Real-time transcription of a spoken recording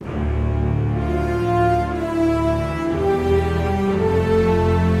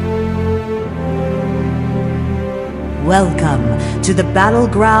Welcome to the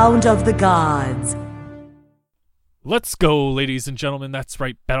battleground of the gods. Let's go, ladies and gentlemen. That's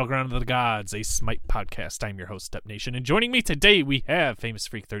right, Battleground of the Gods, a Smite podcast. I'm your host, Step Nation, and joining me today we have Famous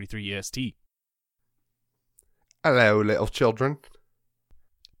Freak 33 EST. Hello, little children.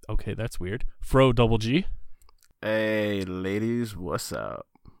 Okay, that's weird. Fro Double G. Hey, ladies, what's up?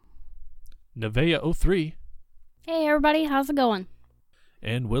 Nevea 03. Hey, everybody, how's it going?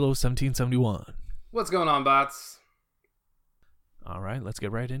 And Willow 1771. What's going on, bots? All right, let's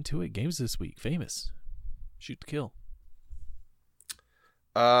get right into it. Games this week. Famous. Shoot to kill.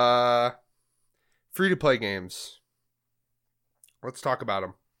 Free-to-play games. Let's talk about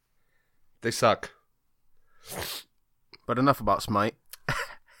them. They suck. But enough about Smite.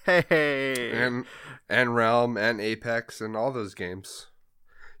 Hey. And Realm and Apex and all those games.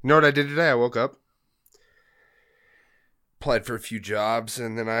 You know what I did today? I woke up, applied for a few jobs,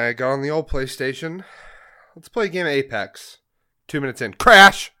 and then I got on the old PlayStation. Let's play a game of Apex. 2 minutes in,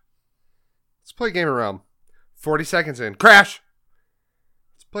 crash! Let's play a game of Realm. 40 seconds in, crash!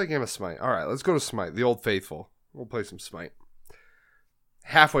 Let's play a game of Smite. Alright, let's go to Smite, the old faithful. We'll play some Smite.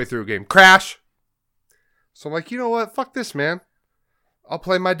 Halfway through a game, crash! So I'm like, you know what? Fuck this, man. I'll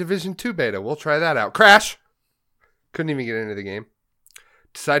play my Division 2 beta. We'll try that out. Crash! Couldn't even get into the game.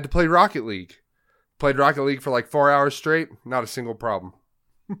 Decided to play Rocket League. Played Rocket League for like 4 hours straight. Not a single problem.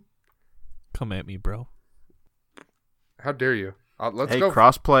 Come at me, bro. How dare you? Let's hey, go.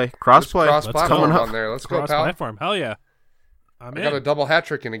 crossplay. Cross-platform on there. Let's go, pal. Cross-platform. Hell yeah. I got a double hat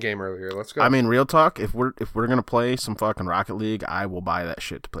trick in a game earlier. Let's go. I mean, real talk, if we're gonna play some fucking Rocket League, I will buy that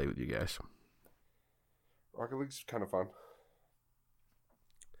shit to play with you guys. Rocket League's kind of fun.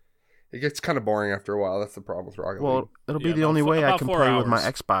 It gets kind of boring after a while. That's the problem with Rocket League. Well, it'll be the only way I can 4 play with my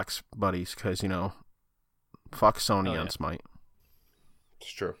hours. Xbox buddies, because, you know, fuck Sony Oh, yeah. on Smite.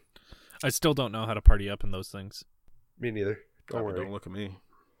 It's true. I still don't know how to party up in those things. Me neither. Don't worry. Don't look at me.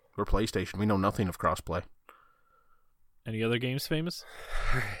 We're PlayStation. We know nothing of crossplay. Any other games, Famous?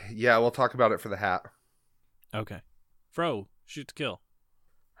 Yeah, we'll talk about it for the hat. Okay. Fro, shoot to kill.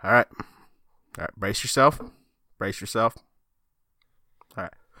 All right. Brace yourself. All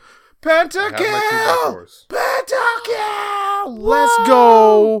right. I have my two back doors. Pentakill! Let's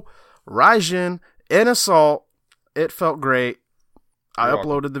go! Raijin in Assault. It felt great. I You're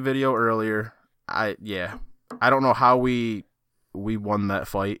welcome. uploaded the video earlier. I don't know how we won that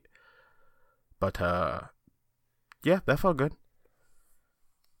fight. But yeah, that felt good.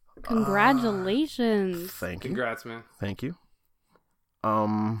 Congratulations. Thank you. Congrats, man. Thank you.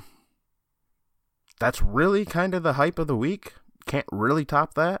 That's really kind of the hype of the week. Can't really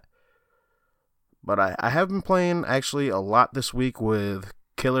top that. But I have been playing actually a lot this week with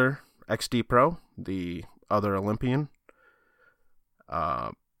Killer XD Pro, the other Olympian.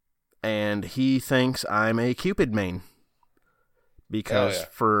 And he thinks I'm a Cupid main. Because yeah.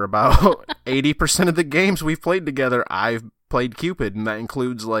 for about 80% of the games we've played together, I've played Cupid. And that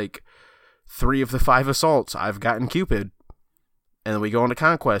includes like 3 of the 5 assaults. I've gotten Cupid. And then we go into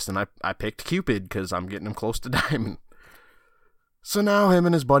Conquest, and I picked Cupid because I'm getting him close to Diamond. So now him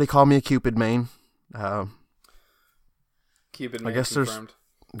and his buddy call me a Cupid main. Cupid I man guess confirmed.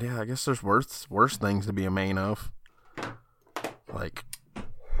 I guess there's worse things to be a main of. Like,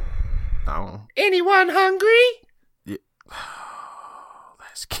 I don't know. Anyone hungry?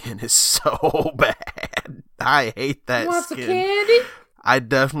 That skin is so bad. I hate that Want skin. some candy? I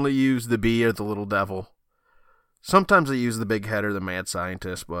definitely use the bee or the little devil. Sometimes I use the big head or the mad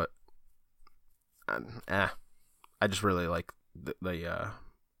scientist, but I just really like the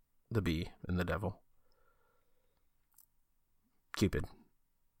bee and the devil. Cupid.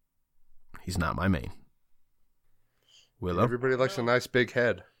 He's not my main. Willow? Everybody likes a nice big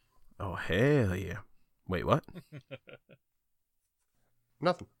head. Oh, hell yeah. Wait, what?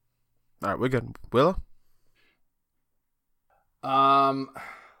 Nothing. All right, we're good. Willow?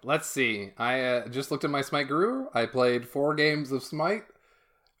 Let's see. I just looked at my Smite Guru. I played 4 games of Smite.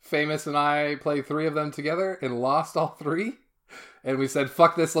 Famous and I played 3 of them together and lost all 3. And we said,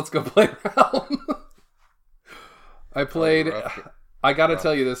 fuck this, let's go play Realm. I played... I gotta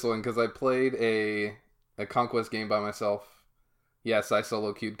tell you this one, because I played a Conquest game by myself. Yes, I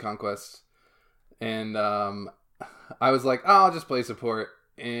solo queued Conquest. And I was like, I'll just play support.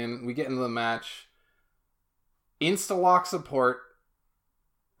 And we get into the match. Insta-lock support.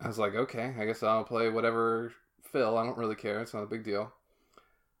 I was like, okay, I guess I'll play whatever fill. I don't really care. It's not a big deal.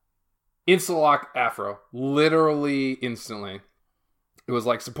 Insta-lock Afro. Literally instantly. It was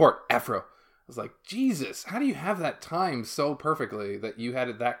like, support, Afro. I was like, Jesus, how do you have that timed so perfectly that you had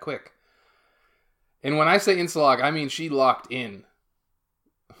it that quick? And when I say insta-lock, I mean she locked in.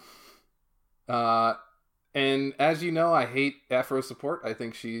 And as you know, I hate Afro support. I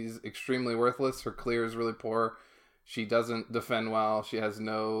think she's extremely worthless. Her clear is really poor. She doesn't defend well. She has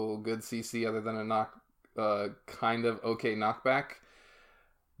no good CC other than a kind of okay knockback.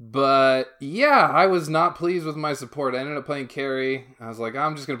 But yeah, I was not pleased with my support. I ended up playing carry. I was like,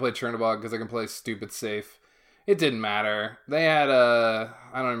 I'm just going to play Chernobog because I can play stupid safe. It didn't matter. They had I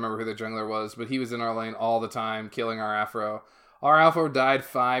don't remember who the jungler was, but he was in our lane all the time, killing our Afro. Our Afro died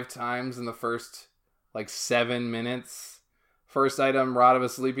 5 times in the first 7 minutes. First item, Rod of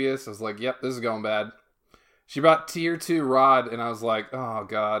Asclepius. I was like, yep, this is going bad. She brought tier 2 Rod, and I was like, oh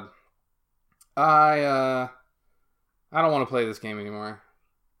god. I don't want to play this game anymore.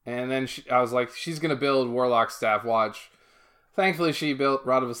 And then I was like, she's going to build Warlock Staff, watch. Thankfully, she built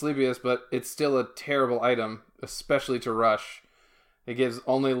Rod of Asclepius, but it's still a terrible item, especially to rush. It gives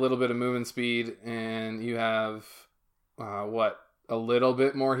only a little bit of movement speed, and you have, a little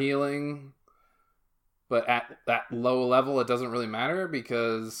bit more healing. But at that low level, it doesn't really matter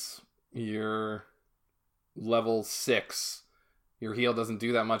because you're level 6. Your heal doesn't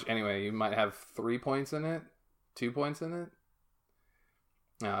do that much anyway. You might have 3 points in it, 2 points in it.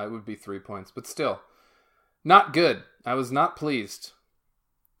 No, it would be 3 points, but still, not good. I was not pleased.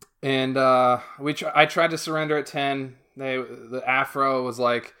 And I tried to surrender at 10. The Afro was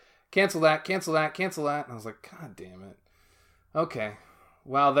like, cancel that, cancel that, cancel that. And I was like, god damn it. Okay.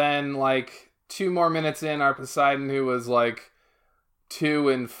 Well, then, 2 more minutes in, our Poseidon, who was 2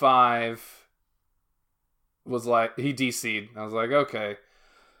 and 5, was he DC'd. I was like, okay.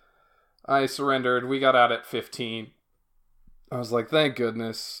 I surrendered. We got out at 15. I was like, thank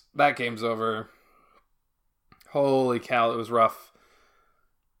goodness. That game's over. Holy cow, it was rough.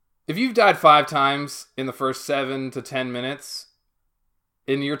 If you've died 5 times in the first 7 to 10 minutes,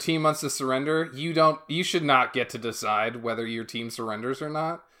 and your team wants to surrender, you should not get to decide whether your team surrenders or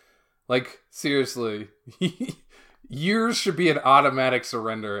not. Seriously. Yours should be an automatic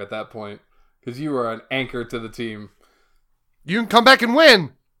surrender at that point. Because you are an anchor to the team. You can come back and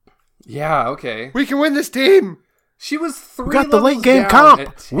win. Yeah, okay. We can win this team. She was 3 We got the late game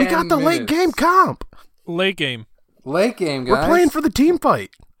comp. We got the late game comp. Late game. Late game, guys. We're playing for the team fight.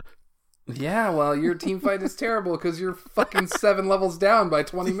 Yeah, well, your team fight is terrible because you're fucking 7 levels down by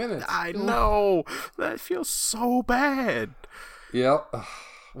 20 minutes. I know. That feels so bad. Yep.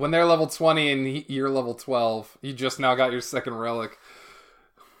 When they're level 20 and you're level 12, you just now got your second relic.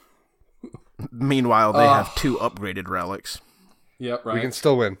 Meanwhile, they have 2 upgraded relics. Yep, right. We can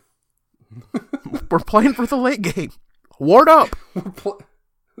still win. We're playing for the late game. Ward up.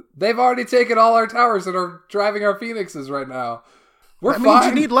 They've already taken all our towers and are driving our phoenixes right now. We're That fine. means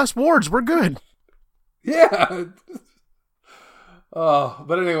you need less wards. We're good. Yeah.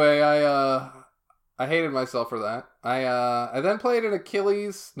 But anyway, I hated myself for that. I then played an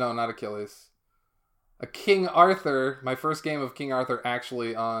Achilles. No, not Achilles. A King Arthur. My first game of King Arthur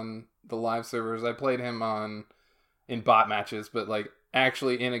actually on the live servers. I played him in bot matches, but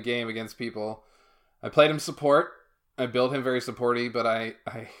actually in a game against people. I played him support. I built him very supporty, but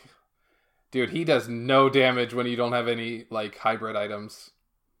dude, he does no damage when you don't have any hybrid items.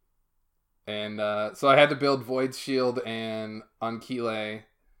 And so I had to build Void's Shield and Ankile.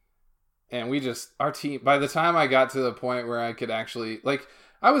 And our team, by the time I got to the point where I could actually,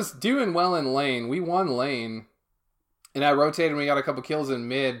 I was doing well in lane. We won lane. And I rotated and we got a couple kills in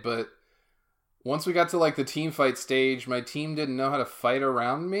mid, but once we got to the team fight stage, my team didn't know how to fight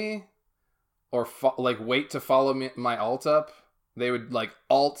around me or wait to follow my ult up. They would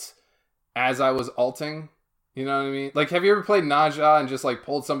ult as I was ulting. You know what I mean? Have you ever played Naja and just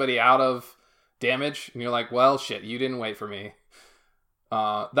pulled somebody out of damage and you're like, well, shit, you didn't wait for me.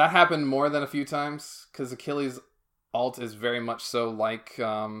 That happened more than a few times because Achilles' ult is very much so like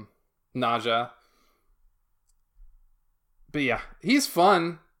Naja. But yeah, he's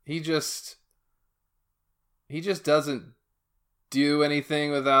fun. He just doesn't do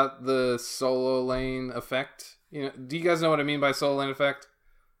anything without the solo lane effect. Do you guys know what I mean by solo lane effect?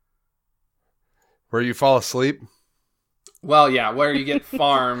 Where you fall asleep? Well, yeah, where you get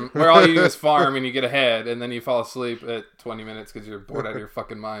farm, where all you do is farm and you get ahead, and then you fall asleep at 20 minutes because you're bored out of your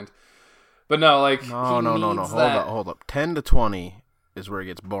fucking mind. But no, No. Hold up. 10 to 20 is where it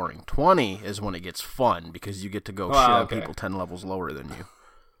gets boring. 20 is when it gets fun because you get to go shit on people 10 levels lower than you.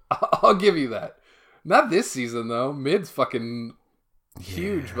 I'll give you that. Not this season, though. Mid's fucking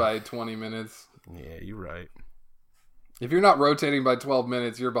huge by 20 minutes. Yeah, you're right. If you're not rotating by 12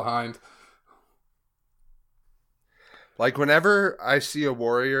 minutes, you're behind. Whenever I see a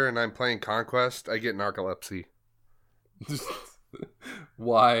warrior and I'm playing Conquest, I get narcolepsy.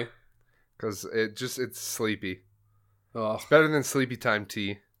 Why? Because it's sleepy. Oh. It's better than sleepy time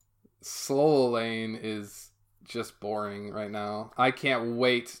tea. Solo lane is just boring right now. I can't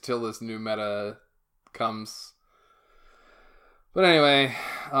wait till this new meta comes. But anyway,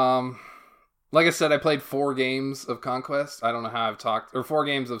 like I said, I played 4 games of Conquest. I don't know how I've talked, or 4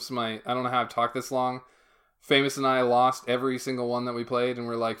 games of Smite. I don't know how I've talked this long. Famous and I lost every single one that we played, and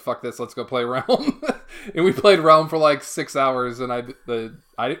we're like, fuck this, let's go play Realm. And we played Realm for like 6 hours, and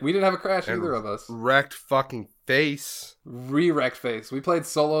we didn't have a crash, either of us. Wrecked fucking face. Re-wrecked face. We played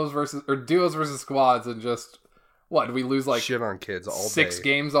duos versus squads, and just, what, did we lose like shit on kids all 6 day.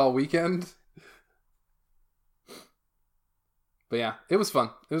 games all weekend? But yeah, it was fun.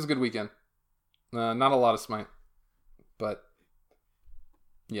 It was a good weekend. Not a lot of Smite, but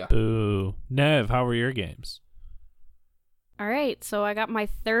yeah. Boo. Nev, how were your games? All right, so I got my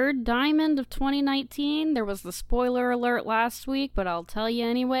 3rd diamond of 2019. There was the spoiler alert last week, but I'll tell you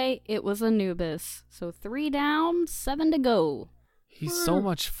anyway, it was Anubis. So 3 down, 7 to go. He's so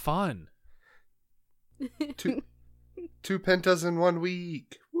much fun. 2 pentas in 1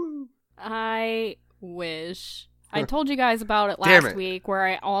 week. Woo. I wish. I told you guys about it Damn last it. week where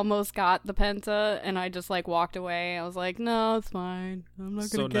I almost got the penta and I just like walked away. I was like, no, it's fine. I'm not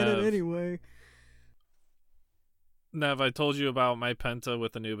So going to get it Nev. anyway. Nev, I told you about my penta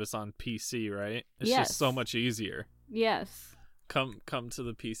with Anubis on PC, right? It's Yes. just so much easier. Yes. Come to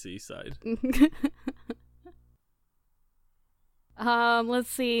the PC side. Let's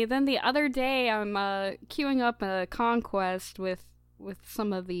see. Then the other day I'm queuing up a conquest with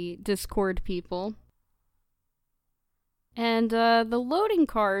some of the Discord people. And the loading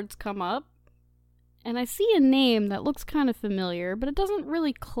cards come up, and I see a name that looks kind of familiar, but it doesn't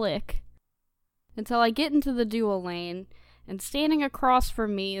really click until I get into the dual lane, and standing across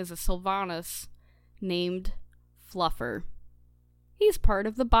from me is a Sylvanas named Fluffer. He's part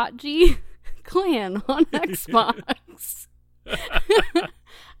of the BotG clan on Xbox.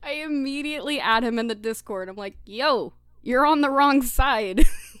 I immediately add him in the Discord. I'm like, yo, you're on the wrong side.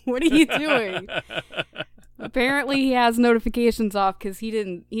 What are you doing? Apparently he has notifications off because he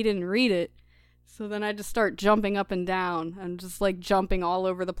didn't read it. So then I just start jumping up and down. I'm just like jumping all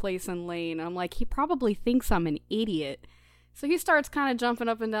over the place in lane. I'm like, he probably thinks I'm an idiot. So he starts kind of jumping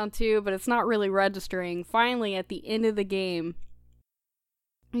up and down too, but it's not really registering. Finally, at the end of the game,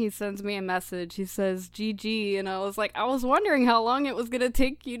 he sends me a message. He says, GG. And I was like, I was wondering how long it was going to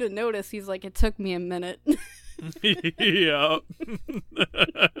take you to notice. He's like, it took me a minute. Yeah.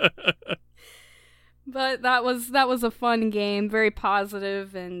 But that was a fun game, very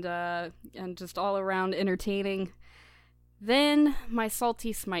positive and just all around entertaining. Then my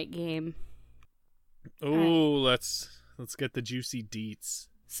salty Smite game. Ooh, let's get the juicy deets.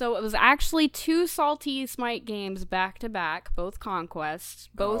 So it was actually 2 salty Smite games back to back, both conquests,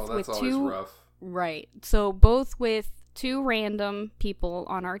 both that's with always 2 rough. Right. So both with 2 random people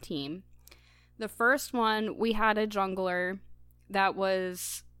on our team. The first one, we had a jungler that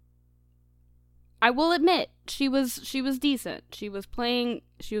was, I will admit, she was decent. She was playing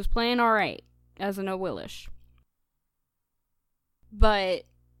all right as an Owilish. But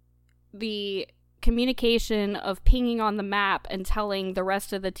the communication of pinging on the map and telling the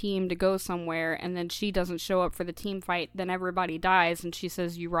rest of the team to go somewhere, and then she doesn't show up for the team fight, then everybody dies, and she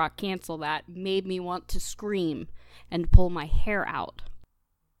says, "You rock, cancel that," made me want to scream and pull my hair out.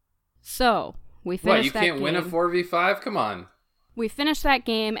 So we finished that game. What, you can't win a 4v5? Come on. We finished that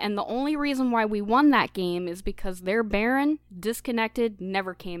game, and the only reason why we won that game is because their Baron disconnected,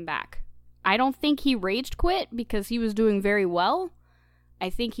 never came back. I don't think he raged quit because he was doing very well. I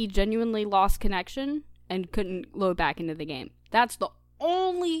think he genuinely lost connection and couldn't load back into the game. That's the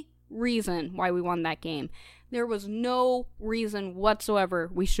only reason why we won that game. There was no reason whatsoever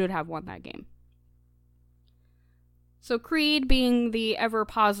we should have won that game. So Creed, being the ever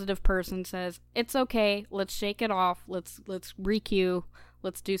positive person, says, "It's okay, let's shake it off, let's re-queue,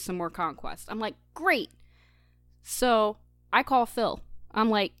 let's do some more conquest." I'm like, great. So I call Phil. I'm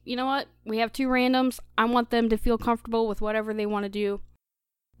like, you know what? We have 2 randoms. I want them to feel comfortable with whatever they want to do.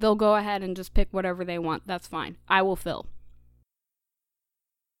 They'll go ahead and just pick whatever they want. That's fine. I will Phil.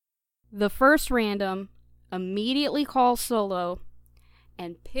 The first random immediately calls solo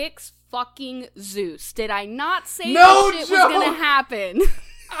and picks fucking Zeus. Did I not say No this shit joke! was gonna happen?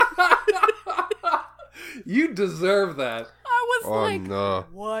 You deserve that. I was Oh like, no.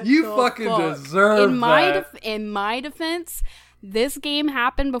 what You the fucking fuck? deserve in my that. in my defense, this game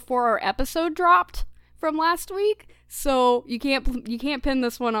happened before our episode dropped from last week, so you can't pin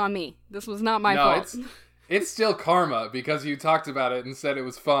this one on me. This was not my fault. It's still karma because you talked about it and said it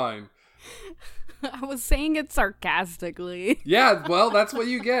was fine. I was saying it sarcastically. Yeah, well, that's what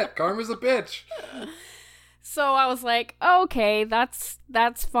you get. Karma's a bitch. So I was like, okay, that's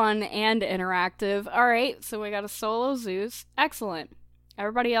fun and interactive. All right, so we got a solo Zeus. Excellent.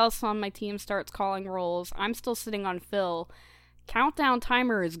 Everybody else on my team starts calling rolls. I'm still sitting on Phil. Countdown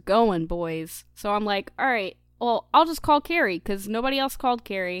timer is going, boys. So I'm like, all right, well, I'll just call Carrie because nobody else called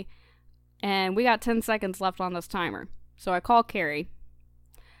Carrie. And we got 10 seconds left on this timer. So I call Carrie.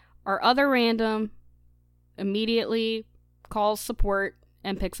 Our other random immediately calls support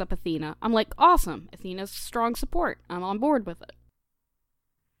and picks up Athena. I'm like, awesome. Athena's strong support. I'm on board with it.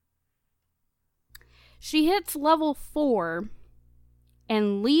 She hits level 4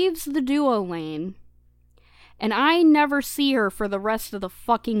 and leaves the duo lane, and I never see her for the rest of the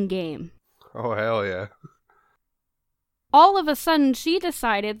fucking game. Oh, hell yeah. All of a sudden, she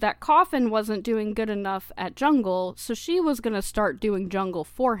decided that Coffin wasn't doing good enough at jungle, so she was going to start doing jungle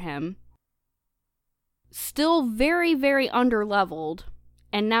for him. Still very, very underleveled,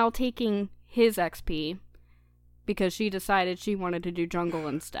 and now taking his XP because she decided she wanted to do jungle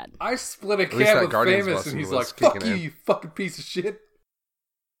instead. I split a least can that with Guardians Famous, lesson and he's was like, fuck kicking you, in. you fucking piece of shit.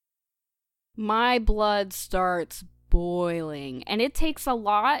 My blood starts boiling, and it takes a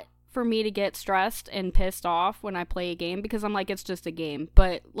lot for me to get stressed and pissed off when I play a game because I'm like, it's just a game.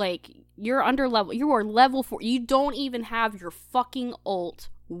 But like, you're under level, you are level 4, you don't even have your fucking ult.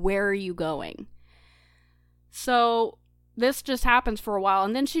 Where are you going? So this just happens for a while,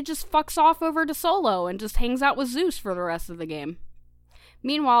 and then she just fucks off over to solo and just hangs out with Zeus for the rest of the game.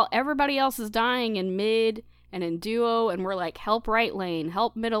 Meanwhile, everybody else is dying in mid and in duo, and we're like, help right lane,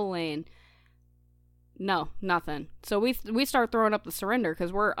 help middle lane. No, nothing. So we start throwing up the surrender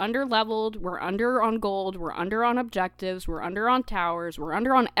because we're under leveled, we're under on gold, we're under on objectives, we're under on towers, we're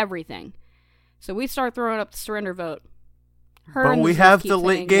under on everything. So we start throwing up the surrender vote. Her But and we Zeus have keep the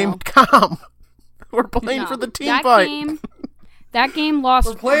late saying game no. calm. We're playing No, for the team that fight. That game lost.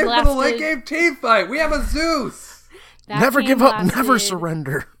 We're playing for the late lasted- game team fight. We have a Zeus. that Never game give up, never lasted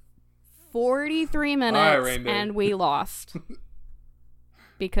surrender. 43 All minutes, right, Rain Man. and we lost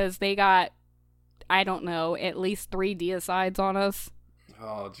because they got, I don't know, at least 3 deicides on us.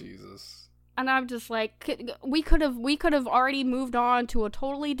 Oh, Jesus. And I'm just like, we could have already moved on to a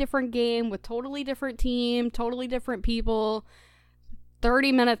totally different game with totally different team, totally different people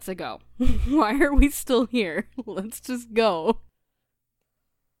 30 minutes ago. Why are we still here? Let's just go.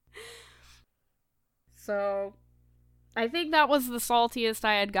 So, I think that was the saltiest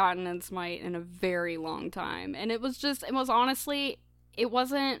I had gotten in Smite in a very long time. And it was honestly, it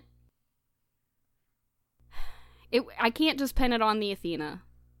wasn't, I can't just pin it on the Athena.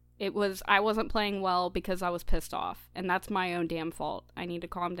 I wasn't playing well because I was pissed off, and that's my own damn fault. I need to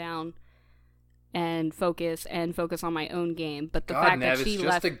calm down and focus on my own game. But the God, fact Nev, that she it's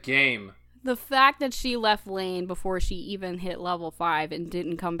just left a game. the fact that she left lane before she even hit level 5 and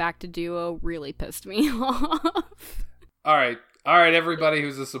didn't come back to duo really pissed me off. All right, everybody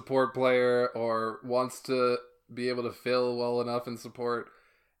who's a support player or wants to be able to fill well enough in support,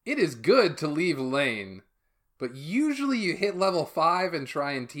 it is good to leave lane. But usually you hit level 5 and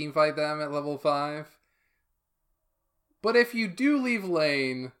try and teamfight them at level 5. But if you do leave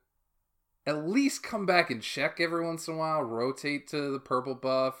lane, at least come back and check every once in a while. Rotate to the purple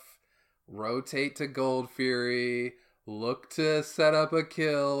buff. Rotate to Gold Fury. Look to set up a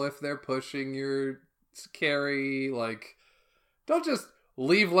kill if they're pushing your carry. Like, don't just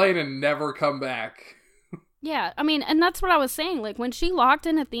leave lane and never come back. Yeah, I mean, and that's what I was saying. Like, when she locked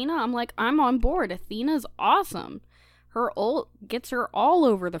in Athena, I'm like, I'm on board. Athena's awesome. Her ult gets her all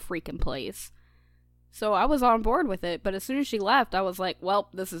over the freaking place. So I was on board with it, but as soon as she left, I was like, well,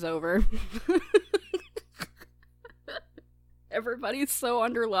 this is over. Everybody's so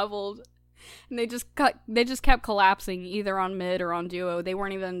underleveled. And they just kept collapsing either on mid or on duo. They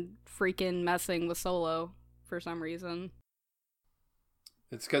weren't even freaking messing with solo for some reason.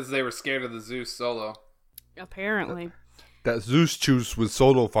 It's because they were scared of the Zeus solo. Apparently. That Zeus juice with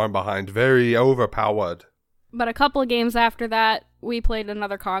solo farm behind, very overpowered. But a couple of games after that, we played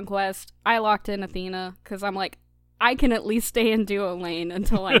another Conquest. I locked in Athena, because I'm like, I can at least stay in duo lane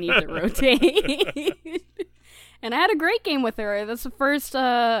until I need to rotate. And I had a great game with her. That's the first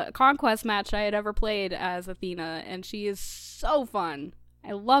Conquest match I had ever played as Athena, and she is so fun.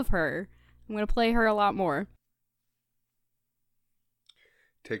 I love her. I'm going to play her a lot more.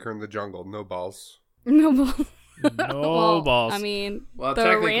 Take her in the jungle, no balls. No balls. No balls. I mean, Well, the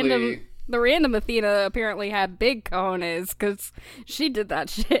technically, random Athena apparently had big cojones because she did that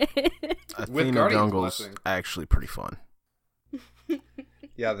shit. Athena Guardian's jungle's blessing. actually pretty fun.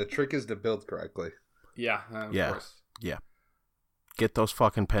 Yeah, the trick is to build correctly. yeah, of Yeah. course. Yeah. Get those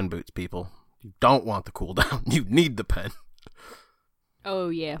fucking pen boots, people. You don't want the cooldown. You need the pen. Oh,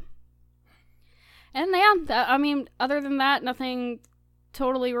 yeah. And yeah, I mean, other than that, nothing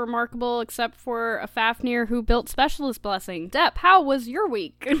totally remarkable except for a Fafnir who built Specialist Blessing. Depp, how was your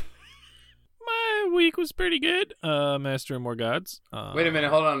week? My week was pretty good. Mastering more gods. Wait a minute,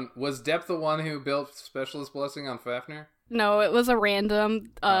 hold on. Was Depp the one who built Specialist Blessing on Fafnir? No, it was a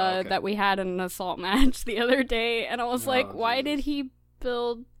random Okay. that we had in an assault match the other day, and I was like, Oh, why Jesus. did he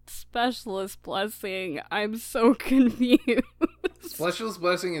build Specialist Blessing? I'm so confused. Specialist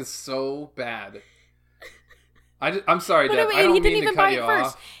Blessing is so bad. I'm sorry, But Depp. I mean, I don't he mean didn't to even cut buy you it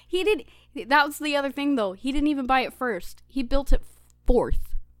first. off. He did. That was the other thing, though. He didn't even buy it first. He built it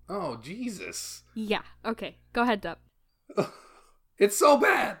fourth. Oh, Jesus. Yeah. Okay. Go ahead, Depp. It's so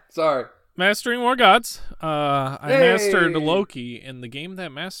bad. Sorry. Mastering more gods. I Hey! mastered Loki in the game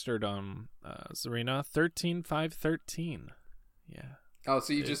that mastered Zarina 13-5-13. Yeah. Oh,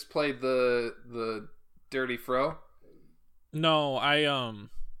 so you just played the Dirty Fro? No,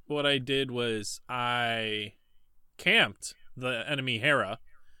 what I did was I camped the enemy Hera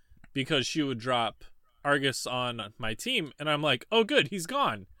because she would drop Argus on my team, and I'm like, oh good, he's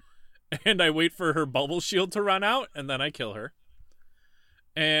gone. And I wait for her bubble shield to run out, and then I kill her.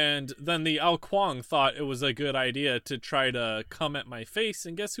 And then the Ao Kuang thought it was a good idea to try to come at my face,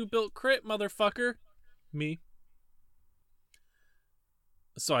 and guess who built crit, motherfucker? Me.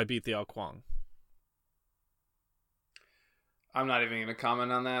 So I beat the Ao Kuang. I'm not even going to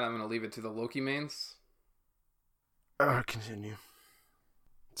comment on that. I'm going to leave it to the Loki mains. Continue.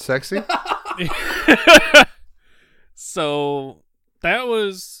 Sexy? So that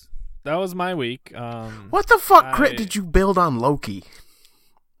was my week. What the fuck crit I- did you build on Loki?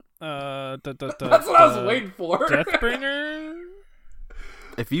 That's what I was waiting for. Deathbringer.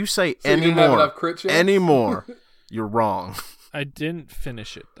 If you say So you any didn't have more, enough crit chance? any more, you're wrong. I didn't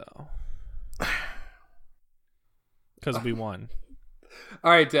finish it though, because we won.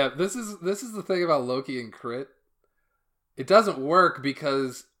 All right, Deb. This is the thing about Loki and crit. It doesn't work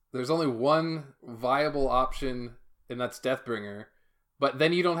because there's only one viable option, and that's Deathbringer. But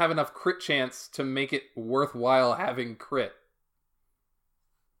then you don't have enough crit chance to make it worthwhile having crit.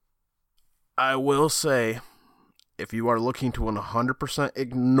 I will say, if you are looking to 100%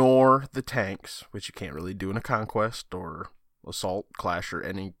 ignore the tanks, which you can't really do in a Conquest or Assault, Clash, or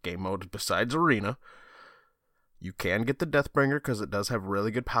any game mode besides Arena, you can get the Deathbringer because it does have really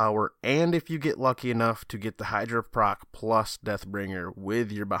good power, and if you get lucky enough to get the Hydra proc plus Deathbringer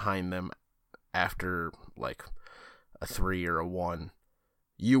with your behind them after, like, a 3 or a 1,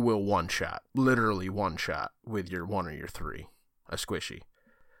 you will one-shot, literally one-shot with your 1 or your 3, a squishy.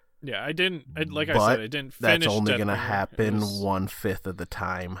 Yeah, I didn't. Like I But said, I didn't finish. That's only going to Deathbringer. happen It was, 1/5 of the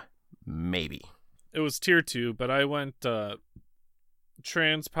time, maybe. it was tier 2, but I went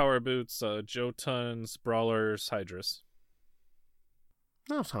Trans, Power Boots, Jotuns, Brawlers, Hydras.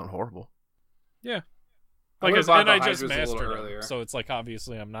 That don't sound horrible. Yeah. I Like would've bought and the I just Hydras a little mastered earlier. them, so it's like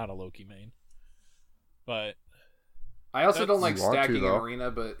obviously I'm not a Loki main. But I also don't like You want to, stacking in though. Arena,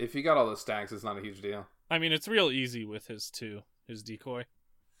 but if you got all the stacks, it's not a huge deal. I mean, it's real easy with his decoy.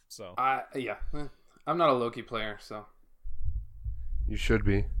 So Yeah. I'm not a Loki player, so You should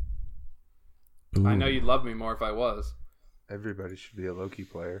be. I know you'd love me more if I was. Everybody should be a Loki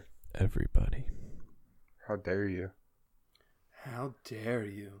player. everybody. How dare you? How dare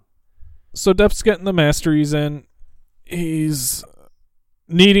you? So Depp's getting the masteries in. He's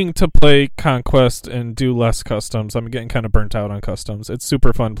needing to play Conquest and do less customs. I'm getting kind of burnt out on customs. It's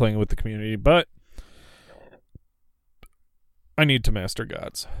super fun playing with the community, but I need to master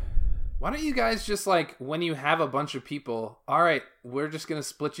gods. Why don't you guys just, like, when you have a bunch of people, all right, we're just going to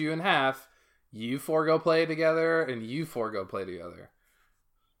split you in half. You 4 go play together, and you 4 go play together.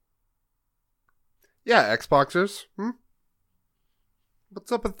 Yeah, Xboxers.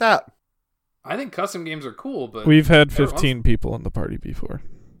 What's up with that? I think custom games are cool, but We've had every once- 15 people in the party before.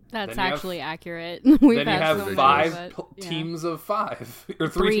 That's Then you have- actually accurate. Then We've you had have so many, 5 but, yeah. teams of 5. Or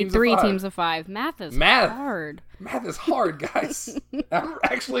 3 Three teams of 5. teams of 5. Math is Math. hard. Math is hard, guys. I'm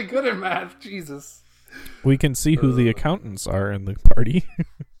actually good at math. Jesus. We can see who the accountants are in the party.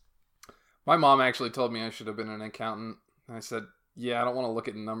 My mom actually told me I should have been an accountant. I said, yeah, I don't want to look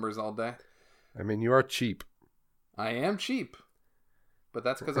at numbers all day. I mean, you are cheap. I am cheap. But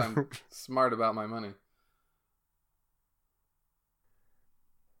that's because I'm smart about my money.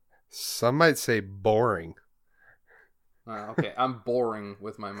 Some might say boring. Okay, I'm boring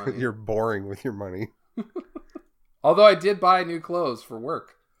with my money. You're boring with your money. Although I did buy new clothes for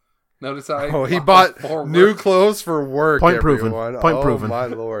work. Notice how Oh, he bought for new work. clothes for work. Point proven. everyone. Point oh, proven. my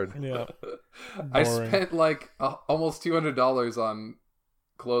lord. Yeah. I Boring. spent like almost $200 on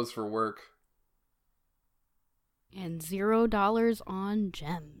clothes for work. And $0 on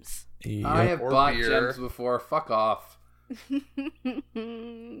gems. I have Or bought beer. gems before. Fuck off.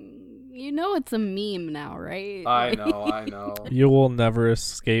 You know it's a meme now, right? I know. You will never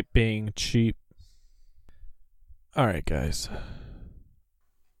escape being cheap. All right, guys.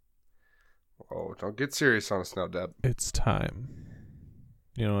 Oh, don't get serious on us now, Deb. It's time.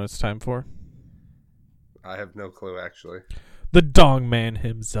 You know what it's time for? I have no clue, actually. The Dong Man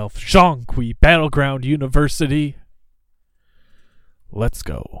himself, Zhonghui Battleground University. Let's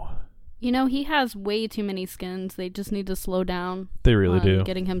go. You know, he has way too many skins. They just need to slow down. They really on do.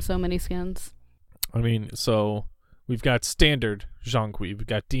 Getting him so many skins. I mean, so we've got standard Zhonghui. We've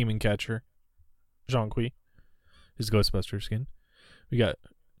got Demon Catcher Zhonghui, his Ghostbuster skin. We got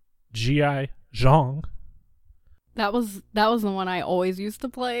G.I. Zhong. That was the one I always used to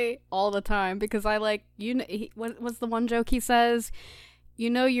play all the time because I like, you know, what was the one joke he says? You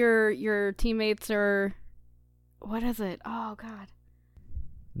know, your teammates are, what is it? Oh God,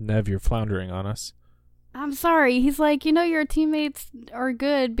 Nev, you're floundering on us. I'm sorry. He's like, you know, your teammates are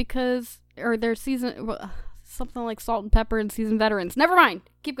good because, or they're something like salt and pepper and seasoned veterans. Never mind.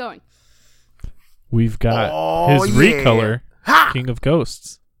 Keep going. We've got Oh, his yeah. recolor, Ha! King of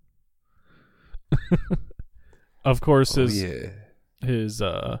Ghosts. Of course, his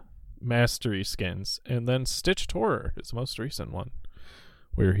mastery skins, and then Stitched Horror, his most recent one,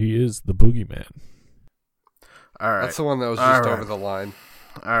 where he is the boogeyman. All right. That's the one that was All just right. over the line.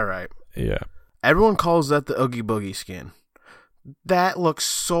 All right. Yeah. Everyone calls that the Oogie Boogie skin. That looks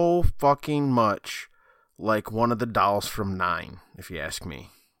so fucking much like one of the dolls from 9, if you ask me.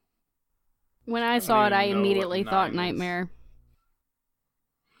 When I saw it, don't I even know immediately what thought 9 is. Nightmare.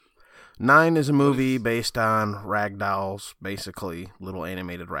 9 is a movie based on ragdolls, basically little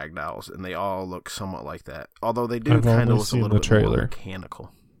animated ragdolls, and they all look somewhat like that. Although they do I've kind only of look a seen little the bit more trailer.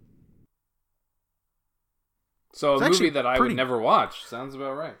 mechanical. So It's a actually movie that I pretty- would never watch. Sounds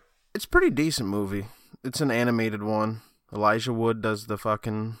about right. It's a pretty decent movie. It's an animated one. Elijah Wood does the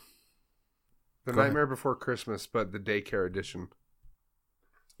fucking... The Go ahead. Nightmare Before Christmas, but the daycare edition.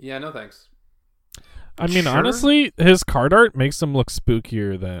 Yeah, no thanks. I mean, Sure. honestly, his card art makes him look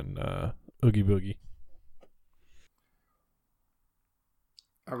spookier than Oogie Boogie.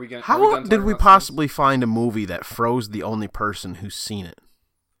 Are we gonna? are How done did talking we about possibly find a movie that froze the only person who's seen it?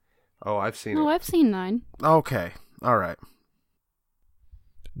 Oh, I've seen No, it. I've seen 9. Okay. All right.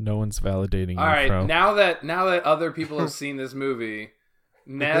 No one's validating All you, right, Fro. now that other people have seen this movie,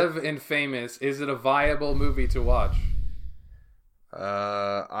 Nev and Famous, is it a viable movie to watch?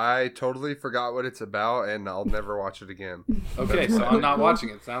 I totally forgot what it's about, and I'll never watch it again. Okay, so I'm not watching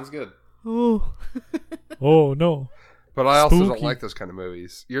it. Sounds good. Oh. Oh, no. But I also don't Spooky. like those kind of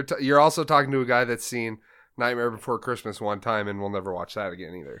movies. You're also talking to a guy that's seen Nightmare Before Christmas one time and will never watch that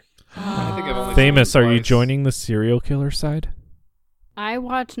again either. I think I've only Famous, seen it are you twice. joining the serial killer side? I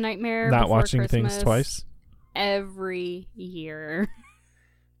watch Nightmare Not Before watching Christmas things twice? every year.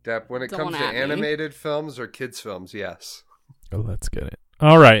 Depp, when it Don't comes to at me. animated films or kids films, yes. Oh, let's get it.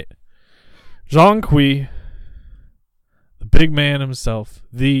 All right. Zhang Kui, the big man himself,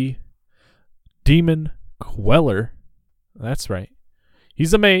 the demon queller. That's right.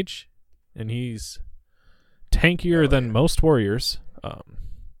 He's a mage, and he's tankier than most warriors.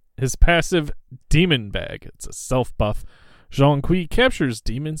 His passive demon bag. It's a self buff. Zhang Kui captures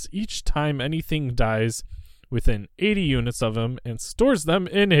demons each time anything dies within 80 units of him and stores them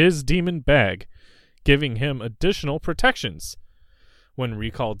in his demon bag, giving him additional protections. When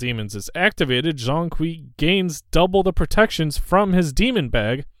Recall Demons is activated, Zhang Kui gains double the protections from his demon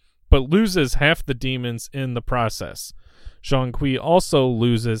bag, but loses half the demons in the process. Zhang Kui also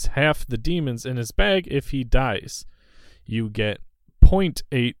loses half the demons in his bag if he dies. You get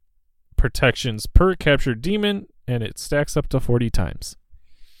 0.8 protections per captured demon, and it stacks up to 40 times.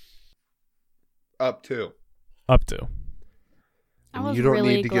 Up to. Up to. I And was you don't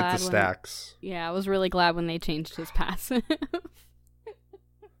really need to get glad the when- stacks. Yeah, I was really glad when they changed his passive.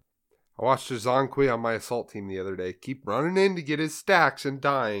 I watched a Zhang Kui on my assault team the other day. Keep running in to get his stacks and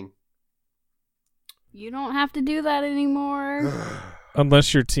dying. You don't have to do that anymore.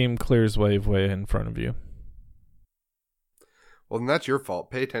 Unless your team clears wave way in front of you. Well, then that's your fault.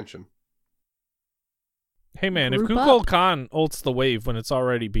 Pay attention. Hey man, if Group Kukul up. Khan ults the wave when it's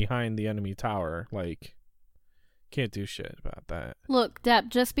already behind the enemy tower, like, can't do shit about that. Look, Depp,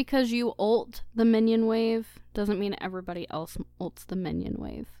 just because you ult the minion wave doesn't mean everybody else ults the minion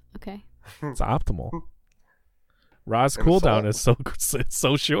wave, okay? It's optimal. Ra's And cooldown assault. is it's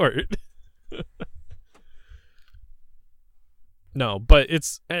so short. No, but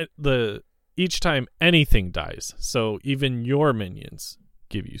it's at each time anything dies, so even your minions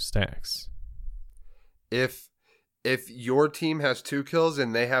give you stacks. If If your team has 2 kills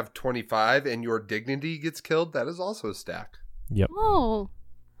and they have 25 and your dignity gets killed, that is also a stack. Yep. Oh,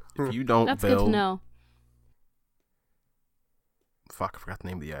 If you don't that's build, good to know. Fuck, I forgot the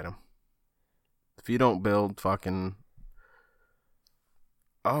name of the item. If you don't build fucking,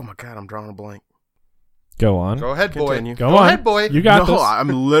 oh my god, I'm drawing a blank. Go on. Go ahead, boy. Continue. Go Go on. ahead, boy. You got no, this. I'm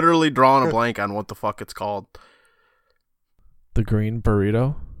literally drawing a blank on what the fuck it's called. The green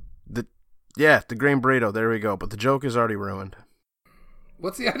burrito. The green burrito. There we go. But the joke is already ruined.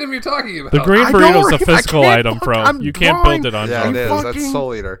 What's the item you're talking about? The green I don't burrito's a re- I physical can't item, fuck- bro. I'm You can't drawing- build it on Yeah, junk. it is. fucking- That's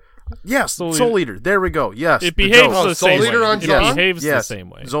Soul Eater. Yes, Soul Soul Eater. There we go. Yes, It the behaves joke. Oh, the Soul same Eater way. on It Zong? behaves Yes, the same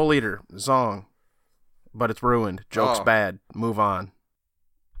way. Soul Eater, Zong. But it's ruined. Joke's Oh. bad. Move on.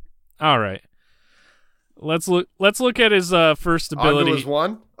 All right. Let's look at his first ability.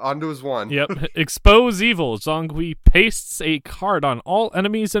 Onto his one. Yep. Expose evil. Zhonghui pastes a card on all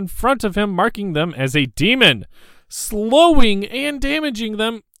enemies in front of him, marking them as a demon, slowing and damaging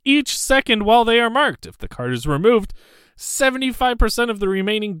them each second while they are marked. If the card is removed, 75% of the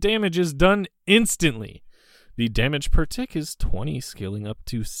remaining damage is done instantly. The damage per tick is 20, scaling up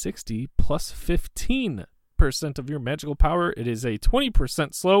to 60 plus 15% of your magical power. It is a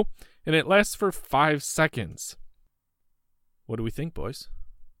 20% slow, and it lasts for 5 seconds. What do we think, boys?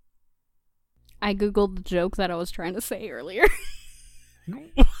 I googled the joke that I was trying to say earlier.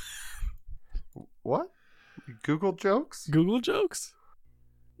 What? You Google jokes? Google jokes?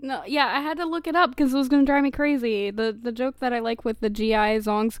 No, yeah, I had to look it up because it was going to drive me crazy. The joke that I like with the GI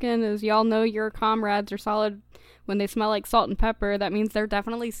Zong skin is y'all know your comrades are solid when they smell like salt and pepper. That means they're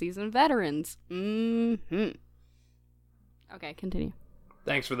definitely seasoned veterans. Mm-hmm. Okay, continue.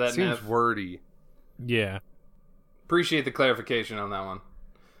 Thanks for that, Seems Nev. wordy. Yeah. Appreciate the clarification on that one.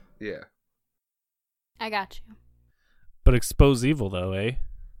 Yeah. I got you. But expose evil, though, eh?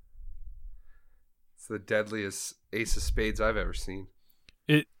 It's the deadliest ace of spades I've ever seen.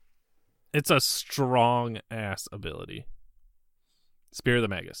 It's a strong-ass ability. Spear of the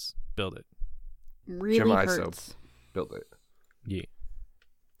Magus. Build it. Really Jim hurts. Iso. Build it. Yeah.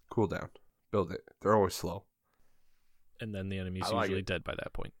 Cool down. Build it. They're always slow. And then the enemy's I like usually it. dead by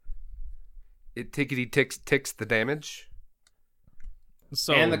that point. It tickety ticks the damage.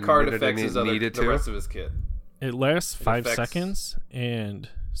 So and the card Minute affects I his needed the to. rest of his kit. it lasts 5 affects- seconds, and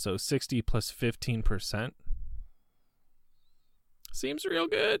so 60 plus 15%. Seems real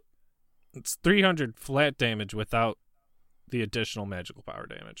good. It's 300 flat damage without the additional magical power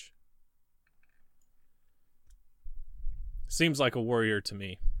damage. Seems like a warrior to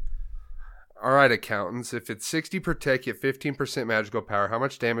me. All right, accountants. If it's 60 per tick at 15% magical power, how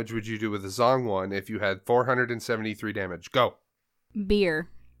much damage would you do with a Zong one if you had 473 damage? Go. Beer.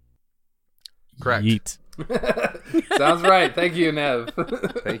 Correct. Yeet. Sounds right. Thank you, Nev.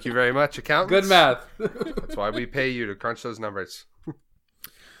 Thank you very much, accountants. Good math. That's why we pay you to crunch those numbers.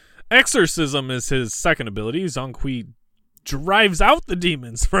 Exorcism is his second ability. Zhonghui drives out the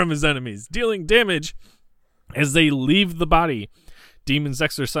demons from his enemies, dealing damage as they leave the body. Demons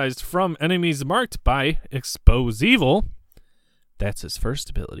exorcised from enemies marked by Expose Evil, that's his first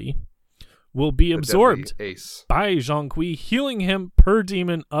ability, will be The absorbed deadly ace. by Zhonghui, healing him per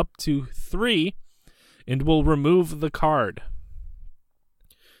demon up to 3, and will remove the card.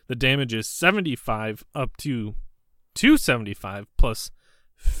 The damage is 75 up to 275 plus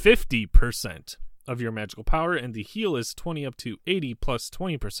 50% of your magical power, and the heal is 20 up to 80 plus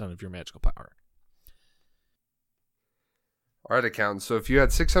 20% of your magical power. All right, accountants. So if you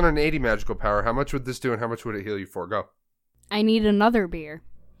had 680 magical power, how much would this do and how much would it heal you for? Go. I need another beer.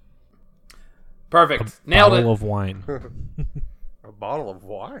 Perfect. Nailed Bottle it. of wine. A bottle of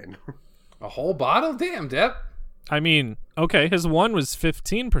wine. A whole bottle? Damn, Depp. I mean, okay, his one was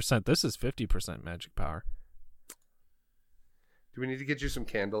 15%. This is 50% magic power. Do we need to get you some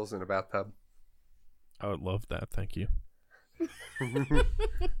candles in a bathtub? I would love that. Thank you.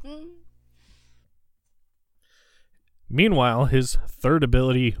 Meanwhile, his third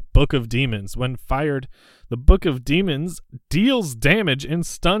ability, Book of Demons. When fired, the Book of Demons deals damage and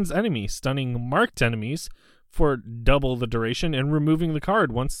stuns enemies, stunning marked enemies for double the duration and removing the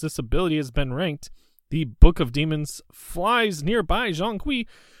card. Once this ability has been ranked, the Book of Demons flies nearby Zhonghui,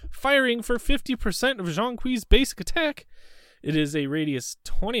 firing for 50% of Zhonghui's basic attack. It is a radius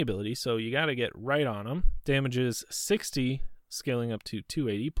 20 ability, so you gotta get right on him. Damage is 60, scaling up to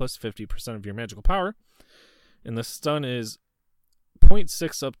 280, plus 50% of your magical power. And the stun is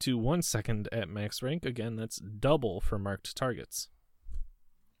 0.6 up to 1 second at max rank. Again, that's double for marked targets.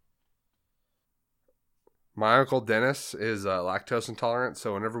 My uncle Dennis is lactose intolerant,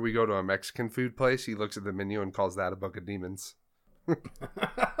 so whenever we go to a Mexican food place, he looks at the menu and calls that a book of demons.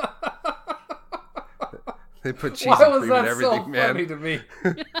 They put cheese Why and was cream in that everything, so man. funny to me?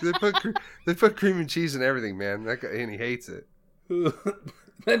 they put cream and cheese in everything, man. That guy, and he hates it.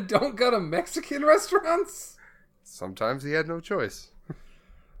 Then don't go to Mexican restaurants? Sometimes he had no choice.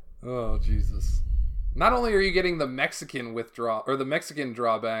 Oh, Jesus. Not only are you getting the Mexican the Mexican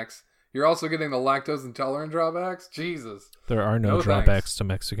drawbacks, you're also getting the lactose intolerant drawbacks? Jesus. There are no No drawbacks thanks. to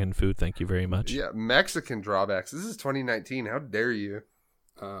Mexican food. Thank you very much. Yeah, Mexican drawbacks. This is 2019. How dare you?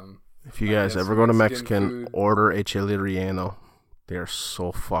 If you guys guess ever go to Mexican Mexican, food. order a chile relleno. They are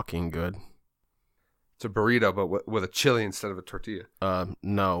so fucking good. It's a burrito, but with a chili instead of a tortilla.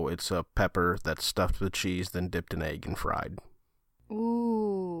 No, it's a pepper that's stuffed with cheese, then dipped in egg and fried.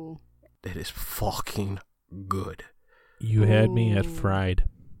 Ooh. It is fucking good. You had me at Ooh. fried.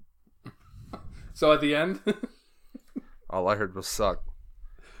 So at the end, All I heard was suck.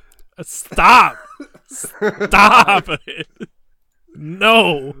 Stop! Stop it!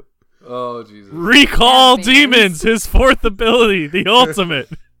 No! oh Jesus. Recall Yeah, demons, his fourth ability, the ultimate.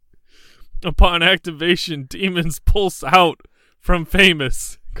 Upon activation, demons pulse out from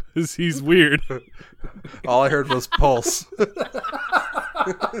Famous because he's weird. All I heard was pulse.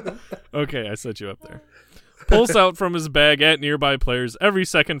 Okay, I set you up there. Pulse out from his bag at nearby players every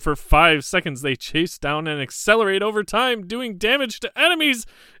second for 5 seconds. They chase down and accelerate over time, doing damage to enemies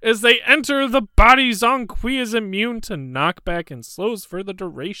as they enter the body. Zhongqi is immune to knockback and slows for the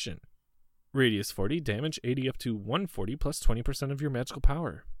duration. Radius 40, damage 80 up to 140 plus 20% of your magical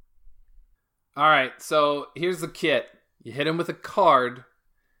power. All right, so here's the kit. You hit him with a card.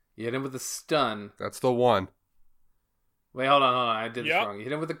 You hit him with a stun. That's the one. Wait, hold on. I did this Yep. wrong. You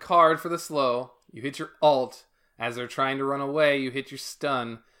hit him with a card for the slow. You hit your alt. As they're trying to run away, you hit your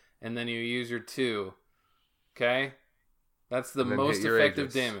stun, and then you use your 2. Okay? That's the And then most hit your effective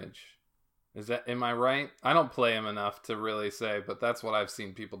Aegis. damage. Am I right? I don't play him enough to really say, but that's what I've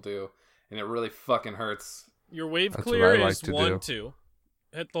seen people do, and it really fucking hurts. Your wave That's clear what I like is to 1, do. 2.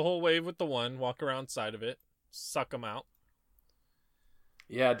 Hit the whole wave with the 1, walk around side of it, suck them out.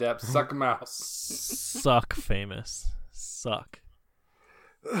 Yeah, Depp, suck him out. Suck Famous. Suck.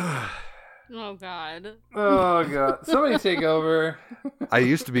 Oh, God. Oh, God. Somebody take over. I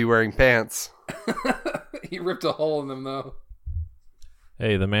used to be wearing pants. He ripped a hole in them, though.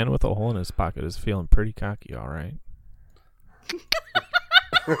 Hey, the man with a hole in his pocket is feeling pretty cocky, all right?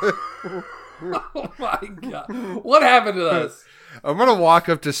 Oh, my God. What happened to us? I'm going to walk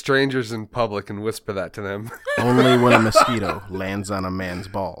up to strangers in public and whisper that to them. Only when a mosquito lands on a man's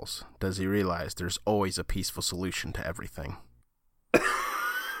balls does he realize there's always a peaceful solution to everything.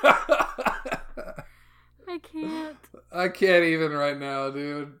 I can't. I can't even right now,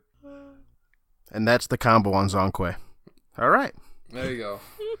 dude. And that's the combo on Zonquay. All right. There you go.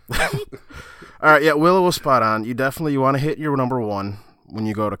 All right, yeah, Willow was spot on. You definitely want to hit your number 1 when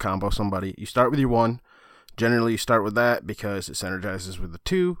you go to combo somebody. You start with your 1. Generally, you start with that because it synergizes with the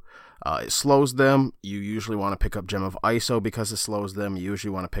 2. It slows them. You usually want to pick up Gem of ISO because it slows them. You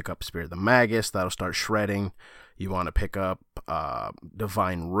usually want to pick up Spirit of the Magus. That'll start shredding. You want to pick up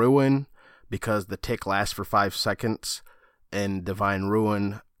Divine Ruin because the tick lasts for 5 seconds, and Divine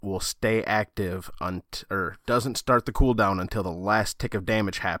Ruin will stay active or doesn't start the cooldown until the last tick of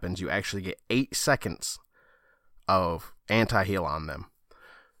damage happens. You actually get 8 seconds of anti-heal on them.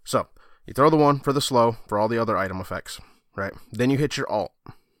 So, you throw the 1 for the slow, for all the other item effects, right? Then you hit your alt,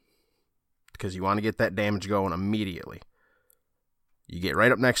 because you want to get that damage going immediately. You get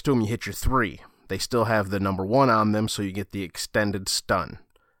right up next to them, you hit your 3. They still have the number 1 on them, so you get the extended stun.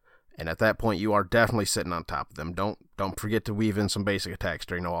 And at that point, you are definitely sitting on top of them. Don't forget to weave in some basic attacks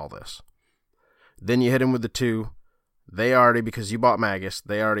during all this. Then you hit them with the 2. They already, because you bought Magus,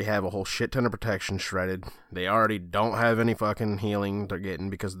 they already have a whole shit ton of protection shredded. They already don't have any fucking healing they're getting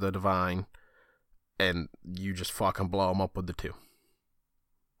because of the Divine. And you just fucking blow them up with the 2.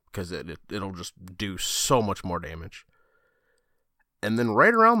 Because it'll just do so much more damage. And then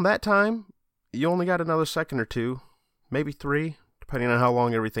right around that time, you only got another second or 2, maybe 3, depending on how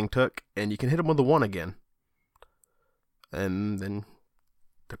long everything took, and you can hit them with the 1 again. And then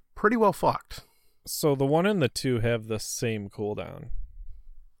they're pretty well fucked. So the 1 and the 2 have the same cooldown.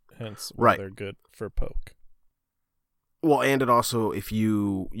 Hence why Right. they're good for poke. Well, and it also, if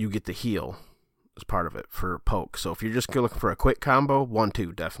you get the heal as part of it for poke. So if you're just looking for a quick combo,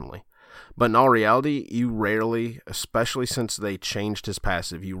 1-2, definitely. But in all reality, you rarely, especially since they changed his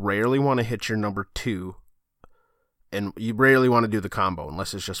passive, you rarely want to hit your number 2, and you rarely want to do the combo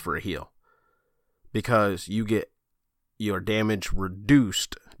unless it's just for a heal. Because you get your damage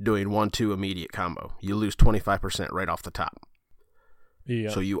reduced doing 1-2 immediate combo. You lose 25% right off the top. Yeah.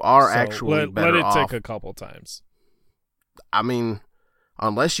 So you are So actually better let it off. tick a couple times. I mean,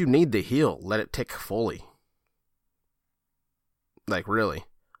 unless you need the heal, let it tick fully. Like, really.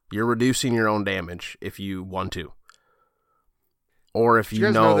 You're reducing your own damage if you want to. Or if Did you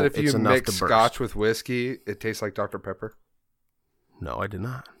guys know that if it's you enough mix to burst. scotch with whiskey, it tastes like Dr. Pepper? No, I did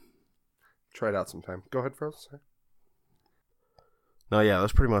not. Try it out sometime. Go ahead, Froze. No, yeah,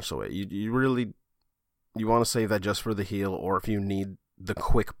 that's pretty much the way. You really, you want to save that just for the heal, or if you need the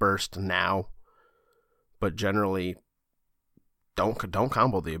quick burst now. But generally, don't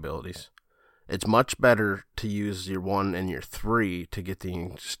combo the abilities. It's much better to use your 1 and your 3 to get the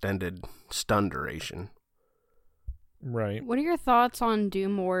extended stun duration. Right. What are your thoughts on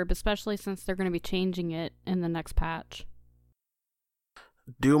Doom Orb, especially since they're going to be changing it in the next patch?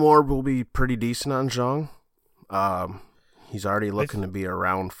 Doom Orb will be pretty decent on Zhong. He's already looking to be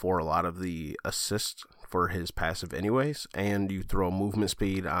around for a lot of the assists for his passive anyways, and you throw movement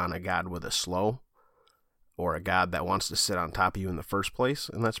speed on a god with a slow, or a god that wants to sit on top of you in the first place,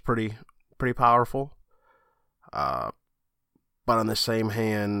 and that's pretty powerful. But on the same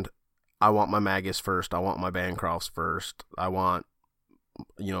hand, I want my Magus first, I want my Bancrofts first, I want,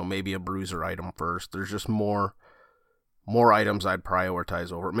 maybe a Bruiser item first. There's just more items I'd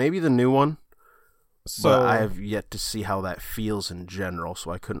prioritize over. Maybe the new one, but I have yet to see how that feels in general,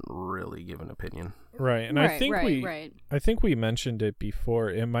 so I couldn't really give an opinion. Right, and I think we mentioned it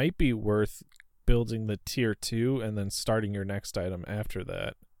before. It might be worth building the tier 2 and then starting your next item after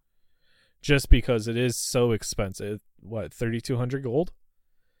that. Just because it is so expensive. What, 3,200 gold?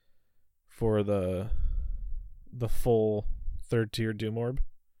 For the full 3rd tier Doom Orb?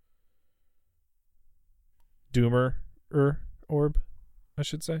 Doomer orb, I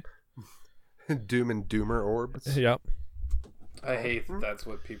should say. Doom and Doomer orbs. Yep. I hate that's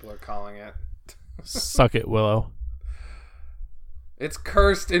what people are calling it. Suck it, Willow. It's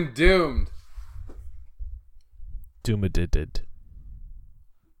cursed and doomed. Doomadid.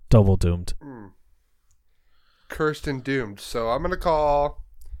 Double doomed. Cursed and doomed. So I'm going to call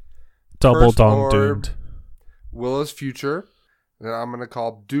Double Cursed dong Orb doomed. Willow's Future. And then I'm going to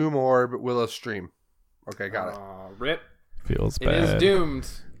call Doom Orb Willow's Stream. Okay, got it. Rip. Feels It bad. is doomed.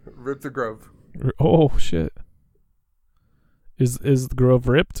 Rip the Grove. Oh shit. Is the Grove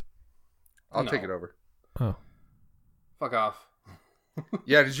ripped? I'll No. take it over. Oh. Fuck off.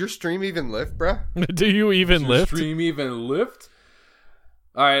 Yeah, does your stream even lift, bruh? Do you even Does your lift? stream even lift?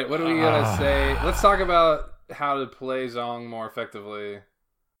 All right, what are we gonna say? Let's talk about how to play Zhong more effectively.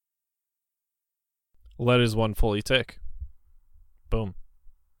 Let his one fully tick. Boom.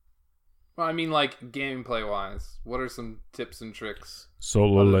 Well, I mean, like gameplay wise, what are some tips and tricks?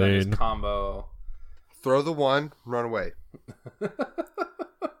 Solo other than his lane. combo. Throw the 1, run away.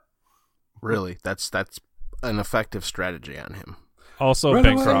 Really, that's an effective strategy on him. Also, Run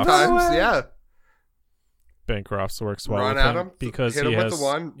away. Bancrofts. Sometimes, yeah. Bancrofts works well Run with at him him, because hit he him has with the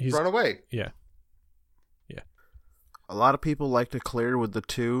 1, he's- run away. Yeah. A lot of people like to clear with the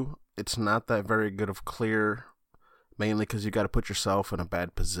 2. It's not that very good of clear, mainly because you got to put yourself in a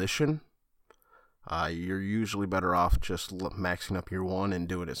bad position. You're usually better off just maxing up your 1 and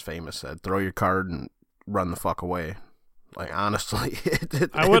doing as Famous said. Throw your card and run the fuck away. Like, honestly, it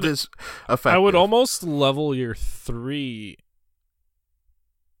is effective. I would almost level your 3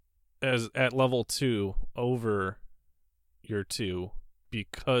 as at level 2 over your 2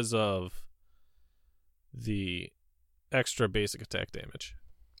 because of the extra basic attack damage.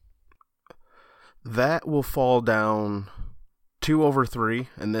 That will fall down 2 over 3,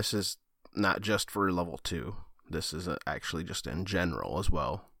 and this is not just for level 2. This is actually just in general as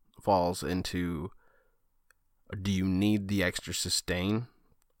well. Falls into, do you need the extra sustain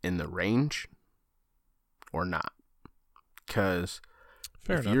in the range or not? Because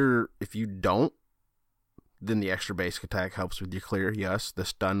if you don't, then the extra basic attack helps with your clear. Yes, the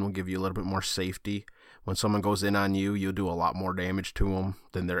stun will give you a little bit more safety. When someone goes in on you, you'll do a lot more damage to them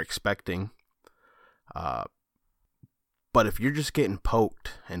than they're expecting. But if you're just getting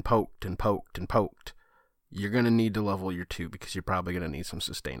poked and poked and poked and poked, you're going to need to level your 2 because you're probably going to need some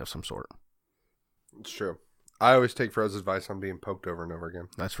sustain of some sort. It's true. I always take Froze's advice on being poked over and over again.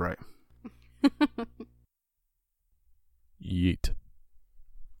 That's right. Yeet.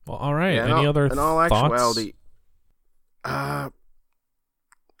 Well, all right. Yeah, Any other in all thoughts? actuality, not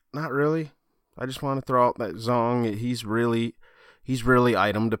really. I just want to throw out that Zhong. He's really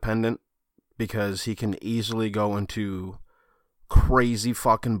item dependent because he can easily go into crazy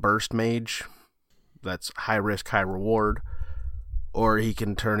fucking burst mage. That's high risk, high reward. Or he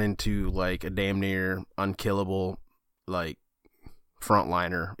can turn into like a damn near unkillable like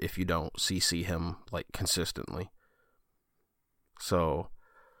frontliner if you don't CC him like consistently. So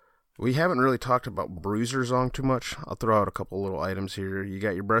we haven't really talked about Bruiser Zhong too much. I'll throw out a couple little items here. You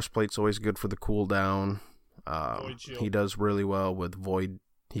got your breastplate's always good for the cooldown. Void Shield. He does really well with Void.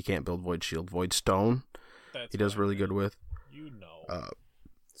 He can't build Void Shield. Void Stone, That's he does what I really meant. good with. You know.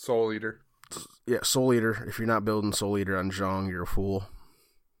 Soul Eater. Yeah, Soul Eater. If you're not building Soul Eater on Zhong, you're a fool.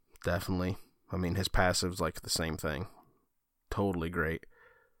 Definitely. I mean, his passive's like the same thing. Totally great.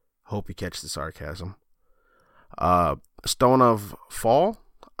 Hope you catch the sarcasm. Stone of Fall,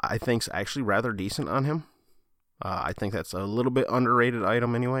 I think's actually rather decent on him. I think that's a little bit underrated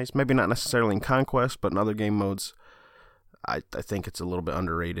item anyways. Maybe not necessarily in Conquest, but in other game modes, I think it's a little bit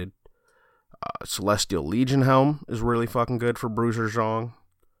underrated. Celestial Legion Helm is really fucking good for Bruiser Zhong.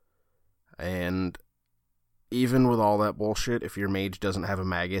 And even with all that bullshit, if your mage doesn't have a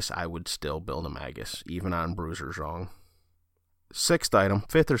Magus, I would still build a Magus, even on Bruiser Zhong. 6th item,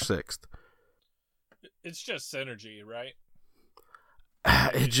 5th or 6th. It's just synergy, right?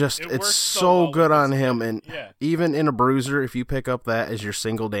 It's works so well good with on his him, skin. and Yeah. even in a Bruiser, if you pick up that as your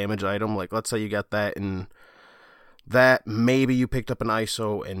single damage item, like let's say you got that and that, maybe you picked up an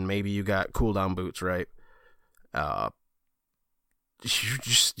ISO and maybe you got cooldown boots, right? You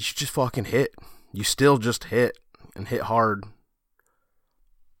just fucking hit. You still just hit and hit hard.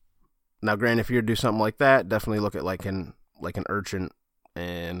 Now, granted, if you're to do something like that, definitely look at like an Urchin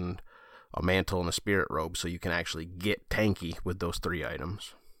and a Mantle and a Spirit Robe, so you can actually get tanky with those 3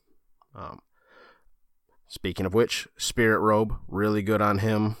 items. Speaking of which, Spirit Robe, really good on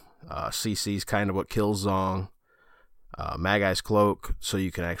him. CC's kind of what kills Zhong. Magai's Cloak, so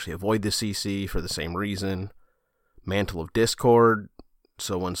you can actually avoid the CC for the same reason. Mantle of Discord,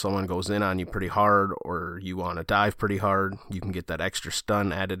 so when someone goes in on you pretty hard, or you want to dive pretty hard, you can get that extra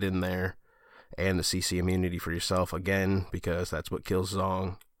stun added in there. And the CC immunity for yourself again, because that's what kills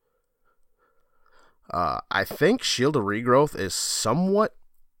Zhong. I think Shield of Regrowth is somewhat...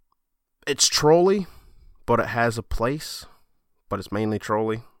 It's trolly, but it has a place. But it's mainly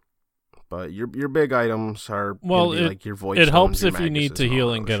trolly. But your big items are gonna be like your Void it Stones, helps your if you need Maguses, to and all heal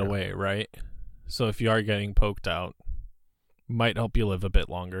that and other get shit. away, right? So if you are getting poked out, might help you live a bit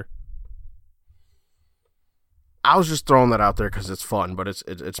longer. I was just throwing that out there because it's fun, but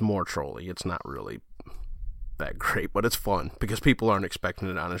it's more trolly. It's not really that great, but it's fun because people aren't expecting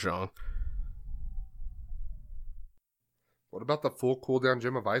it on a Zhong. What about the full cooldown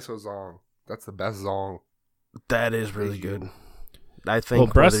Gem of Iso Zong? That's the best Zong. That is really Thank you. good. I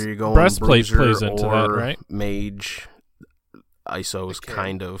think Well, whether you're going breastplate Bruiser plays into that, or right? Mage, ISO is Okay.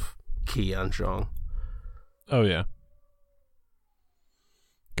 kind of key on Zhong. Oh, yeah.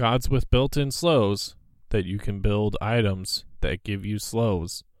 Gods with built-in slows that you can build items that give you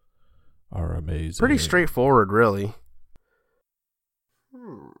slows are amazing. Pretty straightforward, really.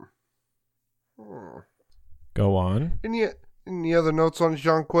 Go on. Any other notes on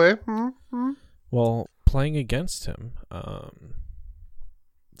Zhang Kui? Well, playing against him,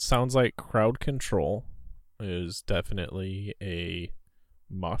 sounds like crowd control is definitely a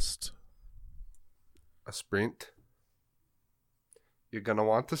must. A sprint. You're gonna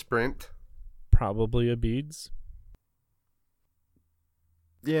want to sprint. Probably a beads.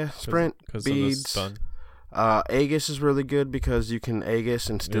 Yeah, sprint, 'cause of the beads. stun. Aegis is really good because you can Aegis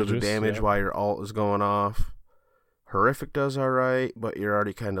and still do Aegis, damage yeah. while your alt is going off. Horrific does alright, but you're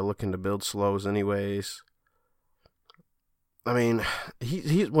already kind of looking to build slows anyways. I mean,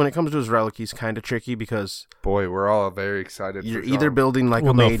 he when it comes to his relic, he's kind of tricky because Boy, we're all very excited. you're for either Zhang. building like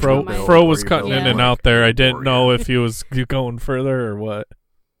Well, a no, mage Fro, build, Fro or was you're cutting in building and like out there. I didn't warrior. know if he was going further or what.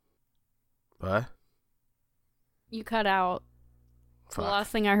 What? You cut out. The Fuck.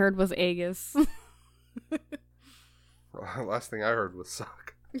 last thing I heard was Aegis. Last thing I heard was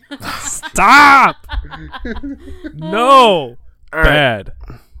suck. Stop! No! All right, Bad.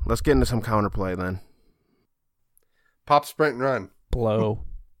 let's get into some counterplay then. Pop, sprint, and run. Blow.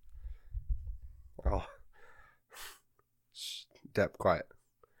 Oh. Shh. Depp, quiet.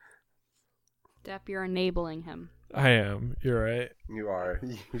 Depp, you're enabling him. I am. You're right. You are.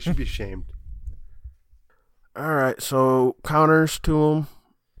 You should be ashamed. All right, so counters to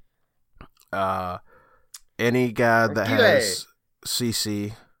him. Any god that Anquile. has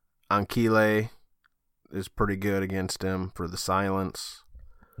CC, Anquile is pretty good against him for the silence.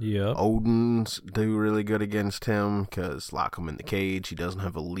 Yep. Odin's do really good against him because lock him in the cage. He doesn't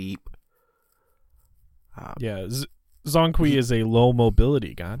have a leap. Yeah. Zonkui is a low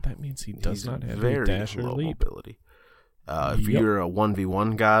mobility god. That means he does He's not have a very dash or low leap. mobility. If Yep. you're a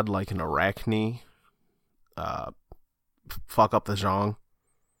 1v1 god like an Arachne, fuck up the Zhong.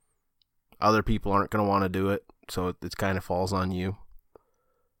 Other people aren't going to want to do it, so it kind of falls on you.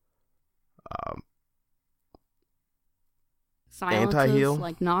 Silences, Anti-heal.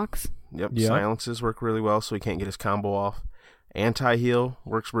 like Nox. Yep, Yep. silences work really well, so he can't get his combo off. Anti-heal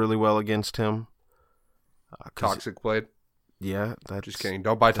works really well against him. Toxic Blade. Yeah, that's Just kidding.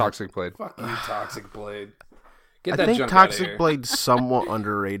 Don't buy Toxic Blade. Fuck you, Toxic Blade. Get I that think junk out of Toxic here. Blade's somewhat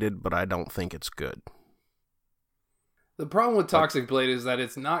underrated, but I don't think it's good. The problem with Toxic Blade is that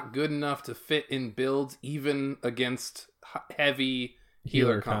it's not good enough to fit in builds, even against heavy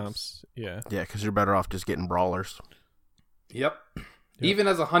healer comps. Yeah. Yeah, because you're better off just getting brawlers. Yep. Even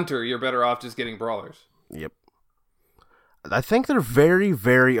as a hunter, you're better off just getting brawlers. Yep. I think they're very,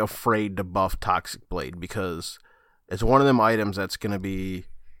 very afraid to buff Toxic Blade because it's one of them items that's going to be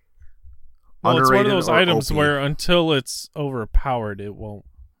Well, it's underrated. one of those or items OP. where until it's overpowered, it won't.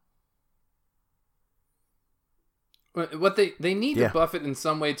 What they need Yeah. to buff it in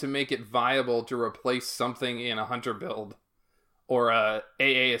some way to make it viable to replace something in a hunter build or a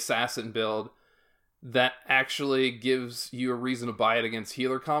AA assassin build that actually gives you a reason to buy it against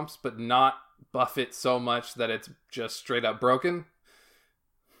healer comps, but not buff it so much that it's just straight up broken,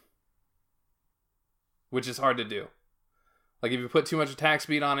 which is hard to do. Like if you put too much attack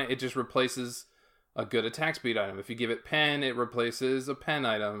speed on it, it just replaces a good attack speed item. If you give it pen, it replaces a pen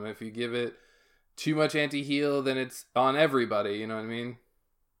item. If you give it too much anti-heal, then it's on everybody, you know what I mean?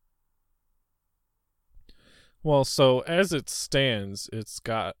 Well, so as it stands, it's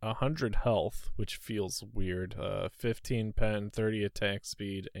got 100 health, which feels weird. 15 pen, 30 attack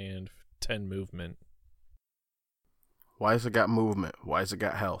speed, and 10 movement. Why has it got movement? Why has it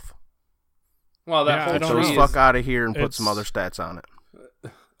got health? Well, that Yeah, I whole don't So know. tree fuck is... out of here and put it's- some other stats on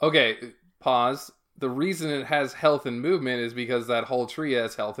it. Okay, pause. The reason it has health and movement is because that whole tree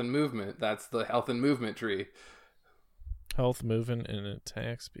has health and movement. That's the health and movement tree. Health, movement, and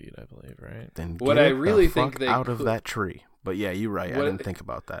attack speed, I believe, right? Then What get I it really the think fuck they out of could- that tree. But yeah, you're right. I What- didn't think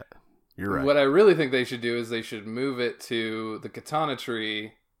about that. You're right. What I really think they should do is they should move it to the katana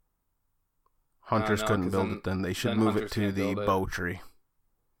tree. Hunters no, couldn't 'cause build then- it then. They should then move hunters it to can't the build it. bow tree.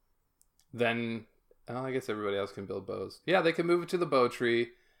 Then, I guess everybody else can build bows. Yeah, they can move it to the bow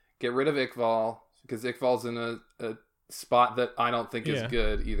tree. Get rid of Iqval, because Iqval's in a spot that I don't think is Yeah.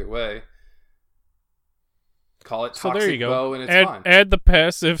 good either way. Call it So Toxic there you go. Bow and it's fine. Add the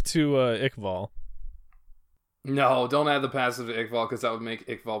passive to Iqval. No, don't add the passive to Iqval because that would make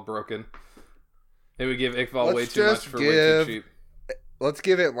Iqval broken. It would give Iqval way Let's too much just for way too give- cheap. Let's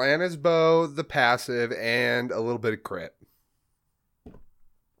give Atlanta's bow the passive and a little bit of crit.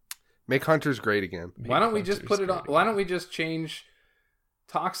 Make hunters great again. Why don't we just Hunters put it on? great. Why don't we just change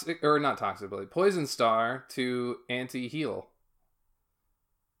Toxic or not Toxic Blade, Poison Star to anti-heal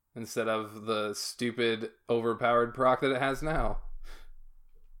instead of the stupid overpowered proc that it has now?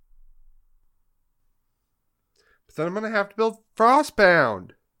 But then I'm going to have to build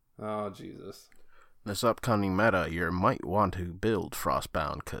Frostbound. Oh Jesus! This upcoming meta, you might want to build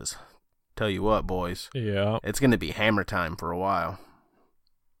Frostbound, because tell you what, boys, Yeah. it's going to be hammer time for a while.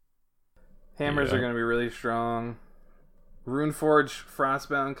 Hammers Yeah. are going to be really strong. Runeforge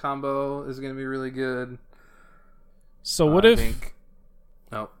Frostbound combo is going to be really good. So what I if... think...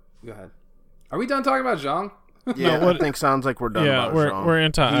 Oh, go ahead. Are we done talking about Zhang? Yeah, what- I think sounds like we're done Yeah, about we're Zhang. we're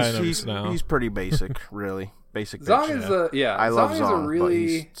into he's, items he's, now. He's pretty basic, really. Basic Zhang bitch. is a yeah. I love Zhang is Zhang, a but really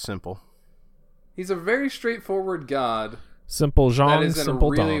he's simple. he's a very straightforward god Simple that Zhang, is in a simple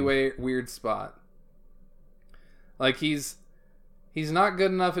really Dong. weird spot. Like he's not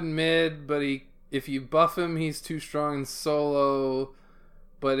good enough in mid, but if you buff him, he's too strong in solo.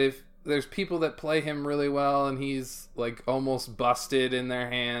 But if there's people that play him really well, and he's like almost busted in their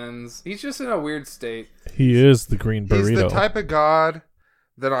hands, he's just in a weird state. He is the green burrito. He's the type of god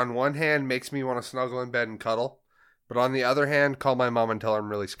that on one hand makes me want to snuggle in bed and cuddle, but on the other hand, call my mom and tell her I'm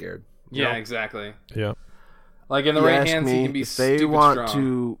really scared. You Yeah, know? exactly. Yeah. Like in the You right ask hands, me he can be if they stupid want strong.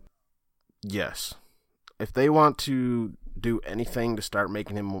 to. Yes, if they want to do anything to start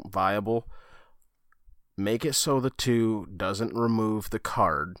making him viable, make it so the 2 doesn't remove the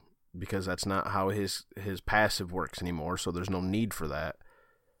card, because that's not how his passive works anymore. So there's no need for that,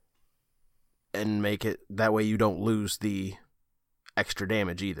 and make it that way you don't lose the extra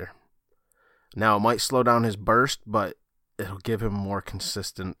damage either. Now it might slow down his burst, but it'll give him more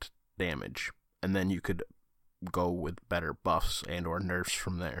consistent damage, and then you could go with better buffs and or nerfs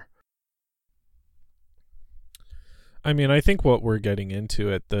from there. I mean, I think what we're getting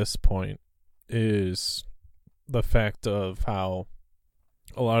into at this point is the fact of how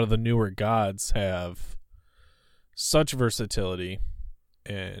a lot of the newer gods have such versatility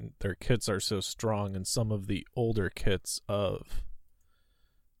and their kits are so strong, and some of the older kits of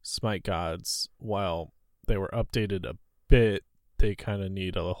Smite gods, while they were updated a bit, they kind of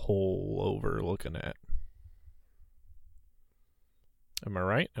need a whole over looking at. Am I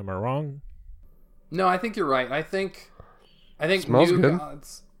right? Am I wrong? No, I think you're right. I think Smells new good.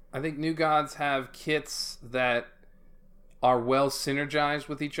 gods. I think new gods have kits that are well synergized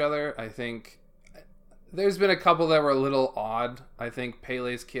with each other. I think there's been a couple that were a little odd. I think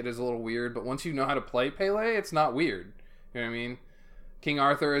Pele's kit is a little weird, but once you know how to play Pele, it's not weird. You know what I mean? King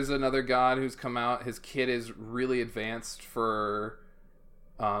Arthur is another god who's come out. His kit is really advanced for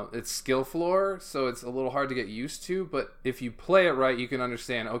its skill floor, so it's a little hard to get used to, but if you play it right, you can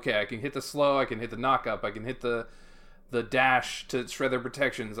understand, okay, I can hit the slow, I can hit the knock up, I can hit the dash to shred their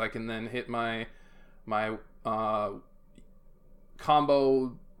protections, I can then hit my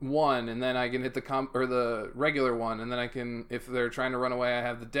combo one, and then I can hit the regular one, and then I can, if they're trying to run away, I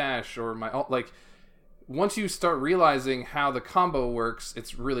have the dash, or my like, once you start realizing how the combo works,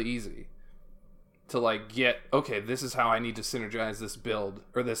 it's really easy to like get, okay, this is how I need to synergize this build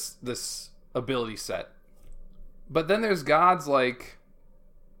or this ability set. But then there's gods like,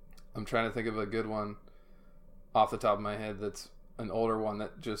 I'm trying to think of a good one off the top of my head that's an older one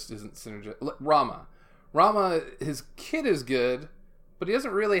that just isn't synergized. Rama, his kit is good, but he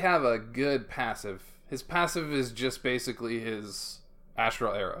doesn't really have a good passive. His passive is just basically his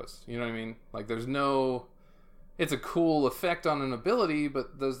astral arrows. You know what I mean? Like, there's no... It's a cool effect on an ability,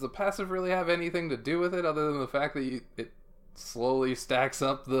 but does the passive really have anything to do with it other than the fact that it slowly stacks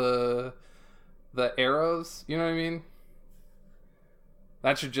up the arrows? You know what I mean?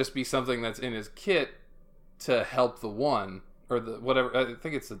 That should just be something that's in his kit to help the one, or the whatever. I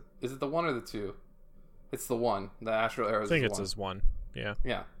think is it the one or the two? It's the one. The astral arrows. I think is it's the one. his one. Yeah.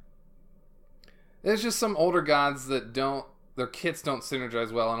 Yeah. There's just some older gods that their kits don't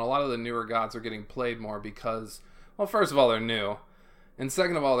synergize well, and a lot of the newer gods are getting played more because, well, first of all, they're new, and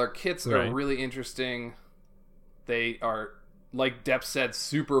second of all, their kits are really interesting. They are, like Depp said,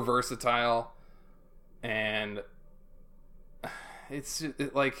 super versatile, and it's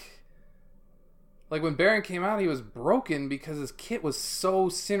like when Baron came out, he was broken because his kit was so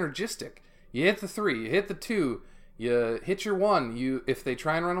synergistic. You hit the 3, you hit the 2, you hit your 1, if they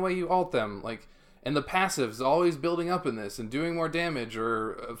try and run away, you ult them, like. And the passive's always building up in this and doing more damage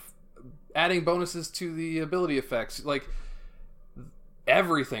or adding bonuses to the ability effects. Like,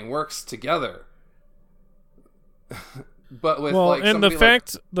 everything works together. But with and the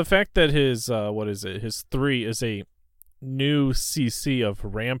fact that his his 3 is a new CC of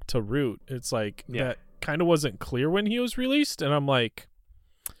ramp to root. It's like that kind of wasn't clear when he was released, and I'm like,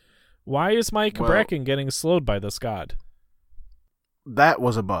 why is my Cabrakan getting slowed by this god? That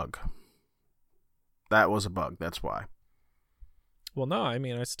was a bug. That's why. Well, no, I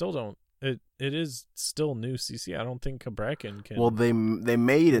mean, I still don't. It is still new CC. I don't think Cabrakan can. Well, they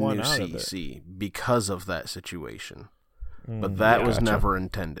made a new CC because of that situation, but that was never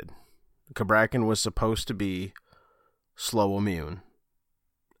intended. Cabrakan was supposed to be slow immune,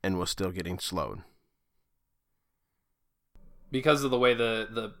 and was still getting slowed because of the way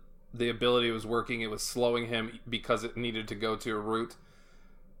the ability was working. It was slowing him because it needed to go to a root,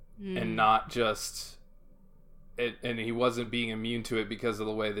 and not just. And he wasn't being immune to it because of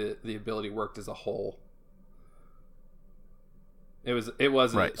the way the ability worked as a whole. It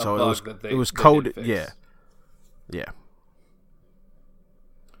wasn't right. So it was coded. Yeah.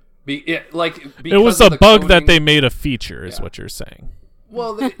 It was a bug that they made a feature, is what you're saying.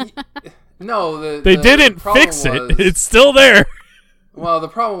 Well, no, they didn't fix it. It's still there. Well, the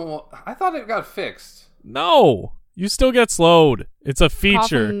problem. I thought it got fixed. No. You still get slowed. It's a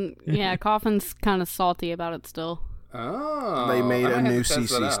feature. Coffin's kind of salty about it still. Oh, they made a new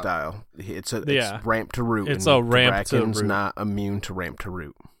CC style. It's ramp to root. It's a ramp to root. Cabrakan's not immune to ramp to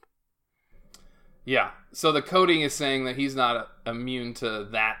root. Yeah. So the coding is saying that he's not immune to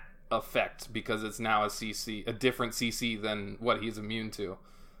that effect because it's now a different CC than what he's immune to.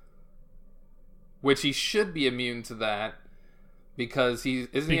 Which he should be immune to that because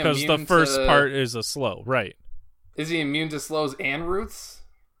because the first part is a slow, right? Is he immune to slows and roots?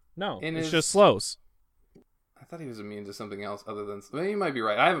 No, it's just slows. I thought he was immune to something else other than... Well, you might be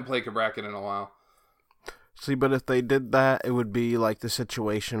right. I haven't played Cabrakan in a while. See, but if they did that, it would be like the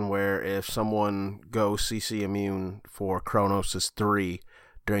situation where if someone goes CC immune for Kronos' 3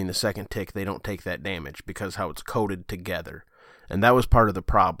 during the second tick, they don't take that damage because how it's coded together. And that was part of the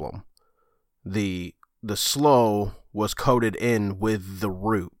problem. The slow was coded in with the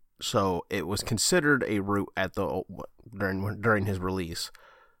root. So it was considered a root at during his release.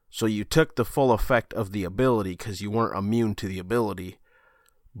 So you took the full effect of the ability because you weren't immune to the ability,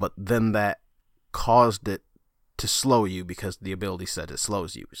 but then that caused it to slow you because the ability said it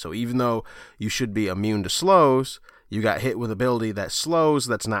slows you. So even though you should be immune to slows, you got hit with ability that slows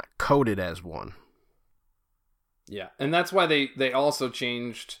that's not coded as one. Yeah, and that's why they also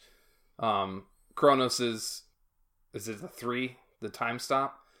changed Kronos's... Is it the 3? The time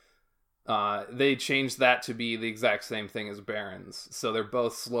stop? They changed that to be the exact same thing as Barons, so they're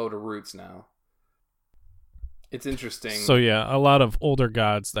both slow to roots now. It's interesting. So yeah, a lot of older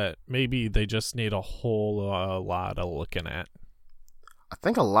gods that maybe they just need a whole lot of looking at. I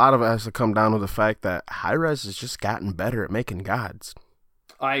think a lot of it has to come down to the fact that Hi-Rez has just gotten better at making gods.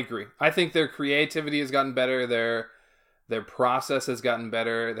 I agree. I think their creativity has gotten better. Their process has gotten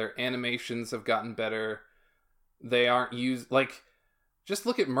better. Their animations have gotten better. They aren't used like. Just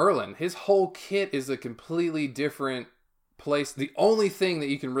look at Merlin. His whole kit is a completely different place. The only thing that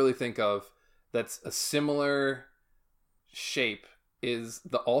you can really think of that's a similar shape is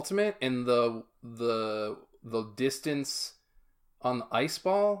the ultimate and the distance on the ice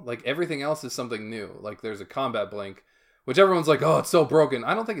ball. Like everything else is something new. Like there's a combat blink, which everyone's like, "Oh, it's so broken."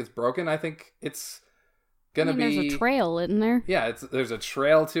 I don't think it's broken. I think it's gonna be. There's a trail, isn't there? Yeah, there's a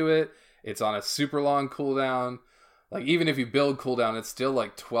trail to it. It's on a super long cooldown. Like, even if you build cooldown, it's still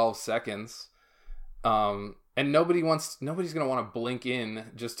like 12 seconds. And nobody's going to want to blink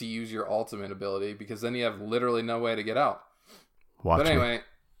in just to use your ultimate ability, because then you have literally no way to get out. Watch but me. anyway.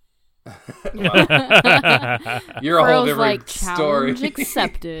 You're a whole different story. Challenge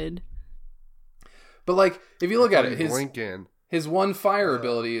accepted. But, like, if you look at it, Blink in. his one fire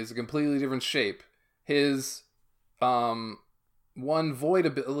ability is a completely different shape. His one void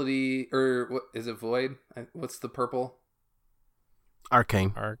ability, or what is it, void? What's the purple?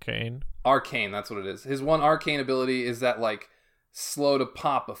 Arcane. Arcane, that's what it is. His one arcane ability is that like slow to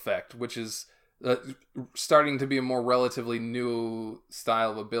pop effect, which is starting to be a more relatively new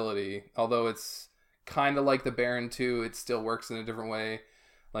style of ability. Although it's kind of like the Baron 2, it still works in a different way.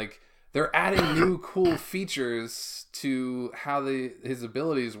 Like they're adding new cool features to how his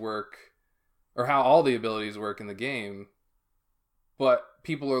abilities work, or how all the abilities work in the game. But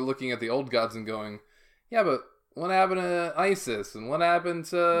people are looking at the old gods and going, yeah, but what happened to Isis? And what happened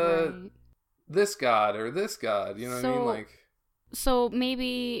to this god or this god? You know what I mean? Like, so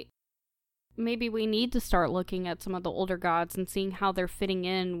maybe we need to start looking at some of the older gods and seeing how they're fitting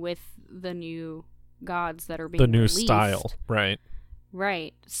in with the new gods that are being released. Style, right?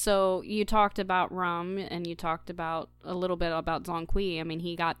 Right. So you talked about Rum, and you talked about a little bit about Zhong Kui. I mean,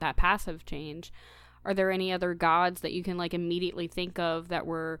 he got that passive change. Are there any other gods that you can like immediately think of that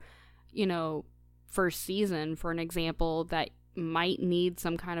were, first season, for an example, that might need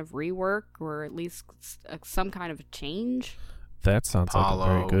some kind of rework or at least some kind of a change? That sounds Apollo, like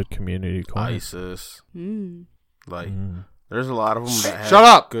a very good community corner. Isis. There's a lot of them that have Shut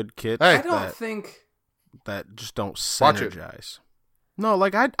up! good kits. Hey. I don't think that just don't Watch it. synergize. No,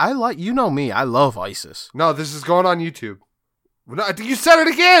 like I like, you know me, I love Isis. No, this is going on YouTube. No, you said it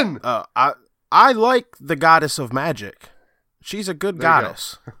again! I like the goddess of magic. She's a good There you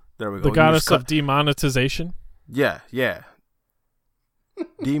goddess. There we go. The You goddess just of demonetization. Yeah.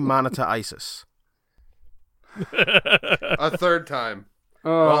 Demonetize Isis. A third time.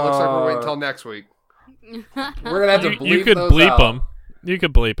 Well, it looks like we're waiting until next week. we're gonna have to bleep You could those bleep out. them. You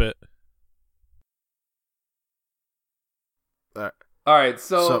could bleep it. All right,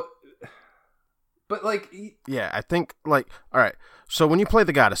 so but like, Yeah, I think, like, all right. So when you play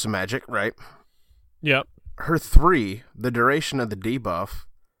the goddess of magic, right? Yep. Her 3, the duration of the debuff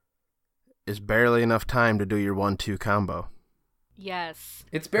is barely enough time to do your 1-2 combo. Yes.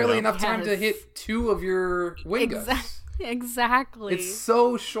 it's barely Yeah. enough time to Yes. hit 2 of your winguts. Exactly. It's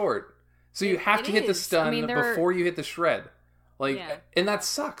so short. So you have It to hit the is. stun I mean, before you hit the shred. Like, Yeah. and that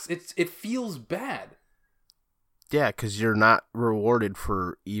sucks. It feels bad. Yeah, because you're not rewarded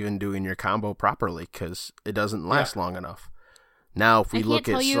for even doing your combo properly because it doesn't last long enough. Now, if we I can't look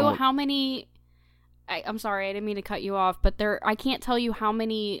tell at you someone... how many. I'm sorry, I didn't mean to cut you off, but I can't tell you how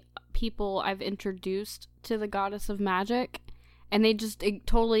many people I've introduced to the Goddess of Magic, and they just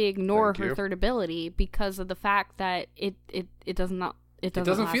totally ignore Thank her you. third ability because of the fact that it doesn't It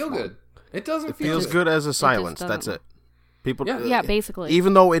doesn't last feel long. good. It doesn't It feel feels good as a silence. That's doesn't. it. People, Yeah, basically.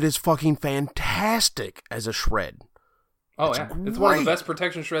 Even though it is fucking fantastic as a shred. Oh, It's yeah. It's one of the great. best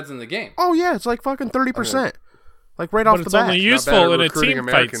protection shreds in the game. Oh yeah, it's like fucking 30%. Like right But off the it's bat. only bad useful at in a recruiting team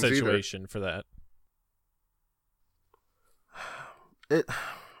fight Americans either. situation for that.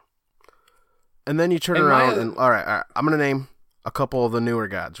 And then you turn And around my- and all right, I'm gonna name a couple of the newer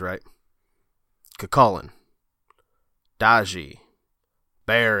gods, right? Cucullin, Daji,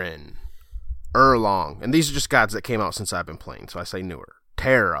 Baron, Erlong, and these are just gods that came out since I've been playing, so I say newer.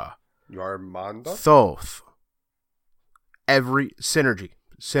 Terra, Yarmanda? Thoth, every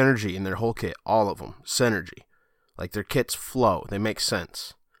synergy in their whole kit, all of them, synergy. Like their kits flow, they make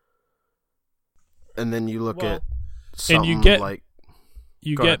sense. And then you look Well, at something you get-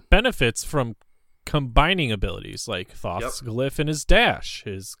 You Go get ahead. benefits from combining abilities, like Thoth's glyph and his dash,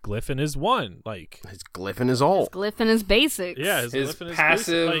 his glyph and his one, like His glyph and his ult. Glyph and his basics. yeah, his His glyph and his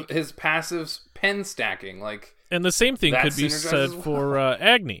passive, basic, like, his passive's pen stacking, like and the same thing that could be synergizes said well. for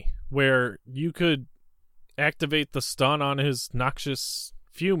Agni, where you could activate the stun on his noxious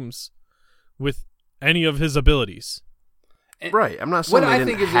fumes with any of his abilities. and Right. I'm not what saying I they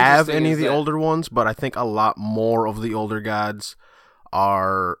think didn't is have interesting any is of the that- older ones, but I think a lot more of the older gods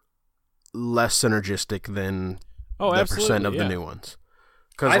are less synergistic than Oh, the absolutely, percent of yeah. the new ones.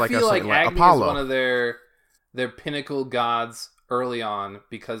 Because I like feel I like said, Agni Apollo. is one of their pinnacle gods early on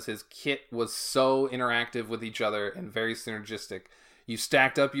because his kit was so interactive with each other and very synergistic. You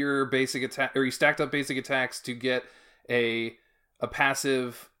stacked up your basic attack, or you stacked up basic attacks to get a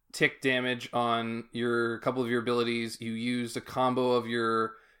passive tick damage on your couple of your abilities. You used a combo of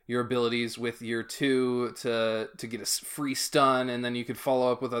your abilities with your 2 to get a free stun, and then you could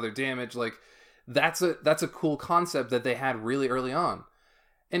follow up with other damage. Like that's a cool concept that they had really early on.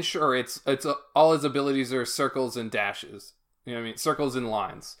 And sure, it's all his abilities are circles and dashes. You know what I mean? Circles and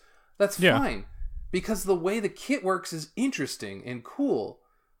lines. That's Yeah. fine because the way the kit works is interesting and cool.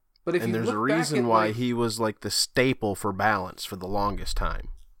 But if And you there's a look back reason at, why like, he was like the staple for balance for the longest time.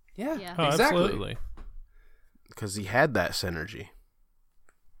 yeah, Yeah. Oh, exactly. absolutely. Because he had that synergy.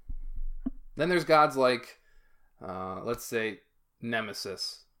 Then there's gods like, let's say,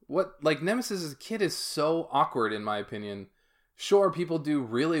 Nemesis. Nemesis's kit is so awkward in my opinion. Sure, people do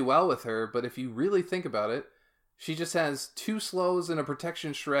really well with her, but if you really think about it, she just has 2 slows and a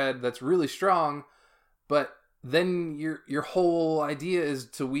protection shred that's really strong, but then your whole idea is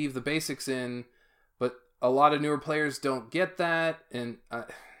to weave the basics in, but a lot of newer players don't get that, and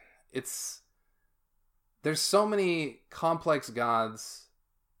there's so many complex gods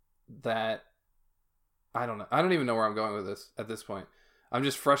that I don't know. I don't even know where I'm going with this at this point. I'm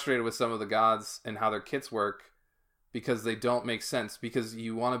just frustrated with some of the gods and how their kits work because they don't make sense. Because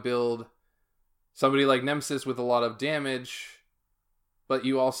you want to build somebody like Nemesis with a lot of damage, but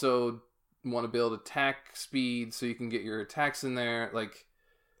you also want to build attack speed so you can get your attacks in there. Like,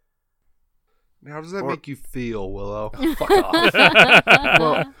 How does that Or- make you feel, Willow? fuck off.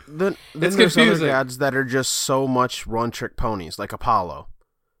 Well, then It's there's other confusing. gods that are just so much one-trick ponies, like Apollo.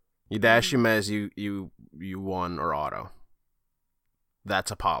 You dash him as you won or auto.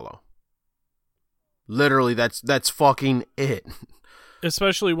 That's Apollo. Literally, that's fucking it.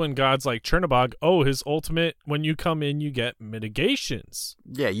 Especially when gods like Chernobog, his ultimate, when you come in, you get mitigations.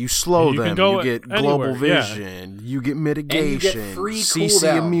 Yeah, you slow You can them. go You get global anywhere, yeah. vision. You get mitigation. free CC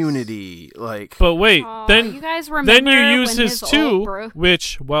cooldowns. immunity. Like, But wait, Aw, then you guys remember then you use when his ult 2, broke?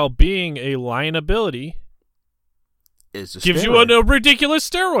 which, while being a line ability, is a gives you steroid. a ridiculous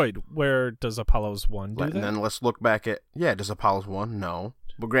steroid. Where does Apollo's 1 do And that? then let's look back at does Apollo's 1? No.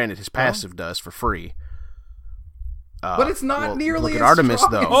 Well, granted, his passive does for free. But it's not well, nearly look as at Artemis,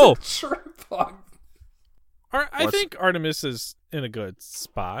 strong though. as Oh. a Chernobog. I What's- think Artemis is in a good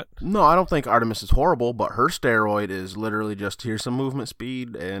spot. No, I don't think Artemis is horrible, but her steroid is literally just here's some movement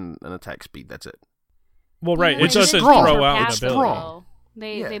speed and an attack speed. That's it. Well, right, Well, it they doesn't did strong. buff throw her out an passive, ability. though.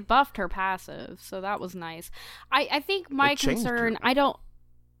 They Yeah. they buffed her passive, so that was nice. I think my It changed concern, her. I don't.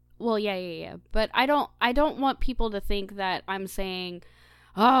 Well, yeah, but I don't want people to think that I'm saying,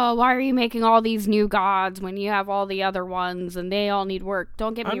 oh, why are you making all these new gods when you have all the other ones and they all need work?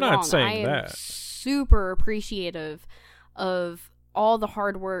 Don't get me I'm wrong. not saying I am that. super appreciative of all the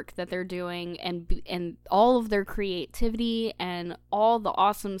hard work that they're doing and all of their creativity and all the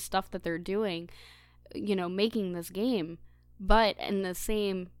awesome stuff that they're doing, making this game. But in the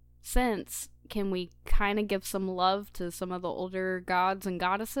same sense, can we kind of give some love to some of the older gods and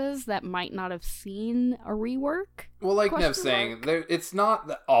goddesses that might not have seen a rework? Well, like Question Nev's saying, mark? it's not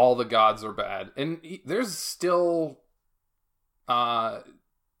that all the gods are bad, and there's still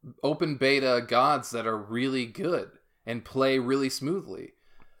open beta gods that are really good and play really smoothly.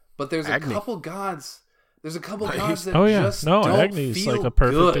 But there's Agni. a couple gods. There's a couple gods that just no, don't Agni's feel like a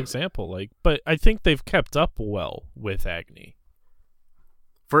perfect good. example. But I think they've kept up well with Agni.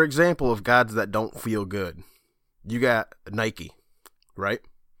 For example, of gods that don't feel good, you got Nike, right?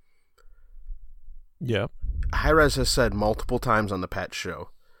 Yep. Hi-Rez has said multiple times on the Pat Show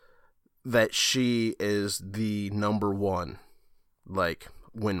that she is the number one,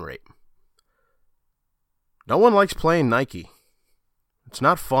 win rate. No one likes playing Nike. It's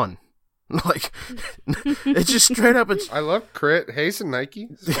not fun. It's just straight up. It's I love Crit, Haze, and Nike.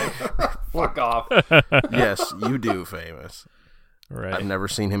 Fuck off. yes, you do, Famous. Right. I've never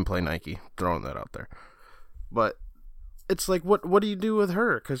seen him play Nike. Throwing that out there, but it's like, what do you do with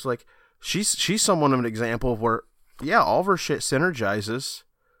her? Because she's someone of an example of where all of her shit synergizes.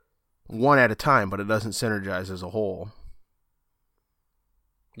 one at a time, but it doesn't synergize as a whole.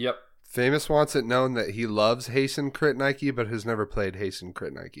 Yep. Famous wants it known that he loves Hasten Crit Nike, but has never played Hasten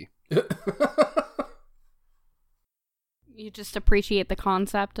Crit Nike. You just appreciate the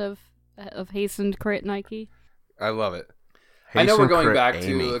concept of hastened crit Nike. I love it. I know we're Hasten going Crit back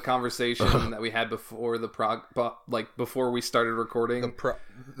Amy. to a conversation that we had before the before we started recording.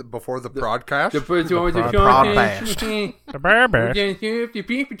 Before the broadcast?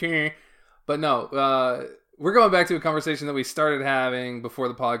 But no, we're going back to a conversation that we started having before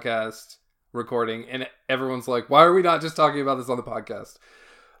the podcast recording, and everyone's like, why are we not just talking about this on the podcast?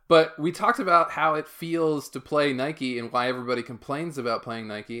 But we talked about how it feels to play Nike and why everybody complains about playing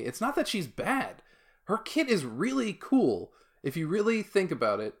Nike. It's not that she's bad. Her kit is really cool. If you really think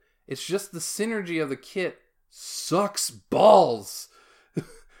about it, it's just the synergy of the kit sucks balls.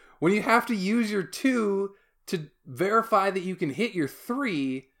 When you have to use your 2 to verify that you can hit your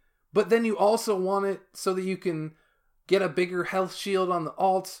 3, but then you also want it so that you can get a bigger health shield on the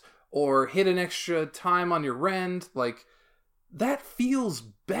alts or hit an extra time on your rend, like, that feels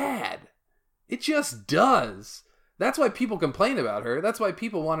bad. It just does. That's why people complain about her. That's why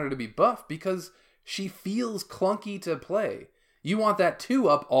people want her to be buffed, because she feels clunky to play. You want that 2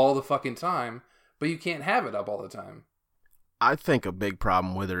 up all the fucking time, but you can't have it up all the time. I think a big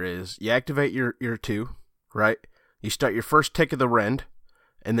problem with her is you activate your 2, right? You start your first tick of the rend,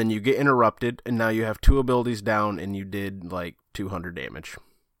 and then you get interrupted, and now you have 2 abilities down, and you did like 200 damage.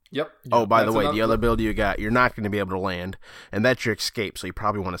 Yep. Oh, by the way, the other ability you got, you're not going to be able to land, and that's your escape, so you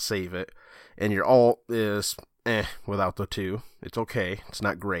probably want to save it. And your ult is without the 2. It's okay. It's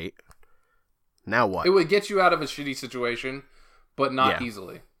not great. Now what? It would get you out of a shitty situation, but not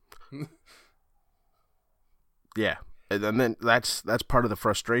easily. Yeah. And then that's part of the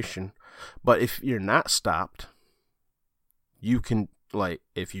frustration. But if you're not stopped, you can, like,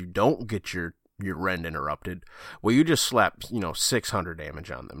 if you don't get your rend interrupted, well, you just slap 600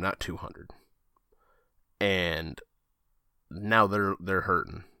 damage on them, not 200, and now they're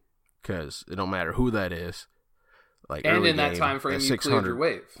hurting because it don't matter who that is. Like, and early in that game, time frame, at you 600, cleared your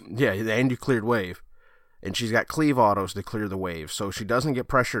wave. Yeah, and you cleared wave, and she's got cleave autos to clear the wave, so she doesn't get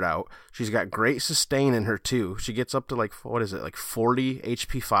pressured out. She's got great sustain in her too. She gets up to like 40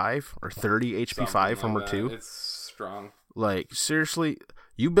 HP 5 or 30 HP 5 from her 2. It's strong. Like, seriously,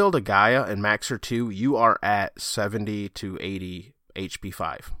 you build a Gaia and max her 2, you are at 70 to 80 HP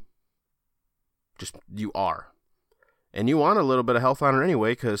 5. Just, you are. And you want a little bit of health on her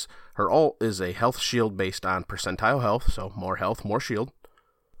anyway, because her ult is a health shield based on percentile health, so more health, more shield.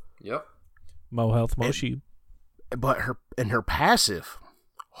 Yep. Mo health, mo shield. But her passive,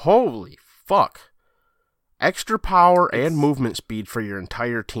 holy fuck. Extra power and movement speed for your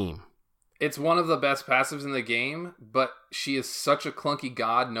entire team. It's one of the best passives in the game, but she is such a clunky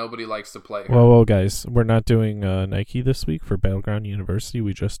god, nobody likes to play her. Whoa, guys. We're not doing Nike this week for Battleground University.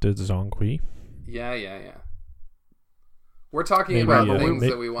 We just did Zhonghui. Yeah. We're talking Maybe, about yeah. things May-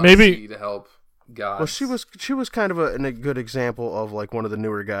 that we want maybe- to see to help gods. Well, she was kind of a good example of like one of the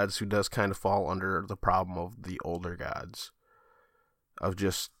newer gods who does kind of fall under the problem of the older gods. Of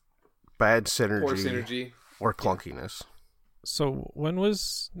just bad synergy, Poor synergy. or clunkiness. So when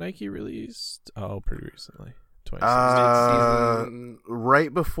was Nike released? Oh, pretty recently. 2016. Season-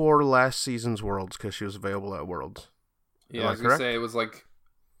 Right before last season's Worlds, because she was available at Worlds. Yeah, Am I I was gonna correct? say it was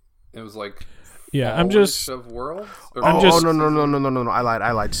like Yeah, I'm fall-ish just- of Worlds. Or I'm Oh, just- no! I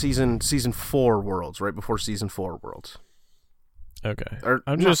lied. Season 4 Worlds, right before season 4 Worlds. Okay. Or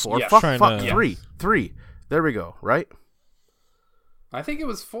I'm not just 4. yeah, Fuck, trying fuck, to... 3. There we go. Right? I think it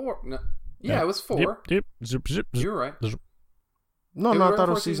was 4. No, yeah, it was 4. Yep. Zip, zip, zip. You're right. No, It I was thought it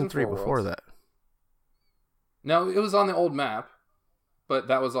before was season season 3 4 before Worlds. that. No, it was on the old map, but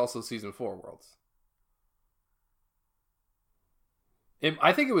that was also season 4 Worlds.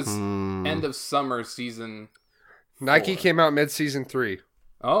 I think it was end of summer season. Nike 4. came out mid-season 3.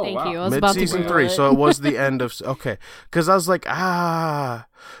 Oh, Thank wow. you. I was about to Mid-season Google 3, it. so it was the end of... Okay, because I was like,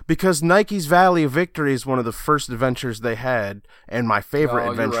 because Nike's Valley of Victory is one of the first adventures they had, and my favorite Oh,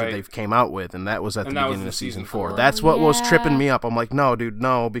 you're adventure right. they've came out with, and that was at And the that was beginning the of season season 4. 4. That's what was Yeah. tripping me up. I'm like, no, dude,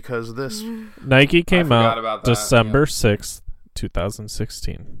 no, because of this. Nike came forgot out about that, December yeah. 6th,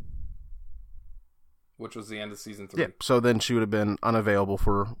 2016. Which was the end of season 3. Yeah, so then she would have been unavailable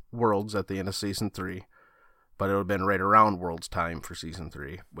for Worlds at the end of season 3. But it would have been right around Worlds time for season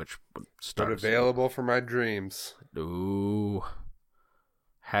 3, which would But start. available for my dreams. Ooh.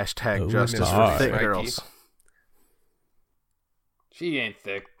 Hashtag Ooh, justice for nice. thick Nike. girls. She ain't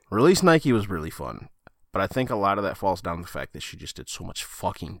thick. Release Nike was really fun, but I think a lot of that falls down to the fact that she just did so much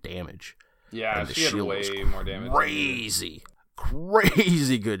fucking damage. Yeah, And the she had shield way was more damage. Crazy.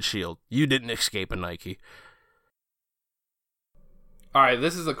 crazy good shield. You didn't escape a Nike. All right,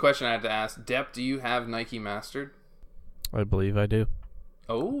 this is a question I had to ask. Depp, do you have Nike mastered? I believe I do.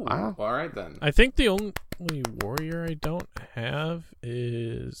 Oh, Wow. all right then. I think the only warrior I don't have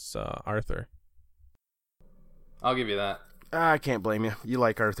is Arthur. I'll give you that. I can't blame you. You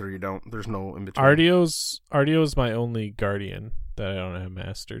like Arthur, you don't. There's no in between. Ardio's my only guardian that I don't have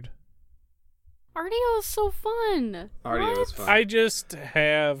mastered. Ardio is so fun. Ardio What? is fun. I just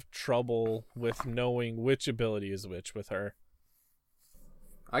have trouble with knowing which ability is which with her.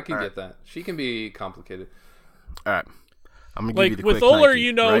 I can All get that. She can be complicated. All right. I'm going to give you Like the with quick Oler, Nike,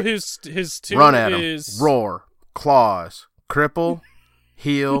 you know right? his two Run at him. is Roar. Claws. Cripple.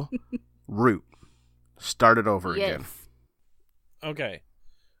 Heal. Root. Start it over again. Yes. Okay.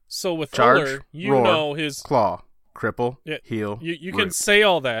 So with Charge, Oler, you roar, know his Claw. Cripple. Yeah, Heal. You can root. say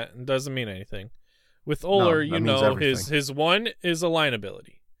all that and it doesn't mean anything. With Oler, that you means know everything. his 1 is a line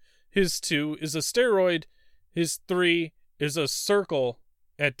ability. His 2 is a steroid. His 3 is a circle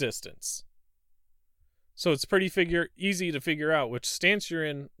at distance. So it's pretty easy to figure out which stance you're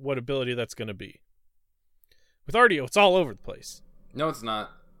in, what ability that's going to be. With Ardio, it's all over the place. No, it's not.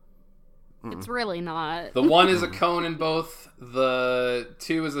 It's really not. The 1 is a cone in both. The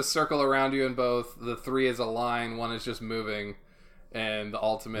 2 is a circle around you in both. The 3 is a line. 1 is just moving. And the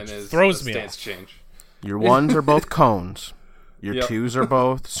ultimate is throws a me stance off. change. Your 1s are both cones. Your Yep. 2s are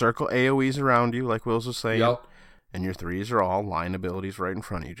both circle AoEs around you, like Wills was saying. Yep. And your 3s are all line abilities right in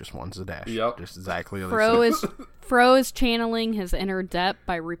front of you. Just one's a dash. Yep. Just exactly what Fro is channeling his inner Depp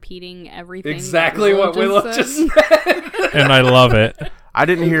by repeating everything. Exactly what Willow just said. said. And I love it. I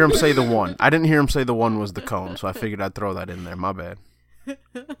didn't hear him say the 1. I didn't hear him say the 1 was the cone, so I figured I'd throw that in there. My bad.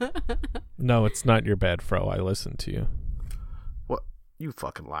 No, it's not your bad, Fro. I listened to you. What? You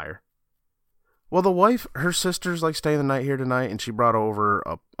fucking liar. Well, the wife, her sister's like staying the night here tonight, and she brought over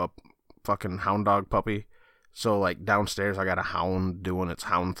a fucking hound dog puppy. So, like, downstairs, I got a hound doing its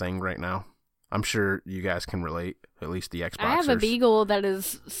hound thing right now. I'm sure you guys can relate, at least the Xboxers. I have a beagle that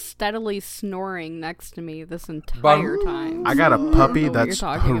is steadily snoring next to me this entire time. I got a so puppy I don't know what that's you're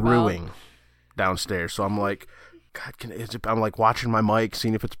talking about. harrowing downstairs. So I'm like, God, I'm like watching my mic,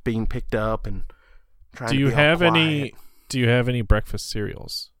 seeing if it's being picked up, and trying Do to you be all have quiet. any breakfast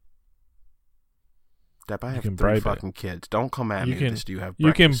cereals? Depp, I have can 3 bribe it. fucking kids. Don't come at You me can- with this. Do you have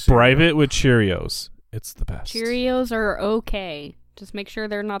You can breakfast bribe cereal? it with Cheerios. It's the best. Cheerios are okay. Just make sure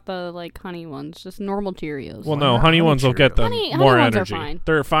they're not the like honey ones. Just normal Cheerios. Well, Why no, not honey honey ones will get Cheerios? them Honey more ones are energy. fine.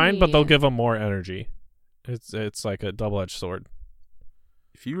 They're fine, but they'll Yeah. give them more energy. It's like a double-edged sword.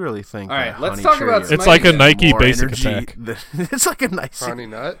 If you really think All right, that let's honey talk about Cheerios It's like a gives Nike more basic energy attack. It's like a nice. Honey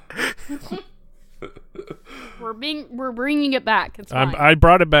nut. We're bringing it back. It's fine. I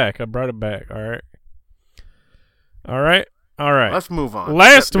brought it back. All right. Let's move on.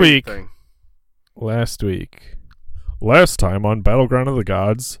 Last That big week- thing. Last time on Battleground of the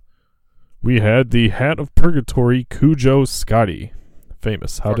Gods, we had the Hat of Purgatory Cujo Scotty.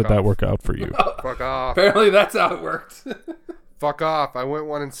 Famous. How Fuck did that off. work out for you? Fuck off. Apparently that's how it worked. Fuck off. I went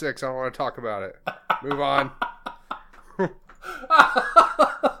 1 and 6. I don't want to talk about it. Move on.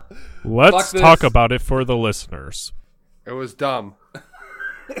 Let's this. talk about it for the listeners. It was dumb.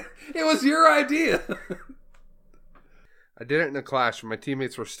 It was your idea. I did it in a clash. My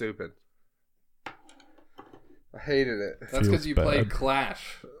teammates were stupid. I hated it. That's Feels because you bad. played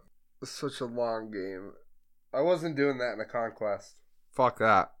Clash. It's such a long game. I wasn't doing that in a conquest. Fuck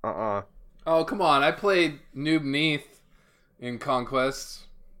that. Oh, come on. I played Noob Neath in Conquest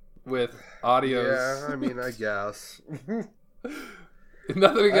with Audios. Yeah, I mean, I guess.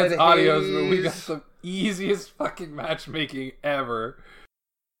 Nothing against I had Audios, but we Hades. got the easiest fucking matchmaking ever.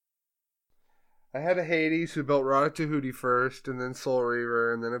 I had a Hades who built Rada Tahuti first, and then Soul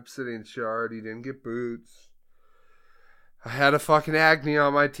Reaver, and then Obsidian Shard. He didn't get boots. I had a fucking Agni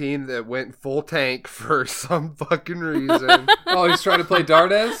on my team that went full tank for some fucking reason. Oh, he's trying to play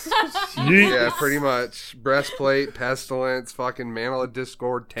Dardes? Yeah, pretty much. Breastplate, Pestilence, fucking Mantle of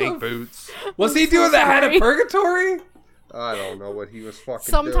Discord, tank boots. Was he doing the Hat of Purgatory? I don't know what he was fucking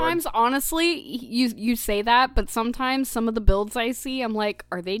Sometimes, doing. honestly, you say that, but sometimes some of the builds I see, I'm like,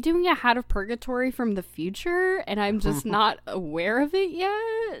 are they doing a Hat of Purgatory from the future? And I'm just not aware of it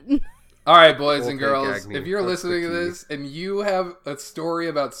yet. All right, boys We'll and take girls, Agni. if you're That's the listening to key. this and you have a story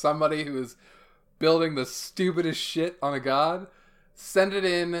about somebody who is building the stupidest shit on a god, send it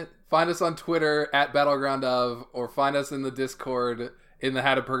in. Find us on Twitter at Battleground of, or find us in the Discord in the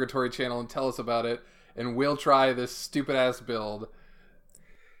Hat of Purgatory channel and tell us about it, and we'll try this stupid ass build.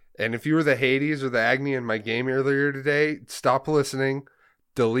 And if you were the Hades or the Agni in my game earlier today, stop listening,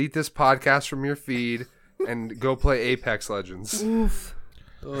 delete this podcast from your feed, and go play Apex Legends. Oof.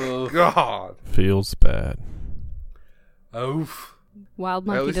 God. Feels bad. Oof. At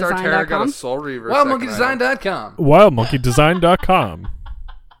least our Terra got a Soul Reaver. WildMonkeyDesign.com. WildMonkeyDesign.com.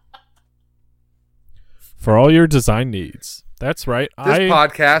 For all your design needs. That's right. This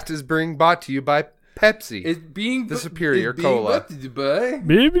podcast is being brought to you by Pepsi. It's being The superior it's being cola. brought to you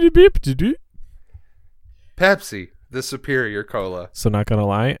by- Pepsi, the superior cola. So not gonna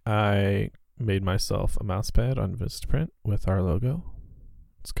lie, I made myself a mouse pad on Vistaprint with our logo.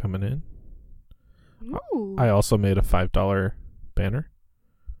 It's coming in. Ooh. I also made a $5 banner,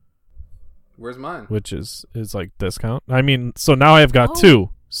 Where's mine? which is like discount. I mean, so now I've got two.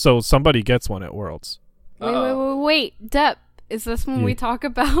 So somebody gets one at Worlds. Wait. Depp, is this when we talk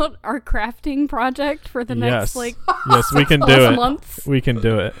about our crafting project for the next, yes, we can do plus it. months? We can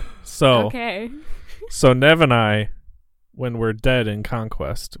do it. So Okay. So Nev and I, when we're dead in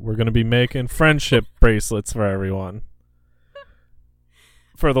Conquest, we're going to be making friendship bracelets for everyone.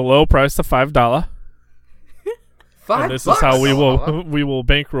 For the low price of $5. $5. And this is how we will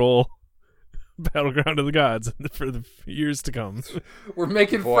bankroll Battleground of the Gods for the years to come. We're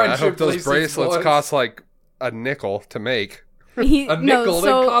making Boy, I friendship hope those bracelets boys. cost like a nickel to make. a nickel. They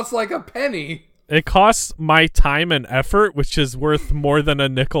cost like a penny. It costs my time and effort, which is worth more than a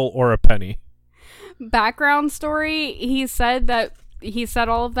nickel or a penny. Background story, he said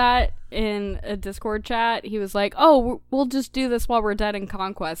all of that in a Discord chat. He was like, oh, we'll just do this while we're dead in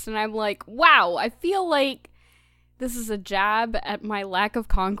Conquest. And I'm like, wow, I feel like this is a jab at my lack of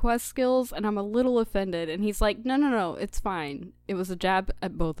Conquest skills, and I'm a little offended. And he's like, no, it's fine. It was a jab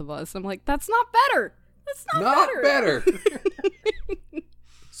at both of us. I'm like, that's not better. That's not better.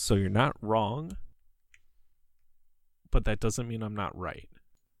 So you're not wrong, but that doesn't mean I'm not right.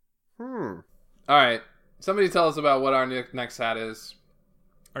 All right. Somebody tell us about what our next hat is.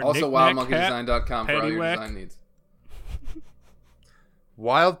 Our Also, knick-knack wildmonkeydesign.com for all your paddywhack. design needs.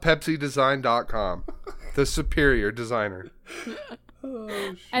 WildPepsiDesign.com. The superior designer.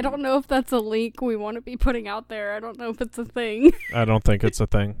 I don't know if that's a link we want to be putting out there. I don't know if it's a thing. I don't think it's a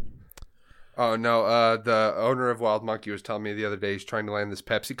thing. Oh, no. The owner of Wild Monkey was telling me the other day he's trying to land this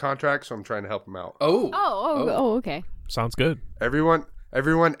Pepsi contract, so I'm trying to help him out. Oh, okay. Sounds good. Everyone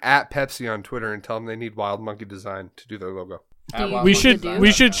at Pepsi on Twitter and tell them they need Wild Monkey Design to do their logo. Do you We want should to do?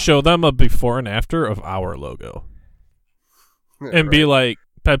 we should show them a before and after of our logo and be like,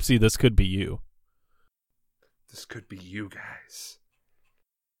 Pepsi, this could be you. This could be you guys.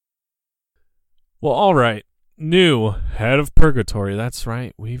 Well, all right. New head of Purgatory. That's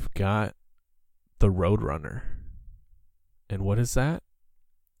right. We've got the Roadrunner. And what is that?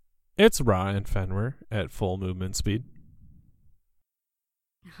 It's Ra and Fenrir at full movement speed.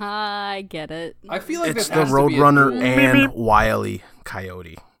 I get it. I feel like It's this the has to be a Roadrunner duel. and Wile E.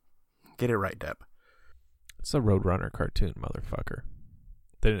 Coyote. Get it right, Depp. It's a Roadrunner cartoon, motherfucker.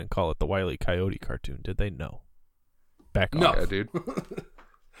 They didn't call it the Wile E. Coyote cartoon, did they? No. Back No. off. Yeah, dude.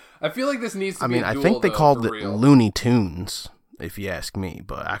 I feel like this needs to I be mean, a I duel, think they though, called for it real. Looney Tunes, if you ask me,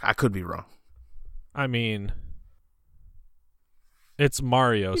 but I could be wrong. I mean, it's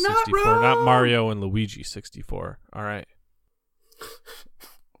Mario You're not 64, not wrong. Mario and Luigi 64. All right.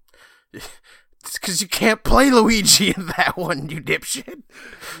 It's because you can't play Luigi in that one, you dipshit.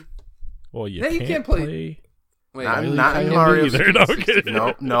 Well, you, Yeah, you can't play- Wait, Not, I Wile E. not in Coyote Mario. either. No, I'm kidding.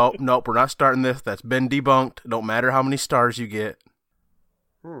 Nope. We're not starting this. That's been debunked. Don't matter how many stars you get.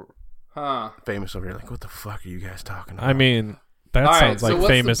 Huh. Famous over here, like, what the fuck are you guys talking about? I mean, that All right, sounds so like what's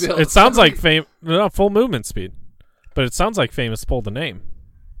the famous. bill? It sounds like full movement speed, but it sounds like famous pulled the name.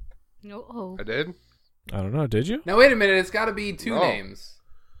 Oh. I did? I don't know. Did you? Now, wait a minute. It's got to be two No. names.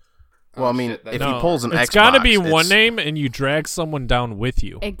 well, I mean, shit, if that's- he pulls an Xbox, it's got to be it's- one name, and you drag someone down with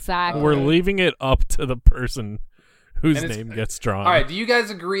you. Exactly. We're leaving it up to the person whose And it's- name gets drawn. All right, do you guys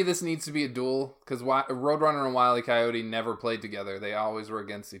agree this needs to be a duel? Because Roadrunner and Wile E. Coyote never played together. They always were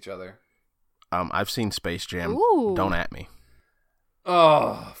against each other. I've seen Space Jam. Ooh. Don't at me.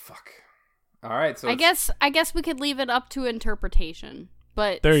 Oh, fuck. All right, so I guess we could leave it up to interpretation,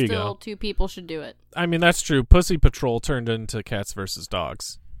 but There you still go. two people should do it. I mean, that's true. Pussy Patrol turned into Cats versus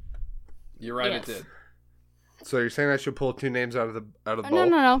Dogs. you're right, Yes. it did. So you're saying I should pull two names out of the bowl?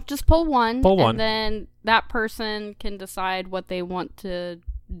 No. Just pull one. Pull one. And then that person can decide what they want to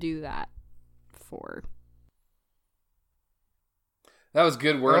do that for. That was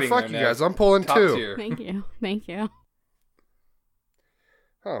good Well, wording. fuck there, you Ned. guys. I'm pulling Top two. tier. Thank you. Thank you.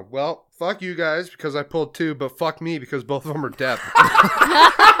 Oh, well, fuck you guys because I pulled two, but fuck me because both of them are deaf.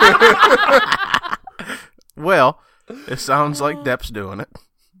 Well, it sounds like Depp's doing it.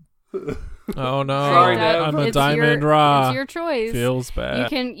 Oh no, Sorry, I'm a It's Diamond your, Ra. It's your choice. Feels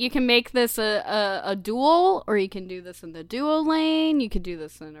bad. You can make this a duel, or you can do this in the duo lane. You could do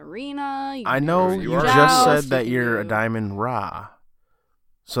this in arena. You I can do know this in you you are. just Joust, said you that can you're a do- Diamond Ra.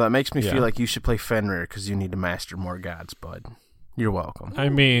 So that makes me Yeah. feel like you should play Fenrir because you need to master more gods, bud. You're welcome. I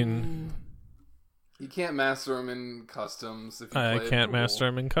mean, You can't master them in customs if you I play a can't duel. master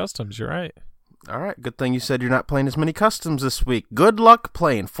him in customs. You're right. All right, good thing you said you're not playing as many customs this week. Good luck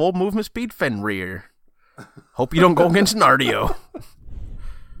playing full movement speed Fenrir. Hope you don't go against Nardio.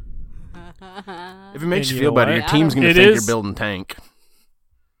 If it makes And you you feel know better, what? your team's going to It think you're is- building tank.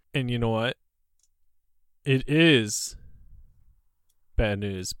 And you know what? It is bad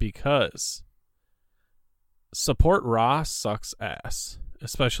news because support Ra sucks ass,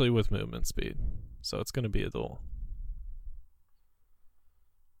 especially with movement speed. So it's going to be a duel.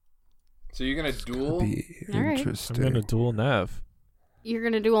 So you're gonna duel? All right. I'm going to duel Nev. You're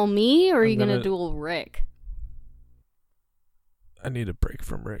gonna duel me, or are I'm you gonna gonna- duel Rick? I need a break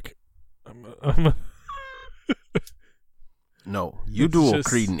from Rick. I'm No, you It's duel just-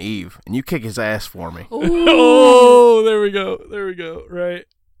 Creed and Eve, and you kick his ass for me. Oh, there we go. There we go. Right.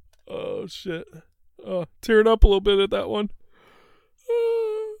 Oh, shit. Oh, tearing up a little bit at that one.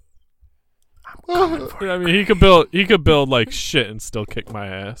 I'm coming for I you. mean, he could build like shit and still kick my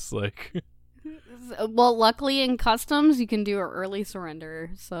ass. Like, Well, luckily in customs you can do an early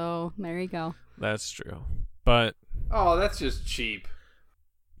surrender, so there you go. that's true. But Oh, that's just cheap.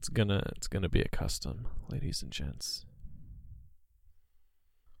 it's gonna be a custom, ladies and gents.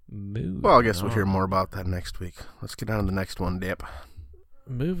 Well, I guess we'll hear more about that next week. Let's get on to the next one, Dip.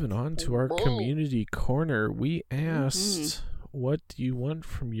 Moving on to our community corner, we asked, what do you want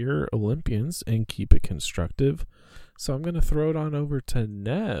from your Olympians, and keep it constructive. So I'm going to throw it on over to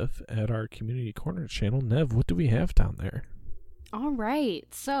Nev at our community corner channel. Nev, what do we have down there? All right.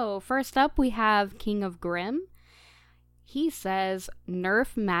 So first up we have King of Grimm. He says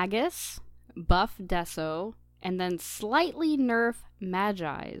nerf Magus, buff Deso, and then slightly nerf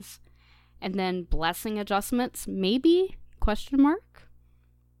Magi's, and then blessing adjustments maybe? Question mark.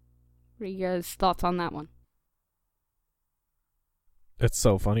 What are you guys' thoughts on that one? It's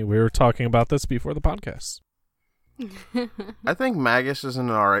so funny. We were talking about this before the podcast. I think Magus is in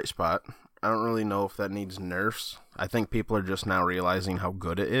an alright spot. I don't really know if that needs nerfs. I think people are just now realizing how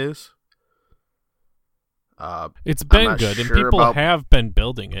good it is. It's I'm been not good, and sure people about- have been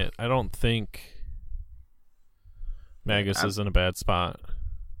building it. I don't think Magus is in a bad spot.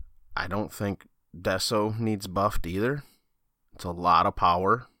 I don't think Deso needs buffed either. It's a lot of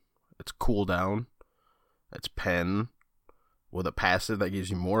power. It's cooldown. It's pen with a passive that gives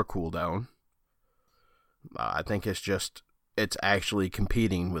you more cooldown. I think it's actually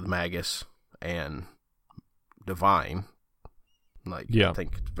competing with Magus and Divine. Like, Yeah. I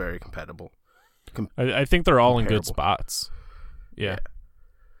think it's very compatible. I think they're all in good Comparable. spots. Yeah.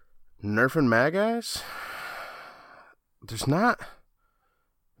 Nerfing Magis? There's not.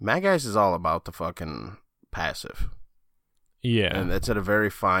 Magis is all about the fucking passive. Yeah. And it's at a very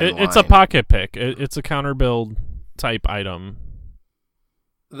fine line. It's a pocket pick. It's a counter build type item.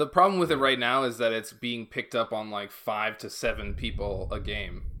 The problem with it right now is that it's being picked up on like 5 to 7 people a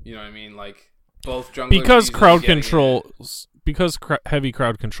game. You know what I mean? Like both junglers Because usually crowd getting control, it. because heavy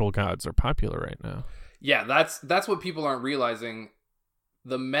crowd control gods are popular right now. Yeah, that's what people aren't realizing.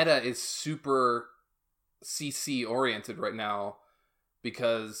 The meta is super CC oriented right now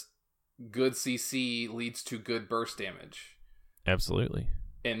because good CC leads to good burst damage. Absolutely.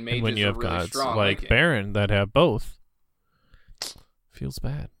 And mages And when you are have really gods strong. like Baron that have both, feels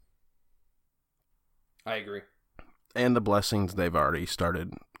bad. I agree. And the blessings, they've already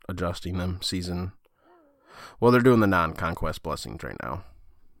started adjusting them Well, they're doing the non-conquest blessings right now.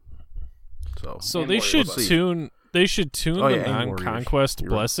 So And they Warrior should Blessing. tune. They should tune Oh, the yeah, and Warriors. non-conquest You're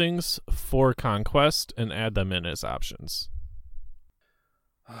right. blessings for conquest and add them in as options.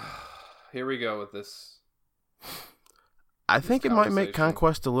 Here we go with this. I think it might make conversation.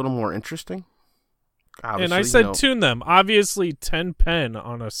 conquest a little more interesting. Obviously, And I said tune them. Obviously, 10 pen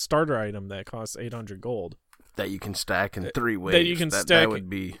on a starter item that costs 800 gold. that you can stack in 3 waves. that you can that stack- would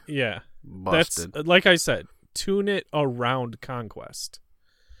be Yeah, busted. that's like I said. Tune it around conquest,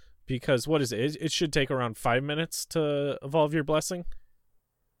 because what is it? It should take around 5 minutes to evolve your blessing.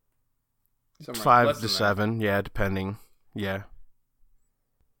 Somewhere 5 less to than that. 7, yeah, depending. Yeah.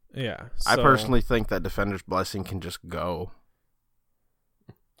 Yeah, I so- personally think that Defender's Blessing can just go.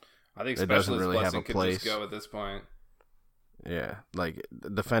 I think It doesn't Specialist really have Blessing a could place. just go at this point. Yeah, like,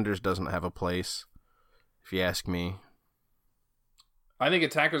 Defenders doesn't have a place, if you ask me. I think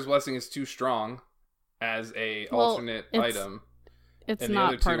Attacker's Blessing is too strong as a Well, alternate it's- item. It's And the not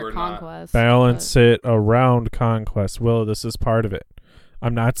other two part are of not. Conquest. Balance it around Conquest. Willow, this is part of it.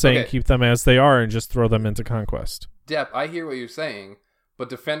 I'm not saying Okay. keep them as they are and just throw them into Conquest. Depp, I hear what you're saying, but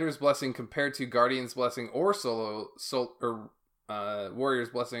Defender's Blessing compared to Guardian's Blessing or Warrior's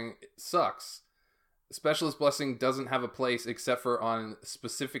Blessing sucks. Specialist Blessing doesn't have a place except for on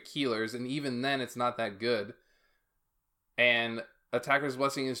specific healers, and even then it's not that good. And Attacker's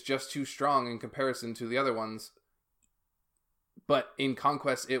Blessing is just too strong in comparison to the other ones. But in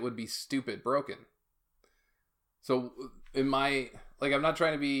Conquest, it would be stupid broken. So, I'm not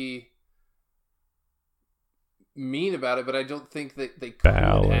trying to be mean about it, but I don't think that they could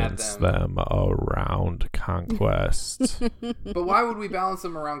add Balance them around Conquest. But why would we balance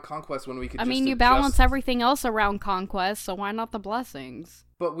them around Conquest when we could I just mean, you adjust? balance everything else around Conquest, so why not the blessings?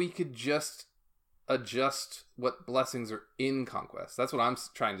 But we could just adjust what blessings are in Conquest. That's what I'm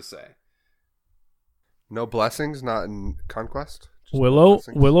trying to say. No blessings, not in Conquest. Just no Willow,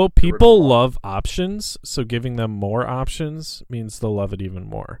 blessings? Willow, The people original. love options, so giving them more options means they'll love it even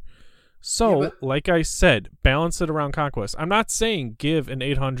more. So, Yeah, but- like I said, balance it around Conquest. I'm not saying give an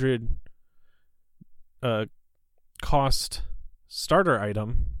 800 cost starter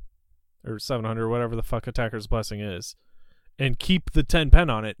item, or 700, whatever the fuck Attacker's Blessing is, and keep the 10 pen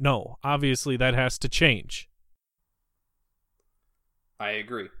on it. No, obviously that has to change. I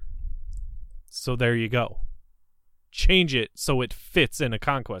agree. So there you go. Change it so it fits in a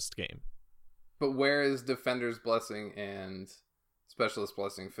Conquest game. But where is Defender's Blessing and Specialist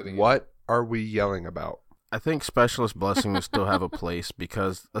Blessing fitting in? What are we yelling about? I think Specialist Blessing will still have a place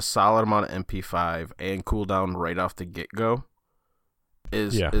because a solid amount of MP5 and cooldown right off the get-go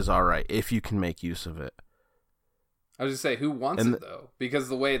is all right if you can make use of it. I was just say, who wants And it though? Because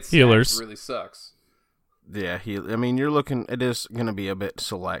the way it's Healers. stacked really sucks. Yeah, you're looking. It is going to be a bit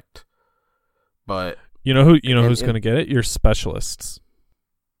select, but You know who's And- going to get it? Your specialists.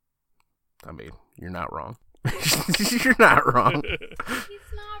 I mean, you're not wrong. You're not wrong.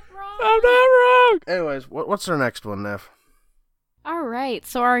 He's not wrong. I'm not wrong. Anyways, what's our next one, Neff? All right,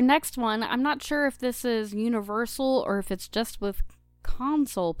 so our next one, I'm not sure if this is universal or if it's just with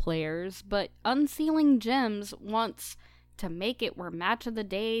console players, but Unsealing Gems wants to make it where Match of the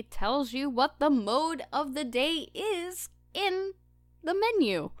Day tells you what the mode of the day is in the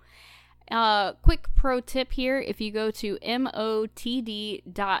menu. Quick pro tip here, if you go to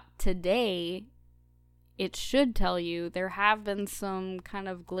motd.today, it should tell you. There have been some kind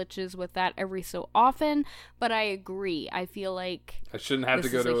of glitches with that every so often, but I agree. I feel like I shouldn't have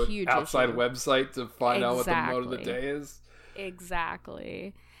This to is go a to huge an outside issue. website to find out what the mode of the Exactly. day is.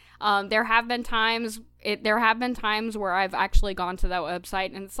 exactly. There have been times where I've actually gone to that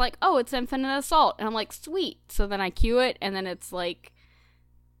website and it's like, oh, it's Infinite Assault, and I'm like, sweet. So then I queue it, and then it's like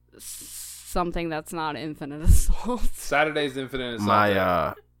something that's not Infinite Assault. Saturday's Infinite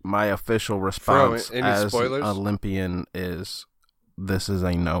Assault. My official response any as spoilers? Olympian is this is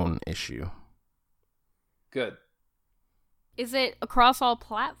a known issue. Good. Is it across all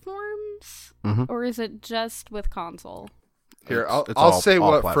platforms, Mhm. or is it just with console? Here, It's I'll all- say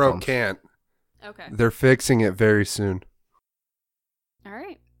all what Fro platforms. can't. Okay. They're fixing it very soon. All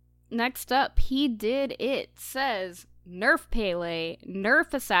right. Next up, He Did It says nerf Pele,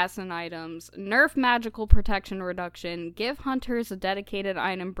 nerf assassin items, nerf magical protection reduction, give hunters a dedicated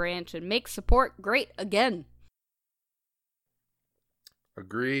item branch, and make support great again.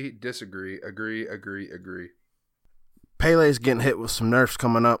 Agree, disagree, agree. Pele's getting hit with some nerfs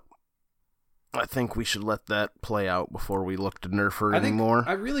coming up. I think we should let that play out before we look to nerf her anymore.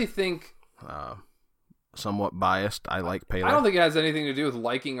 I really think. Somewhat biased. I like Pele. I don't think it has anything to do with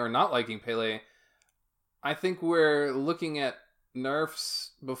liking or not liking Pele. I think we're looking at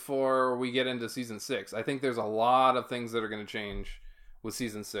nerfs before we get into Season 6. I think there's a lot of things that are going to change with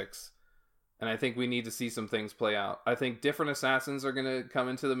Season 6. And I think we need to see some things play out. I think different assassins are going to come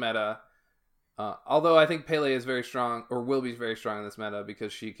into the meta. Although I think Pele is very strong, or will be very strong in this meta,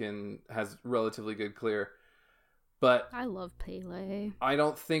 because she has relatively good clear. But I love Pele. I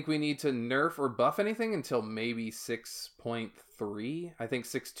don't think we need to nerf or buff anything until maybe 6.3. I think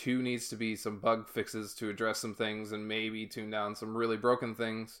 6.2 needs to be some bug fixes to address some things and maybe tune down some really broken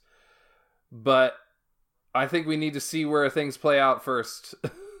things. But I think we need to see where things play out first.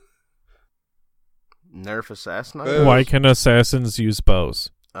 Nerf assassin. Boo. Why can assassins use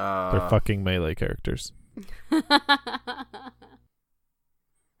bows? Uh, They're fucking melee characters.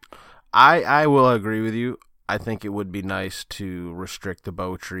 I will agree with you. I think it would be nice to restrict the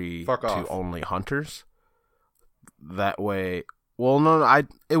bow tree Fuck to off. only hunters. That way, well, no,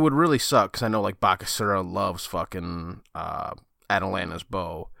 it would really suck because I know like Bakasura loves fucking Atalanta's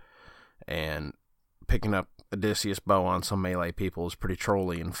bow, and picking up Odysseus bow on some melee people is pretty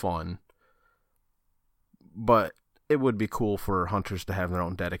trolly and fun. But it would be cool for hunters to have their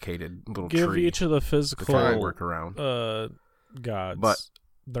own dedicated little Give tree each of the to physical kind of work around. gods But-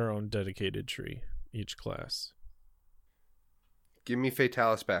 their own dedicated tree, each class. Give me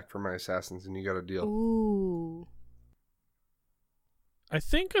Fatalis back for my assassins, and you got a deal. Ooh. I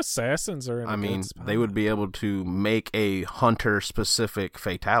think assassins are in a I mean, good spot. they would be able to make a hunter-specific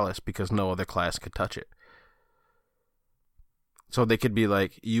Fatalis because no other class could touch it. So they could be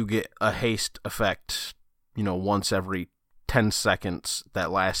like, you get a haste effect, once every 10 seconds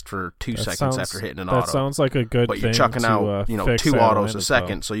that lasts for 2 That seconds sounds- after hitting an that auto. sounds like a good But thing you're chucking to, out, fix 2 autos a Atalanta's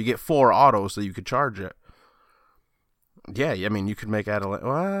second, bow. so you get 4 autos that you could charge it. Yeah, I mean, you could make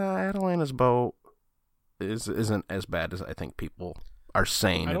Atalanta's bow isn't as bad as I think people are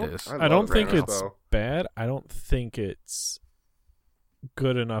saying I it don't- is. I don't think Ragna's it's bow. bad. I don't think it's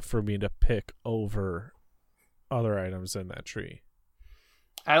good enough for me to pick over other items in that tree.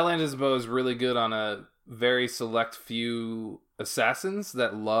 Atalanta's bow is really good on a very select few assassins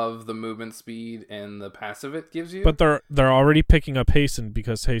that love the movement speed and the passive it gives you. But they're already picking up Hasten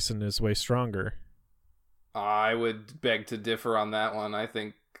because Hasten is way stronger. I would beg to differ on that one. I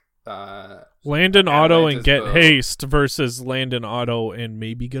think Land an auto and Atalanta's get bow. haste versus land an auto and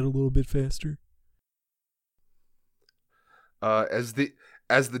maybe get a little bit faster. As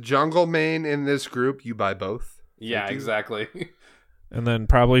the jungle main in this group, you buy both. yeah, Thank you. exactly. And then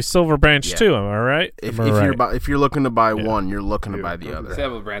probably Silver Branch Yeah. too, am I right? If Am I right? if you're looking to buy Yeah. one, you're looking to Yeah. buy the other.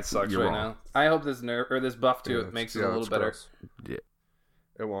 Sabbath Branch sucks You're right wrong. now. I hope this this buff to Yeah, it makes yeah, it a little it's better. gross. Yeah.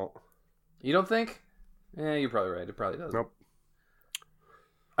 It won't. You don't think? Yeah, you're probably right. It probably does. Nope.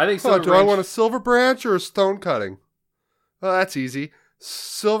 I think Oh, Silver do I Branch. want a silver branch or a stone cutting? Oh, that's easy.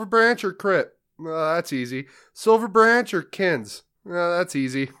 Silver branch or crit? Oh, that's easy. Silver branch or kins? Oh, that's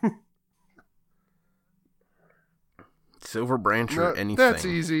easy. Silver branch or No, anything. that's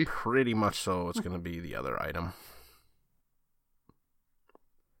easy. Pretty much so. It's going to be the other item.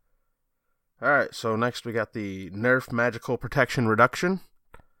 All right. So next we got the Nerf Magical Protection Reduction.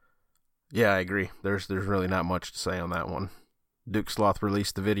 Yeah, I agree. There's really not much to say on that one. Duke Sloth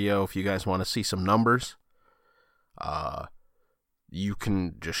released the video. If you guys want to see some numbers, you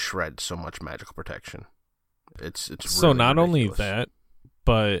can just shred so much magical protection. It's So really not only ridiculous. that,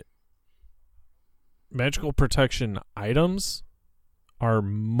 but magical protection items are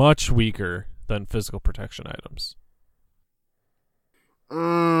much weaker than physical protection items.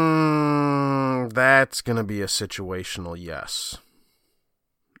 That's going to be a situational yes.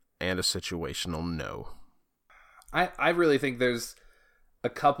 And a situational no. I really think there's a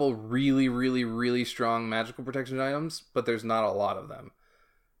couple really, really, really strong magical protection items, but there's not a lot of them.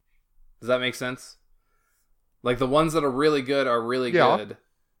 Does that make sense? Like the ones that are really good are really Yeah. good,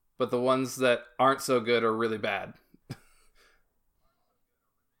 but the ones that aren't so good are really bad.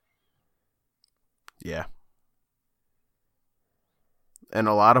 Yeah. And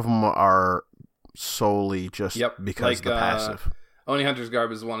a lot of them are solely just Yep, because like, of the passive. Oni Hunter's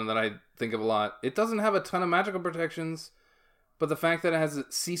Garb is one that I think of a lot. It doesn't have a ton of magical protections, but the fact that it has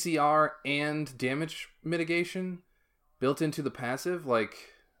CCR and damage mitigation built into the passive,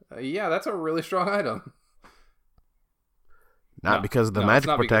 yeah, that's a really strong item. Not No, because of the no, magic it's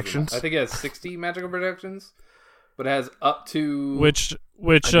not because of protections. that. I think it has 60 magical protections, but it has up to... Which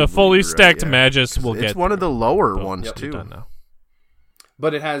I do fully believe you're stacked right, yeah. Magus will It's get. one of the lower But ones Yep. you're too. done now.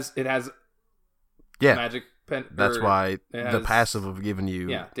 But it has Yeah, magic... that's why it the has- passive of giving you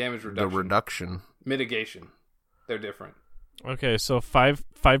damage the reduction. reduction. Mitigation. They're different. Okay, so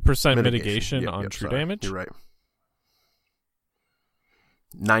 5% mitigation Yep, on yep, true sorry. damage. You're right.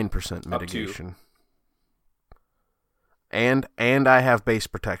 9% Up to. mitigation. And I have base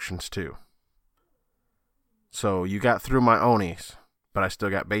protections too. So you got through my Onis, but I still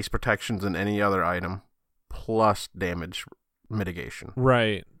got base protections and any other item, plus damage mitigation.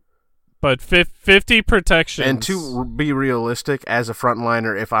 Right. But 50 protections. And to be realistic, as a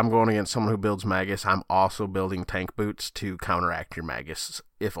frontliner, if I'm going against someone who builds Magus, I'm also building tank boots to counteract your Magus,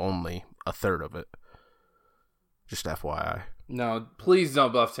 if only a third of it. Just FYI. No, please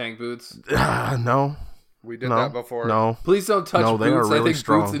don't buff tank boots. No. We did no, that before. No. Please don't touch No, boots. they are I really think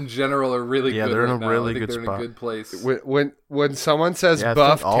strong. boots in general are really Yeah, good. they're in right a now. really I think good they're spot. in a good place. When someone says Yeah, I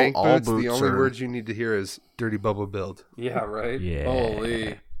buff think tank all boots, the boots only are- words you need to hear is dirty bubble build. Yeah, right? Yeah.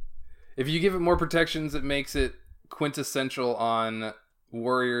 Holy. If you give it more protections, it makes it quintessential on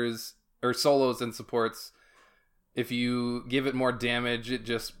warriors or solos and supports. If you give it more damage, it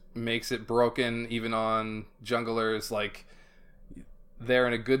just makes it broken even on junglers. Like, they're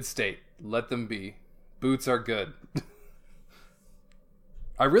in a good state. Let them be. Boots are good.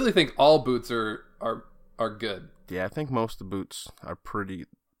 I really think all boots are are good. Yeah, I think most of the boots are pretty.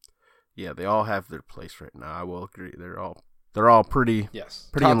 Yeah, they all have their place right now. I will agree. They're all pretty. Yes.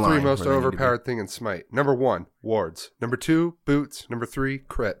 Pretty Top in three line most where they need to be. overpowered thing in Smite. Number 1, wards. Number 2, boots. Number 3,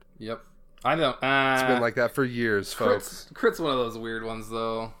 crit. Yep. I know. It's been like that for years, folks. Crit's one of those weird ones,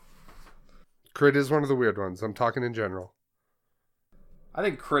 though. Crit is one of the weird ones. I'm talking in general. I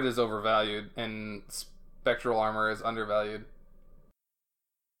think crit is overvalued and spectral armor is undervalued.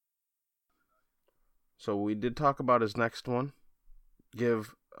 So we did talk about his next one.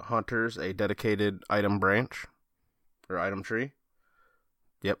 Give hunters a dedicated item branch or item tree.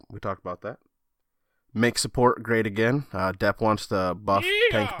 Yep, we talked about that. Make support great again. Depp wants to buff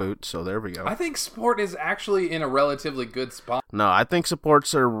tank boots, so there we go. I think sport is actually in a relatively good spot. No, I think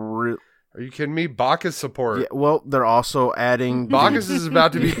supports are Are you kidding me? Bacchus support. yeah, well, they're also adding Bacchus is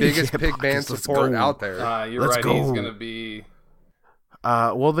about to be biggest Yeah, pig band Bacchus, let's support go. out there. You're Let's right. go. He's gonna be.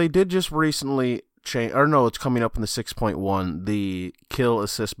 well, they did just recently change, or no, it's coming up in the 6.1, the kill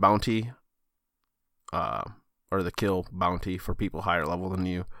assist bounty, or the kill bounty for people higher level than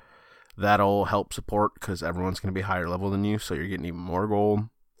you. That'll help support because everyone's going to be higher level than you, so you're getting even more gold.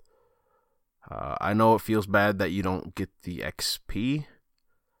 I know it feels bad that you don't get the XP,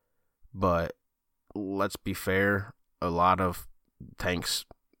 but let's be fair, a lot of tanks,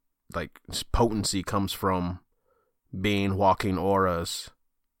 like, potency comes from being walking auras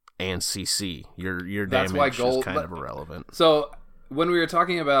and CC. Your That's why damage gold- is kind of irrelevant. So when we were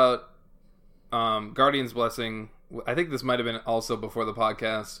talking about Guardian's Blessing, I think this might have been also before the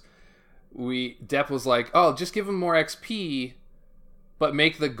podcast. Depp was like, "Oh, just give him more XP, but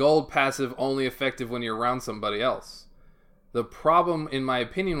make the gold passive only effective when you're around somebody else." The problem, in my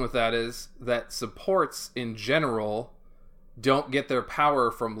opinion, with that is that supports in general don't get their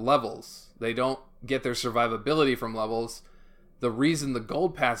power from levels. They don't get their survivability from levels. The reason the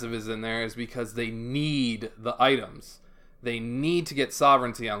gold passive is in there is because they need the items. They need to get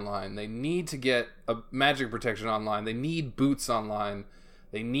sovereignty online. They need to get a magic protection online. They need boots online.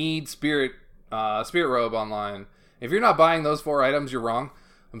 They need spirit robe online. If you're not buying those 4 items, you're wrong.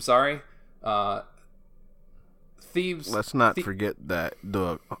 I'm sorry. Thieves. Let's not forget that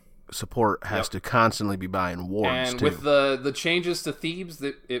the support has to constantly be buying wards, and too. with the changes to Thebes,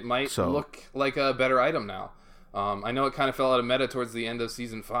 it might So- look like a better item now. I know it kind of fell out of meta towards the end of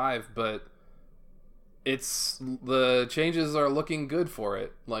Season 5, but the changes are looking good for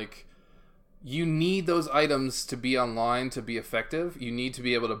it. Like, you need those items to be online to be effective. You need to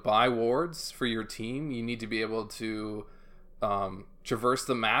be able to buy wards for your team. You need to be able to traverse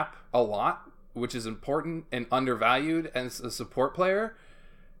the map a lot, which is important and undervalued as a support player.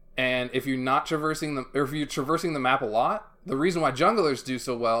 And if you're not traversing if you're traversing the map a lot, the reason why junglers do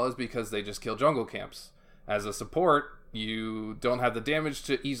so well is because they just kill jungle camps. As a support, you don't have the damage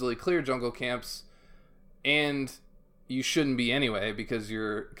to easily clear jungle camps, and you shouldn't be anyway, because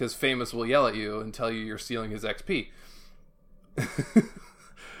Famous will yell at you and tell you you're stealing his XP.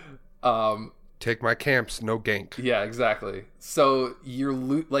 Take my camps, no gank. Yeah, exactly. So you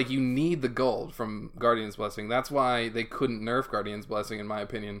need the gold from Guardian's Blessing. That's why they couldn't nerf Guardian's Blessing, in my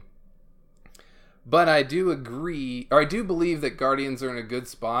opinion. But I do agree, or I do believe that Guardians are in a good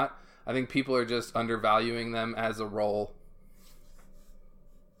spot. I think people are just undervaluing them as a role.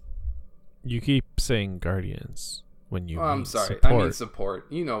 You keep saying Guardians when you I'm mean sorry. support. I mean support.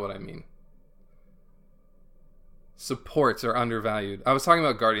 You know what I mean. Supports are undervalued. I was talking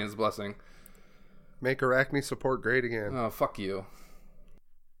about Guardian's Blessing. Make Arachne support great again. Oh, fuck you.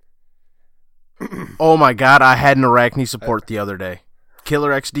 Oh my god, I had an Arachne support the other day.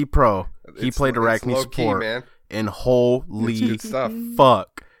 Killer XD Pro. He It's- played it's Arachne low key, support. man. And It's holy good stuff.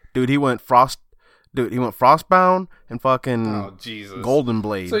 fuck. Dude, he went Frostbound and fucking Oh, Jesus. Golden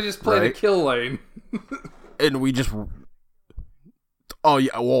Blade. So he just played a right? kill lane. And we just... Oh,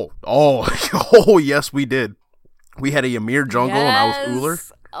 yeah. Whoa. Oh. Oh, yes, we did. We had a Ymir jungle and I was Uller.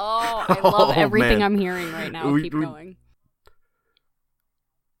 Yes. Oh, I love Oh, everything man. I'm hearing right now. We- Keep we- going.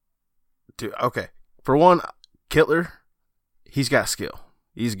 Dude, okay. For one, Kittler, he's got skill.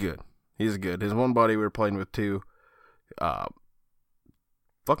 He's good. He's good. His one buddy we were playing with too,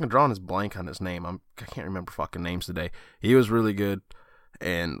 fucking drawing his blank on his name. I can't remember fucking names today. He was really good,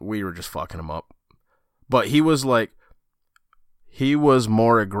 and we were just fucking him up. But he was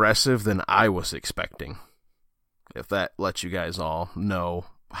more aggressive than I was expecting. If that lets you guys all know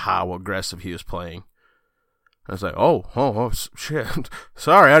how aggressive he was playing. I was like, oh, shit.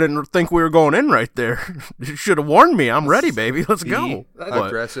 Sorry, I didn't think we were going in right there. You should have warned me. I'm ready, baby. Let's go. But,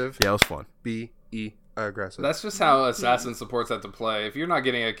 Aggressive. yeah, it was fun. B-E aggressive. That's just how assassin supports have to play. If you're not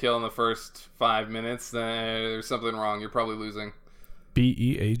getting a kill in the first 5 minutes, then there's something wrong. You're probably losing.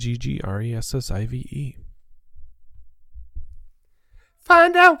 BEAGGRESSIVE.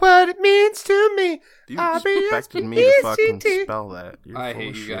 Find out what it means to me. You R-E-S-P-E-C-T. expected me to fucking spell that. You're I full hate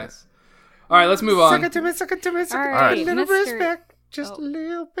of you shit. guys. All right, let's move on. Suck it to me, suck it to me, suck it to me. All right, A little Mr. respect. Just Oh. a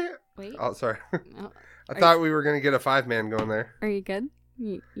little bit. Wait. Oh, sorry. Oh, I thought we were going to get a 5-man going there. are you good?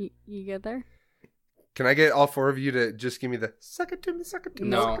 You good there? Can I get all 4 of you to just give me the suck it to me, suck it to me,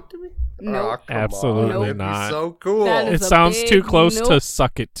 No. suck it to me? Nope. Aw, come Absolutely on. That'd be not. so cool. That It is a sounds too big close to nope.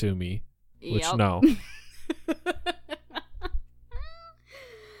 suck it to me. Which Yep. no.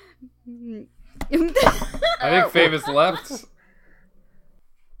 I think Favis left.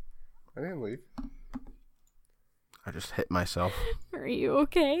 I didn't leave. I just hit myself. Are you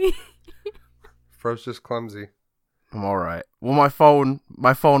okay? Fro's just clumsy. I'm all right. Well, my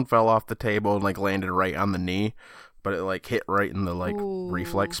phone fell off the table and like landed right on the knee, but it like hit right in the like Ooh,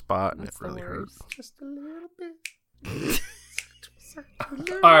 reflex spot, and it that's the really hurt. worst. Just a little bit.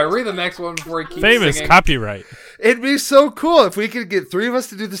 All right, read the next one before he keeps Famous singing. copyright. It'd be so cool if we could get 3 of us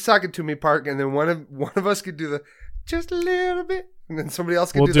to do the suck it to me part, and then one of us could do the just a little bit, and then somebody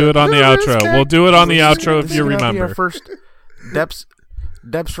else could We'll do do it on the little outro. respect. We'll do it on the Little outro if respect. you This is gonna be our remember. first.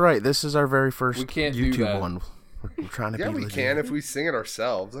 Dep's right. This is our very first We can't do YouTube that. one. We're trying to Yeah, be we legit. can if we sing it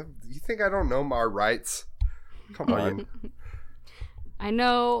ourselves. You think I don't know our rights? Come on. I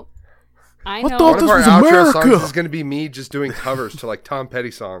know. I One thought of this our was outro America. songs is going to be me just doing covers to like Tom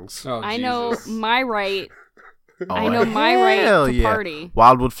Petty songs. Oh, I know Jesus. my right. Oh, I know my right hell to yeah. party.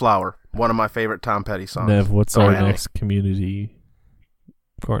 Wildwood Flower, one of my favorite Tom Petty songs. Nev, what's Oh, our yeah. next community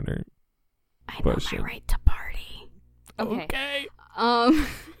corner? I know Question. my right to party. Okay. Okay.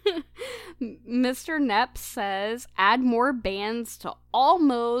 Mr. Nepp says add more bands to all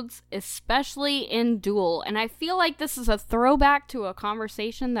modes, especially in duel. And I feel like this is a throwback to a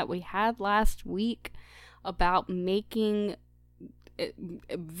conversation that we had last week about making it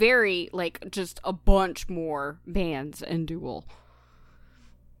very like just a bunch more bands in duel.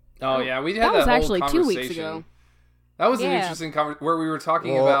 Oh yeah, we had That was whole actually 2 weeks conversation. ago. That was an Yeah. interesting conversation where we were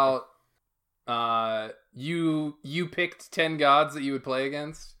talking Well- about you picked 10 gods that you would play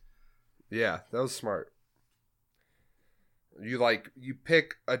against. Yeah, that was smart. You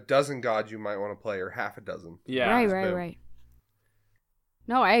pick a dozen gods you might want to play, or half a dozen. Yeah. boom. Right.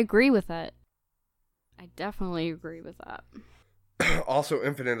 No, I agree with that. I definitely agree with that. Also,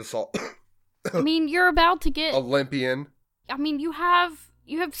 Infinite Assault, I mean, you're about to get. Olympian. I mean, you have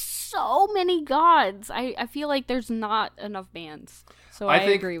so many gods. I feel like there's not enough bands. So I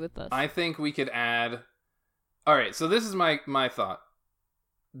think- agree with this. I think we could add. All right, so this is my thought.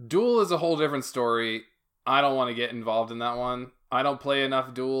 Duel is a whole different story. I don't want to get involved in that one. I don't play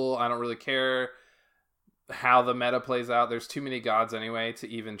enough Duel. I don't really care how the meta plays out. There's too many gods anyway to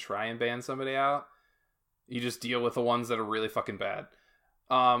even try and ban somebody out. You just deal with the ones that are really fucking bad.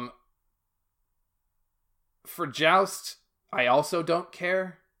 For Joust, I also don't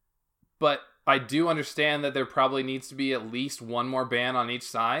care, but I do understand that there probably needs to be at least one more ban on each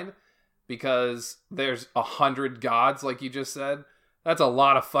side because there's 100 gods, like you just said. That's a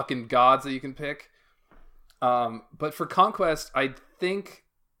lot of fucking gods that you can pick. But for Conquest, I think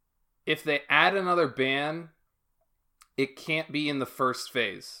if they add another ban, it can't be in the first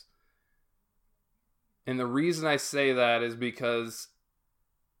phase. And the reason I say that is because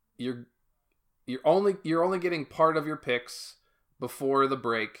you're only getting part of your picks before the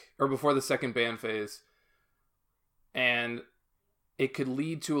break or before the second ban phase, and it could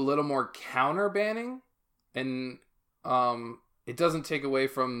lead to a little more counter banning, and it doesn't take away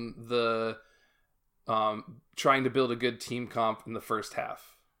from the trying to build a good team comp in the first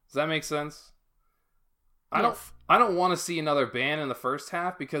half. Does that make sense? Yes. I don't want to see another ban in the first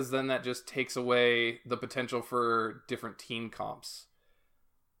half because then that just takes away the potential for different team comps.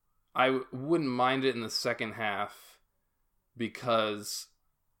 I wouldn't mind it in the second half because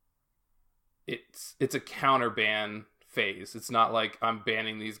it's a counter ban phase. It's not like I'm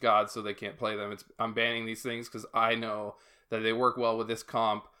banning these gods so they can't play them. I'm banning these things because I know that they work well with this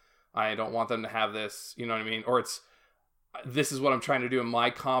comp. I don't want them to have this, you know what I mean? Or this is what I'm trying to do in my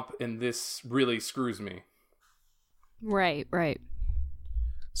comp and this really screws me. Right.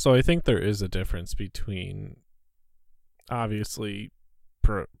 So I think there is a difference between obviously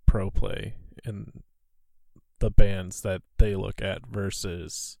pro play and the bands that they look at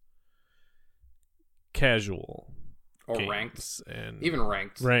versus casual Or games ranked. and Even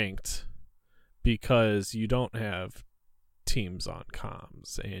ranked. because you don't have teams on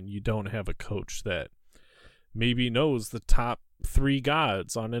comms and you don't have a coach that maybe knows the top 3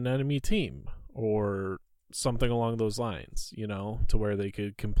 gods on an enemy team or something along those lines, to where they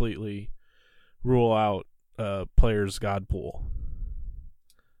could completely rule out a player's god pool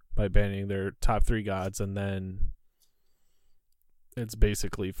by banning their top 3 gods and then it's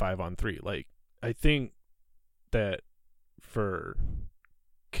basically 5-on-3. Like, I think that for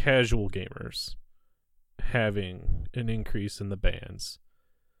casual gamers, having an increase in the bans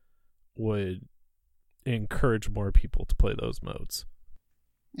would encourage more people to play those modes.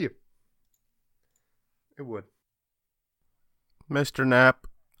 Yeah. It would. Mr. Knapp,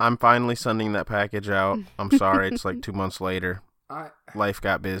 I'm finally sending that package out. I'm sorry, it's like 2 months later. Life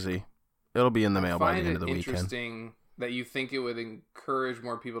got busy. It'll be in the mail by the end of the weekend. Interesting that you think it would encourage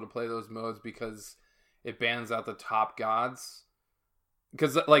more people to play those modes because it bans out the top gods.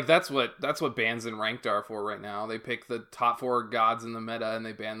 Because like that's what bans in ranked are for right now. They pick the top 4 gods in the meta and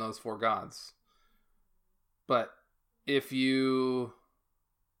they ban those 4 gods. But if you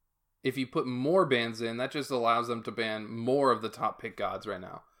put more bans in, that just allows them to ban more of the top pick gods right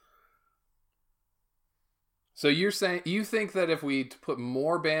now. So you're saying you think that if we put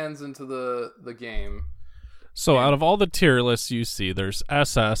more bans into the game. So out of all the tier lists you see, there's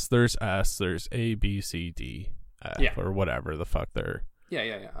SS, there's S, there's A, B, C, D, F, or whatever the fuck they're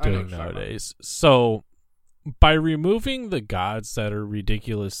doing nowadays. So by removing the gods that are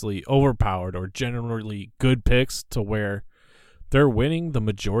ridiculously overpowered or generally good picks to where they're winning the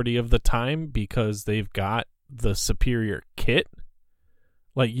majority of the time because they've got the superior kit,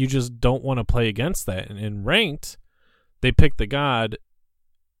 like, you just don't want to play against that. And in ranked, they pick the god,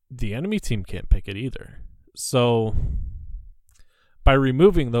 the enemy team can't pick it either. So by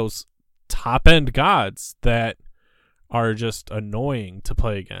removing those top end gods that are just annoying to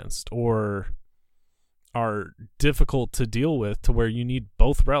play against or are difficult to deal with to where you need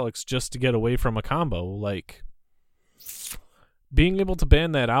both relics just to get away from a combo, like, being able to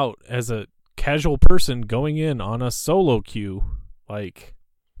ban that out as a casual person going in on a solo queue, like,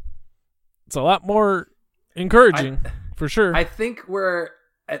 it's a lot more encouraging for sure. I think we're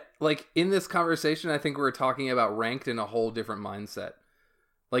in this conversation, I think we're talking about ranked in a whole different mindset.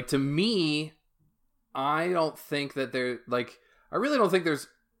 Like, to me, I don't think that I really don't think there's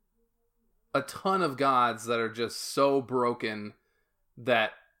a ton of gods that are just so broken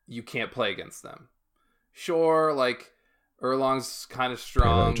that you can't play against them. Sure, like, Erlong's kind of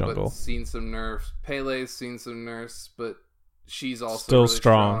strong, but seen some nerfs. Pele's seen some nerfs, but she's also still really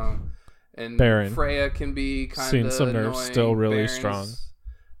strong. And Baron. Freya can be kind of seen some annoying. nerfs, still really strong.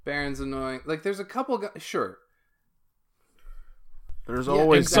 Baron's annoying. Like, there's a couple guys, sure. There's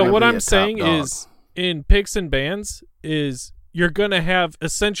always so what I'm a saying top dog. is, in picks and bans, is you're going to have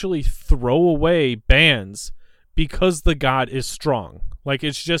essentially throwaway bans because the god is strong. Like,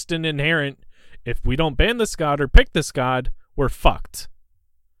 it's just an inherent, if we don't ban this god or pick this god, we're fucked.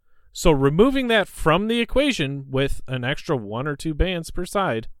 So removing that from the equation with an extra 1 or 2 bans per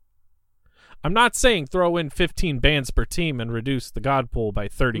side, I'm not saying throw in 15 bans per team and reduce the god pool by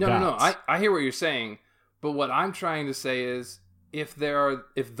 30 gods. No. I hear what you're saying, but what I'm trying to say is if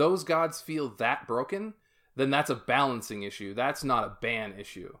those gods feel that broken, then that's a balancing issue. That's not a ban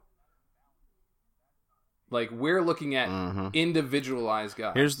issue. Like, we're looking at individualized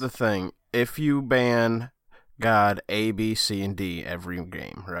gods. Here's the thing. If you ban god A, B, C, and D every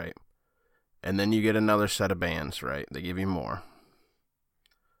game, right? And then you get another set of bans, right? They give you more.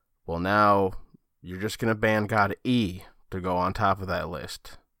 Well, now you're just going to ban god E to go on top of that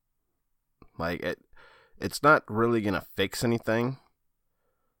list. Like, it's not really going to fix anything.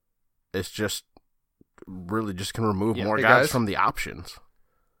 It's just really just going to remove more gods from the options.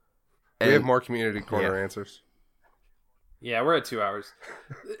 We have more community corner answers. Yeah, we're at 2 hours.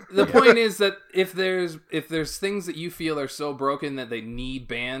 The point is that if there's things that you feel are so broken that they need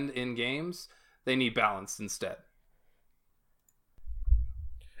banned in games, they need balanced instead.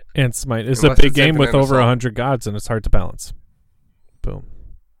 And Smite is a big game with over 100 gods, and it's hard to balance. Boom.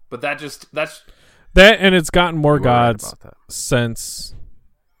 But that's that, and it's gotten more gods since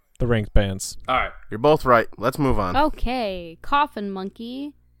the ranked bans. All right, you're both right. Let's move on. Okay, Coffin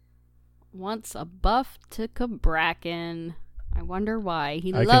Monkey wants a buff to Cabrakan. I wonder why.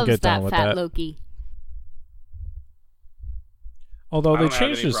 He loves that fat Loki. Although they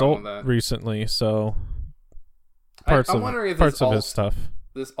changed his ult recently, so parts of his stuff.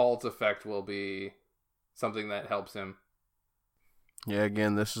 This alt effect will be something that helps him. Yeah,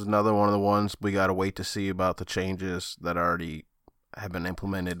 again, this is another one of the ones we got to wait to see about the changes that already have been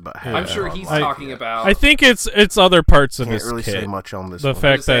implemented. But I'm sure he's talking about. I think it's other parts of his really kit. Say much on this. The one.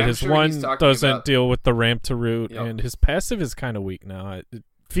 fact that his one doesn't deal with the ramp to root, and his passive is kind of weak now. It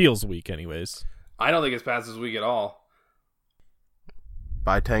feels weak, anyways. I don't think his passive is weak at all.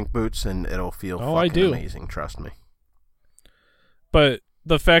 Buy tank boots, and it'll feel fucking amazing. Trust me. But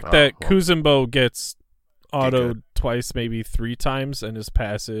the fact that Kuzumbo gets autoed twice, maybe 3 times, and his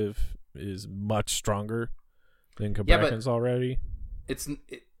passive is much stronger than Cabrakan's already.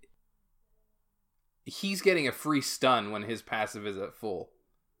 he's getting a free stun when his passive is at full.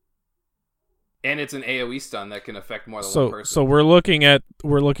 And it's an AoE stun that can affect more than one person. So we're looking at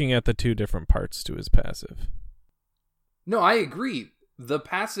the two different parts to his passive. No, I agree. The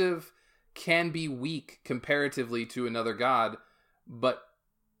passive can be weak comparatively to another god, but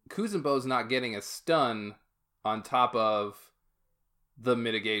Kuzenbo's not getting a stun on top of the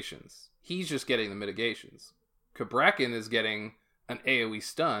mitigations. He's just getting the mitigations. Cabrakan is getting an AoE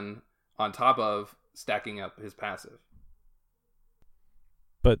stun on top of stacking up his passive.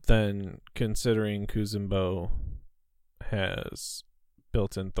 But then, considering Kuzenbo has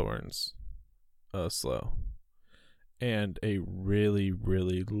built-in thorns, slow, and a really,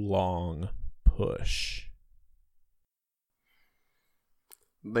 really long push.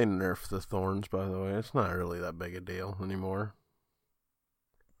 They nerfed the thorns, by the way. It's not really that big a deal anymore.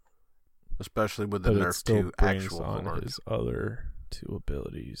 Especially with the But it nerf still to brings actual on thorns. his other two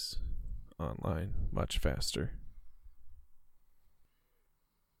abilities online much faster.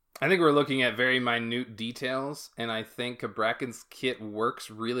 I think we're looking at very minute details, and I think Cabrakan's kit works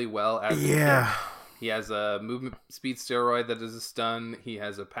really well as a kit. He has a movement speed steroid that is a stun. He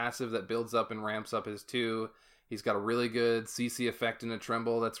has a passive that builds up and ramps up his 2. He's got a really good CC effect in a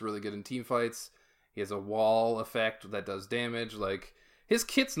tremble that's really good in team fights. He has a wall effect that does damage. Like, his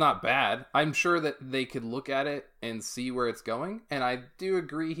kit's not bad. I'm sure that they could look at it and see where it's going, and I do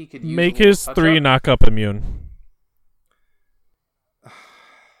agree he could use Make a little his touch 3 up. knock-up immune.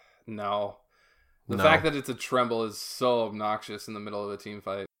 No. The No. fact that it's a tremble is so obnoxious in the middle of a team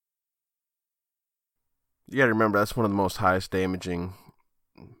fight. You gotta remember, that's one of the most highest damaging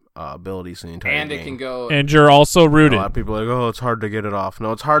abilities in the entire And game. it can go... And you're also A rooted. lot of people are like, oh, it's hard to get it off.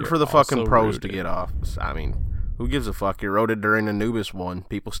 No, it's hard You're for the fucking also pros to rooted. get off. I mean, who gives a fuck? You wrote it during Anubis one.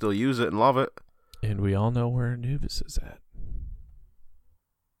 People still use it and love it. And we all know where Anubis is at.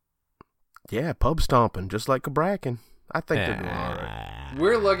 Yeah, pub stomping, just like Cabrakan. I think they're doing all right.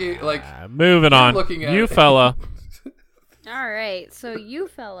 We're looking, like... Moving We're on. looking at- You fella. All right, so you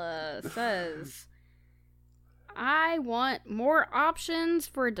fella says, I want more options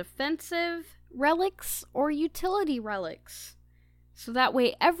for defensive relics or utility relics. So that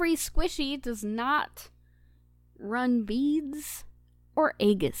way every squishy does not run beads or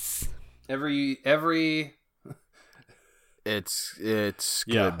Aegis. Every It's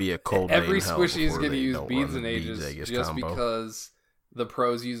Yeah. gonna be a cold day every in hell squishy is before going to they use don't beads run and ages Aegis just combo. because the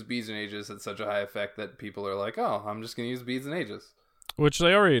pros use beads and ages at such a high effect that people are like, oh, I'm just going to use beads and ages. Which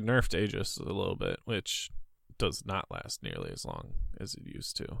they already nerfed Aegis a little bit, which does not last nearly as long as it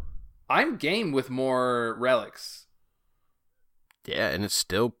used to. I'm game with more relics. Yeah, and it's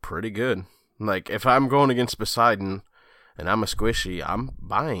still pretty good. Like, if I'm going against Poseidon and I'm a squishy, I'm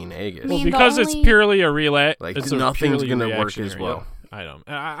buying Aegis. I Well, mean, the because it's only- purely a relay. Like, it's a nothing's purely gonna work as reactionary well. Item.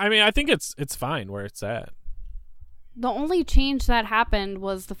 I mean, I think it's fine where it's at. The only change that happened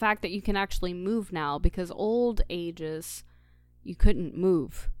was the fact that you can actually move now, because old Aegis, you couldn't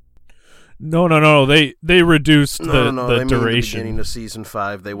move. No. They reduced No, the they mean the duration. beginning of season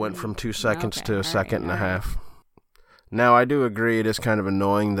 5, they went from 2 seconds Okay, to a alright, second and a alright. half. Now, I do agree it is kind of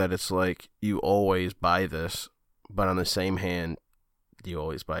annoying that it's like, you always buy this, but on the same hand, you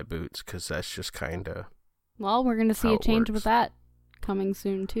always buy boots, because that's just kind of... Well, we're going to see How a it change works. with that coming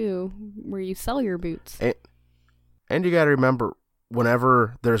soon, too, where you sell your boots. And you gotta remember,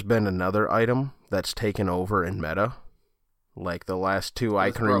 whenever there's been another item that's taken over in meta, like the last 2 I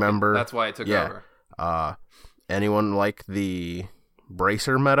It's can broken. remember... That's why it took yeah. over. Anyone like the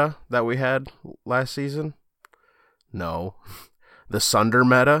Bracer meta that we had last season? No. The Sunder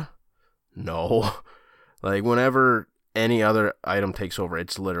meta? No. Like, whenever any other item takes over,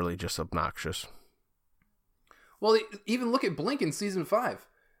 it's literally just obnoxious. Well, even look at Blink in Season 5.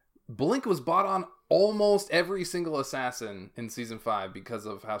 Blink was bought on almost every single assassin in Season 5 because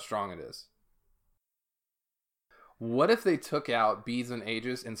of how strong it is. What if they took out beads and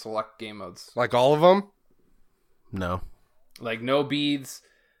ages in select game modes? Like all of them? No. Like no beads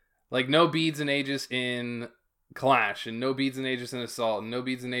and ages in Clash, and no beads and ages in Assault, and no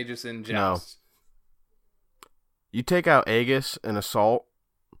beads and ages in Joust. You take out Aegis and Assault,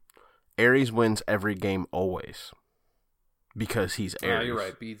 Ares wins every game always. Because he's Ares. You're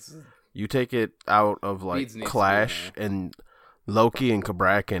right. Beads. You take it out of like Beads needs to be in Clash, and Loki and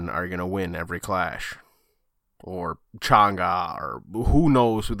Cabrakan are gonna win every Clash, or Chang'e, or who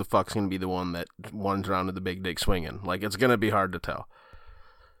knows who the fuck's gonna be the one that runs around with the big dick swinging. Like, it's gonna be hard to tell.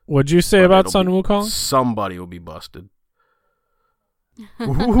 What'd you say But about it'll Sun be- Wukong? Somebody will be busted.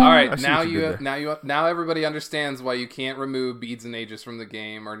 All right, I see now what you did there. now everybody understands why you can't remove beads and ages from the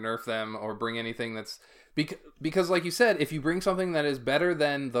game, or nerf them, or bring anything that's Because like you said, if you bring something that is better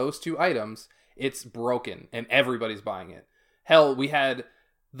than those 2 items, it's broken and everybody's buying it. Hell, we had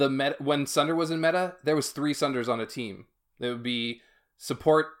the meta when Sunder was in meta, there was 3 Sunders on a team. It would be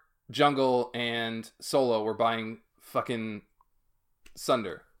support, jungle, and solo were buying fucking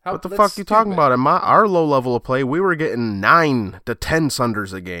Sunder. What the fuck you talking about? In our low level of play, we were getting 9 to 10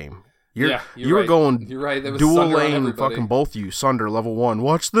 Sunders a game. You were right. going You're right. There was dual Sunder on lane, everybody. fucking both you, Sunder level 1.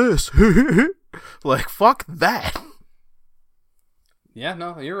 Watch this. Like, fuck that. Yeah,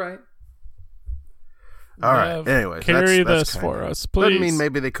 no, you're right. All right. Anyways, carry that's this kinda- for us, please. Doesn't mean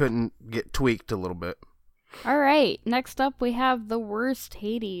maybe they couldn't get tweaked a little bit. All right, next up we have the worst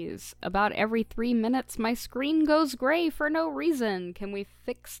Hades. About every 3 minutes, my screen goes gray for no reason. Can we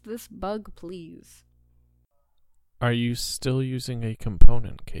fix this bug, please? Are you still using a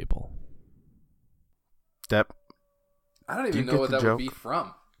component cable? Depp, I don't Do you even know get what the that joke? would be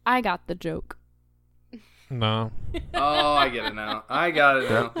from. I got the joke. No. Oh, I get it now. I got it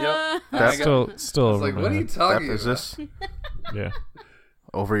now. Yep. That's Still I was over like, my what are you head. talking Depp, is about? this Yeah.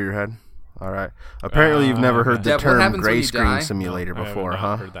 over your head? All right. Apparently, you've never heard the Depp, what term happens when gray you screen die? simulator I have before, not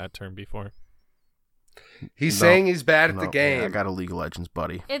huh? heard that term before. He's No. saying he's bad at No, the game. yeah, I got a League of Legends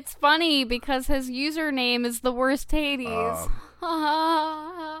buddy. It's funny because his username is the worst Hades.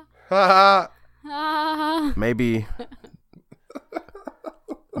 Ha ha.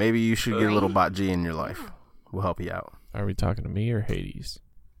 Maybe you should get a little bot G in your life. We'll help you out. Are we talking to me or Hades?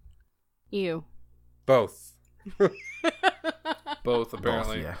 You. Both. Both,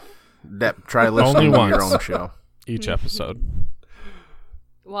 apparently. Yeah. Depp, try listening Only to your once. own show. Each episode.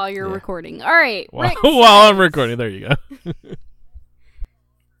 While you're Yeah. recording. All right. Rick While I'm says- recording. There you go.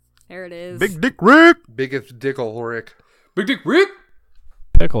 There it is. Big Dick Rick! Biggest dickle, Rick. Big Dick Rick!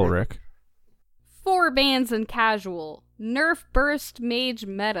 Pickle Rick. 4 bans and casual. Nerf burst mage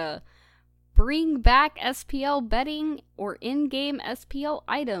meta. Bring back SPL betting or in-game SPL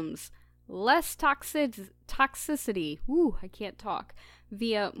items. Less toxicity. Ooh, I can't talk.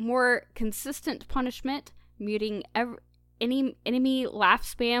 Via more consistent punishment, muting any enemy laugh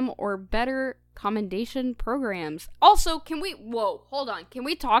spam or better commendation programs. Also, hold on. Can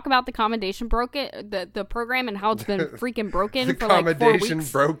we talk about the commendation the program and how it's been freaking broken The for like 4 commendation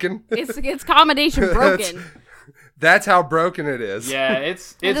weeks? broken. It's commendation broken. That's how broken it is. Yeah,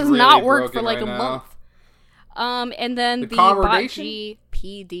 it's It does really not work broken for like right a now. month. And then The the commendation? Botg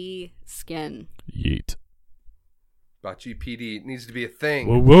PD skin. Yeet. Botchy PD needs to be a thing.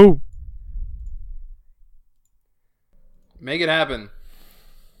 Whoa, whoa. Make it happen.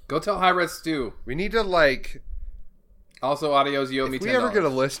 Go tell High Red Stew. We need to like. Also, Adios, you owe me If $10. we ever get a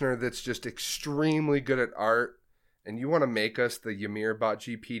listener that's just extremely good at art, and you want to make us the Ymir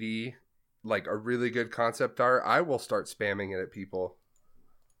Botchy PD, like a really good concept art, I will start spamming it at people.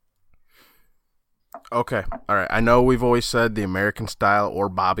 Okay. All right. I know we've always said the American style or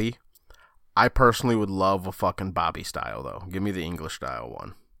Bobby. I personally would love a fucking Bobby style, though. Give me the English style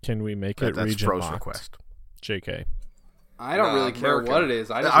one. Can we make it That's region Fro's locked? request. JK. I don't really care American. what it is.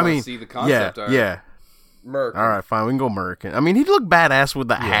 I just I want mean, to see the concept art. yeah. Merc. All right, fine. We can go American. I mean, he'd look badass with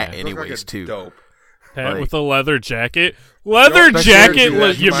the hat Look like anyways, a too. Dope. Hat Like- with a leather jacket. Leather Don't jacket, do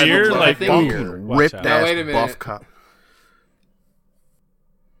that. You might Ymir. look Like, like ooh, Ymir. watch Ripped out. Now, ass wait a minute. buff cop.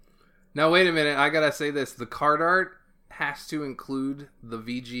 Now, wait a minute. I gotta say this. The card art has to include the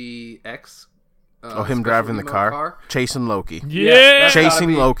VGX. Him special driving the emote car, chasing Loki. Yeah. that's gotta Chasing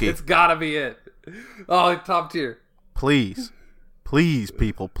be- Loki. It's gotta be it. Oh, top tier. Please,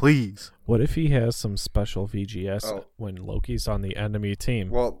 people, please. What if he has some special VGS Oh. when Loki's on the enemy team?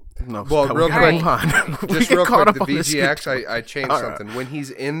 Well, No, Well, we real gotta quick- move on. We just get real caught quick, up the on this VGX, shit. I changed All right. something. When he's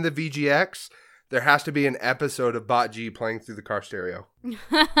in the VGX, there has to be an episode of Bot G playing through the car stereo.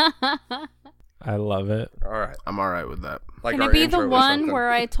 I love it. All right. I'm all right with that. Like Can our it be intro the or one something. where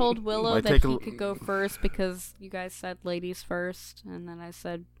I told Willow Might that take he a- could go first because you guys said ladies first, and then I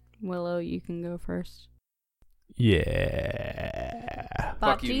said, Willow, you can go first. Yeah.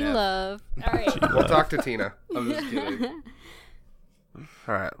 Fuck you, Bocce Nev. love. All right. We'll talk to Tina. I'm just kidding.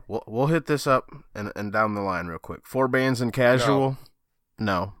 All right, we'll hit this up and down the line real quick. 4 bands and casual.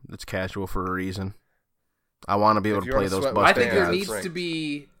 No, it's casual for a reason. I want to be able If to you play wanna those sweat bus I think there Yeah, needs that's to right.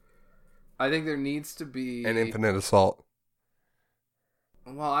 be. I think there needs to be An Infinite Assault.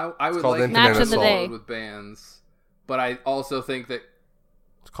 Well, I would called like Infinite Match of the Assault day. with bands, but I also think that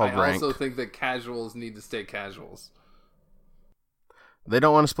It's called ranked. casuals need to stay casuals. They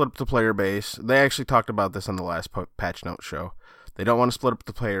don't want to split up the player base. They actually talked about this on the last patch note show. They don't want to split up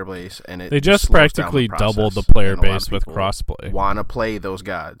the player base, and it They just slows down practically the doubled the process. player And a lot base of with people crossplay. Want to play those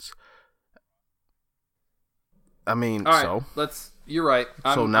gods? I mean, All right, so let's You're right.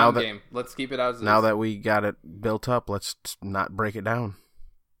 So now I'm that- game. Let's keep it as is. Now that we got it built up, let's not break it down.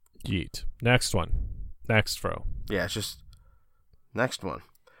 Yeet. Next one. Next throw. Yeah, it's just next one.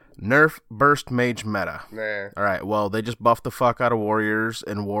 Nerf Burst Mage meta. Nah. All right, well, they just buffed the fuck out of Warriors,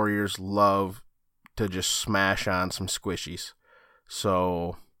 and Warriors love to just smash on some squishies.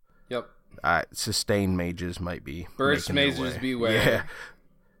 So, Yep. sustain mages might be Burst making their mages way. beware. Yeah.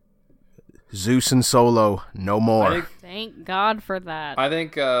 Zeus and Solo, no more. I think Thank God for that.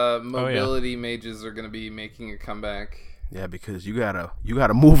 mobility mages are going to be making a comeback. Yeah, because you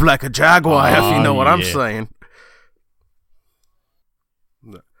gotta move like a jaguar, if you know what I'm yeah. saying.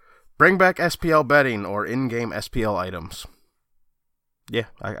 Bring back SPL betting or in-game SPL items. Yeah,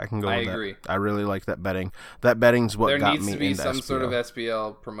 I can go I with that. agree. I really like that betting. That betting's what There got needs me to be into some SPL. sort of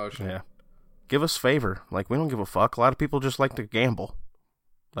SPL promotion. Yeah. Give us favor. Like, we don't give a fuck. A lot of people just like to gamble.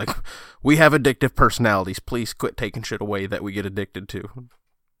 Like, we have addictive personalities. Please quit taking shit away that we get addicted to.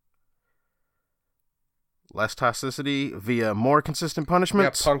 Less toxicity via more consistent Yeah,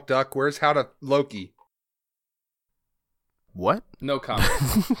 punishments. Punk Duck. Where's How to Loki? What? No comment.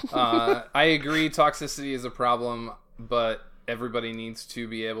 I agree toxicity is a problem, but everybody needs to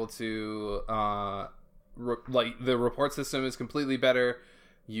be able to like the report system is completely better.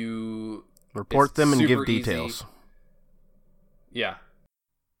 Report It's them and give super easy. details. Yeah.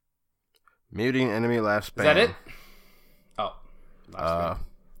 Muting enemy laugh Is spam. that it? Oh.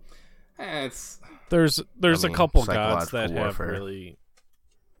 It's There's I a mean, couple gods psychological that have warfare. really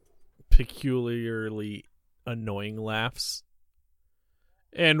peculiarly annoying laughs.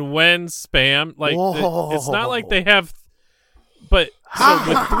 And when spam, like it's not like they have, but so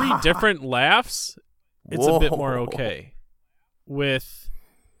with 3 different laughs, it's a bit more okay. With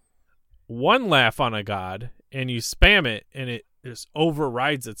one laugh on a god and you spam it and it just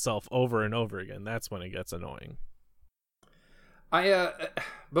overrides itself over and over again, that's when it gets annoying.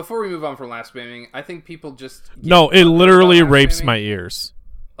 before we move on from laugh spamming, I think people just get No, it upset literally about laugh rapes spamming my ears.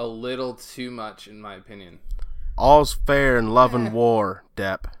 a little too much, in my opinion. All's fair in love and war,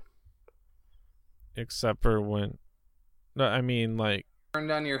 Depp. Except for when, no, I mean, like, Turn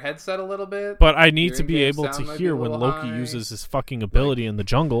down your headset a little bit. but I need Your to be in-game able to sound might be hear a when little Loki high. uses his fucking ability in the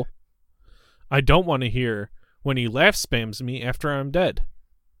jungle. I don't want to hear when he laugh spams me after I'm dead.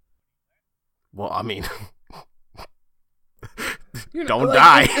 Well, I mean, You know, don't like,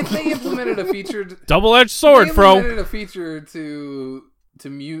 die. If they implemented a feature, Double-edged sword, they bro. implemented a feature to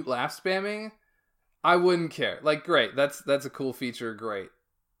mute laugh spamming, I wouldn't care. Like, great, that's a cool feature, great.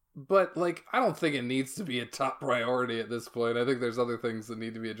 But like, I don't think it needs to be a top priority at this point. I think there's other things that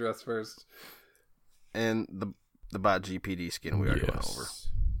need to be addressed first. and the bot GPD skin we already went over.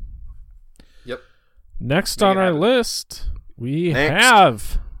 Yep. Next Make on it our happen. list, we Next.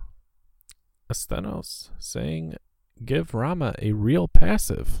 have Astenos saying, "Give Rama a real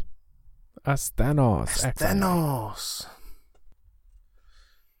passive." Astenos. excellent. Thanos.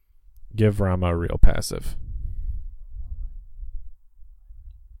 Give Rama a real passive.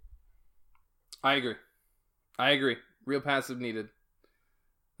 I agree. Real passive needed.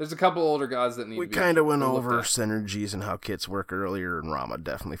 There's a couple older gods that need We to be kind of went looked over at. synergies and how kits work earlier, and Rama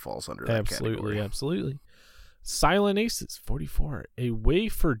definitely falls under that Absolutely, category. absolutely. Silent Aces 44, a way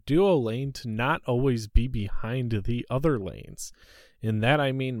for duo lane to not always be behind the other lanes. In that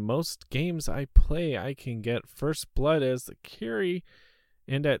I mean most games I play I can get first blood as the carry,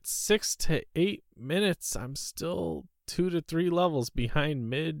 and at 6 to 8 minutes I'm still 2 to 3 levels behind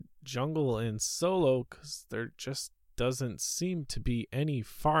mid, jungle, and solo because there just doesn't seem to be any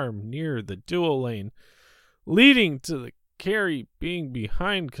farm near the duo lane, leading to the carry being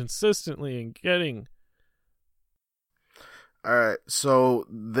behind consistently and getting... All right, so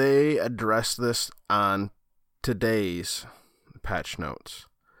they addressed this on today's patch notes.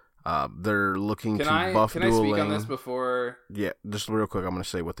 They're looking Can to I buff can I dual speak lane. on this before? Yeah, just real quick, I'm going to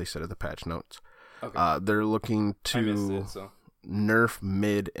say what they said at the patch notes. Okay. They're looking I missed to it, so. nerf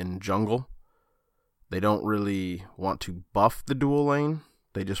mid and jungle. They don't really want to buff the dual lane.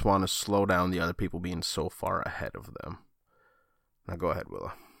 They just want to slow down the other people being so far ahead of them. Now go ahead,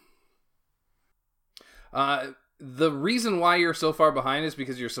 Willa. The reason why you're so far behind is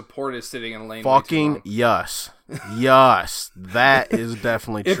because your support is sitting in a lane. way too Fucking long. yes. Yes. That is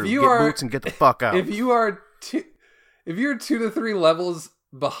definitely If true. you Get are- boots and get the fuck out. If you're 2 to 3 levels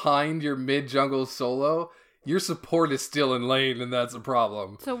behind your mid jungle solo, your support is still in lane, and that's a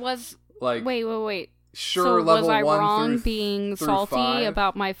problem. So was Like, wait. sure, So level was I 1 wrong through being through salty 5?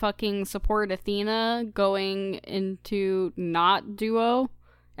 about my fucking support Athena going into not duo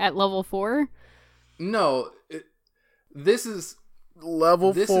at level 4? No, this is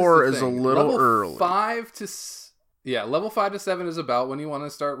Level this 4 the is a thing. little level early. 5 Yeah, level 5 to 7 is about when you want to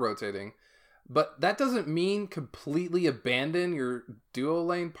start rotating. But that doesn't mean completely abandon your duo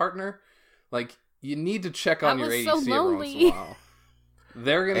lane partner. Like, you need to check on That your was ADC so every once in a lonely. while.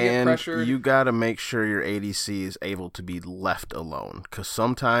 They're going to get And pressured. you got to make sure your ADC is able to be left alone. Because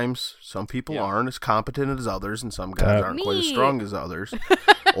sometimes some people Yeah. aren't as competent as others, and some guys That- aren't quite as Me. strong as others.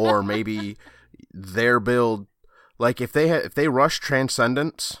 Or maybe their build, like if they rush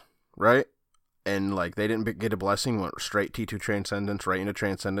Transcendence, right? And like they didn't get a blessing, went straight T2 Transcendence, right into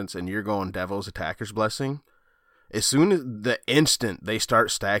Transcendence, and you're going Devil's Attacker's Blessing. As soon as the instant they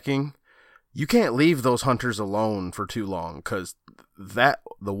start stacking, you can't leave those hunters alone for too long, because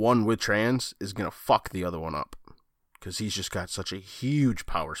the one with trans is gonna fuck the other one up, because he's just got such a huge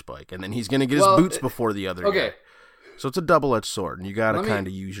power spike, and then he's gonna get his boots before the other okay. guy. So it's a double-edged sword, and you gotta Let me- kind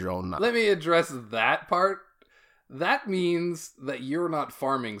of use your own. Let me address that part. That means that you're not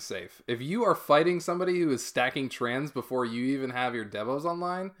farming safe. If you are fighting somebody who is stacking trans before you even have your devos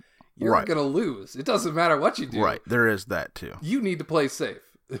online, you're Right. going to lose. It doesn't matter what you do. Right, there is that too. You need to play safe.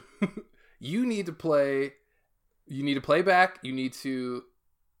 You need to play back. You need to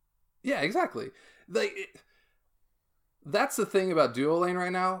Yeah, exactly. That's the thing about duo lane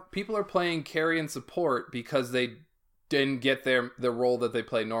right now. People are playing carry and support because they didn't get the role that they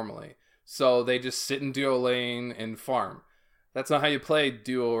play normally. So they just sit in duo lane and farm. That's not how you play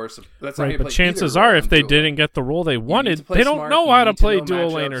duo or that's not how Right, you but play chances either role are, if in they duo lane. didn't get the role they wanted, play they don't smart, know you how to need to play know duo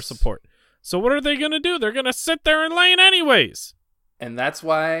lane or matchups. support. So what are they going to do? They're going to sit there and lane anyways. And that's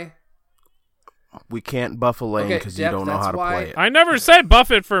why We can't buff a lane Okay, because you Jeff, don't know that's how to why- play it. I never said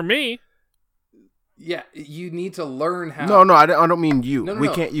buff it for me. yeah, you need to learn how. No, I don't mean you. No, no, We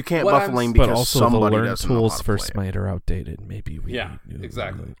no. can't. You can't What buff a I'm- lane But because also the somebody learn doesn't know how tools to for play it. Smite are outdated. Maybe we Yeah, need new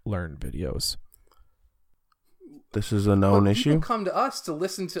exactly. learn videos. This is a But known people issue. come to us to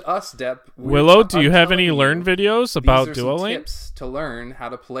listen to us, Depp. Willow, do you have any learn videos about these are duo some lane? tips to learn how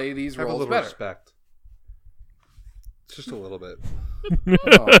to play these Have a roles little better. respect. Just a little bit.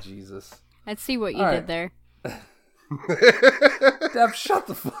 Oh Jesus! I see what you All did right. there. Depp, shut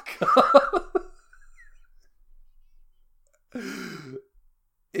the fuck up.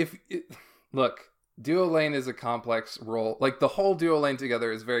 Look, duo lane is a complex role. Like the whole duo lane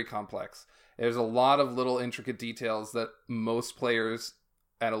together is very complex. There's a lot of little intricate details that most players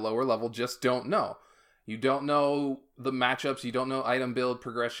at a lower level just don't know. You don't know the matchups. You don't know item build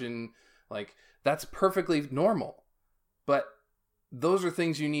progression. Like that's perfectly normal. But those are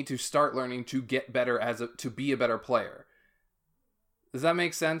things you need to start learning to get better to be a better player. Does that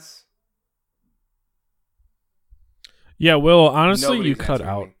make sense? Yeah, Will, honestly, you Nobody's cut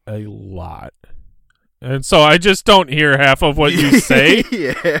answering out a lot. And so I just don't hear half of what you say.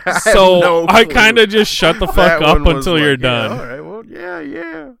 Yeah. I have So no I clue. kind of just shut the fuck That up one was until you're like, yeah, done. all right, well,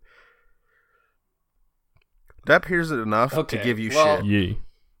 yeah. Depp hears it enough Okay, to give you well- shit. Yee.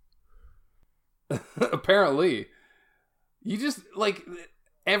 Apparently. You just, like,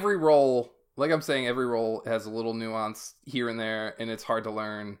 every role, like I'm saying, every role has a little nuance here and there, and it's hard to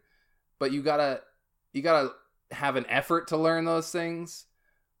learn. But you gotta have an effort to learn those things,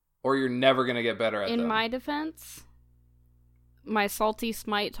 or you're never gonna get better at them. In my defense, my salty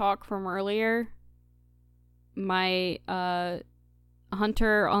smite talk from earlier, my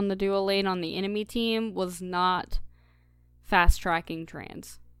hunter on the duo lane on the enemy team was not fast tracking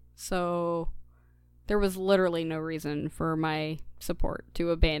trans. So there was literally no reason for my support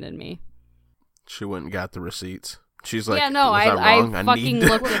to abandon me. She went and got the receipts. She's like, yeah, no, was I wrong? fucking need,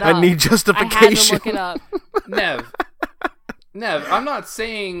 looked it up. I need I justification. had to look it up. Nev, I'm not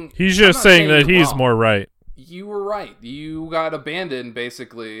saying... He's I'm just not saying that you're he's wrong. more right. You were right. You got abandoned,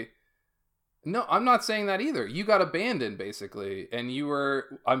 basically. No, I'm not saying that either. You got abandoned, basically. And you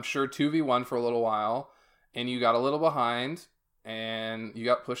were, I'm sure, 2v1 for a little while. And you got a little behind. And you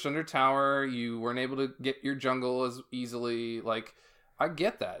got pushed under tower. You weren't able to get your jungle as easily. Like, I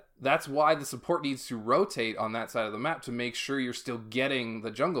get that. That's why the support needs to rotate on that side of the map to make sure you're still getting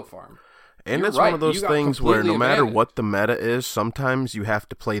the jungle farm. And You're it's one right, of those you got things where no completely matter abandoned. what the meta is, sometimes you have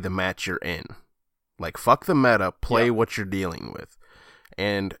to play the match you're in. Like, fuck the meta, play Yeah. what you're dealing with.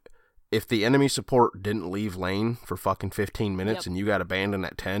 And if the enemy support didn't leave lane for fucking 15 minutes Yep. and you got abandoned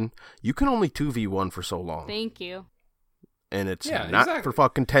at 10, you can only 2v1 for so long. Thank you. And it's Yeah, not exactly. for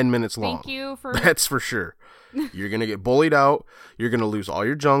fucking 10 minutes long. Thank you for... That's for sure. You're going to get bullied out. You're going to lose all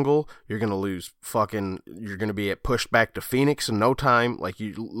your jungle. You're going to lose you're going to be pushed back to Phoenix in no time. Like,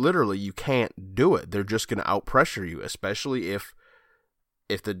 you can't do it. They're just going to outpressure you, especially if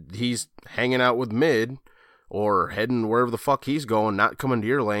he's hanging out with mid or heading wherever the fuck he's going, not coming to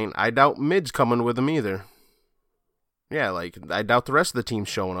your lane. I doubt mid's coming with him either. Yeah, like, I doubt the rest of the team's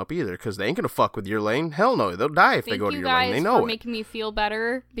showing up either, because they ain't going to fuck with your lane. Hell no, they'll die if they go to your lane. They know Thank you guys for it. making me feel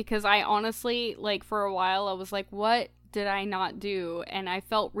better, because I honestly, like, for a while, I was like, what did I not do? And I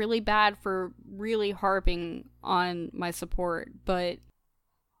felt really bad for really harping on my support, but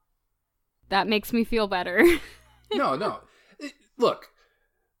that makes me feel better. No. Look,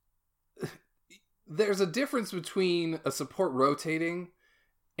 there's a difference between a support rotating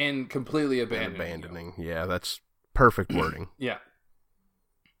and completely abandoning. Yeah, that's perfect wording. Yeah.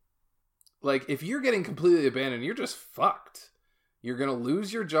 Like, if you're getting completely abandoned, you're just fucked. You're going to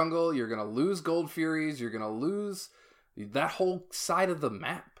lose your jungle, you're going to lose Gold Furies, you're going to lose that whole side of the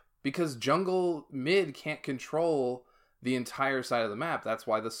map. Because jungle mid can't control the entire side of the map. That's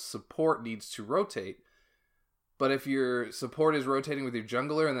why the support needs to rotate. But if your support is rotating with your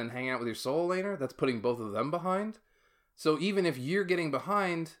jungler and then hanging out with your solo laner, that's putting both of them behind. So even if you're getting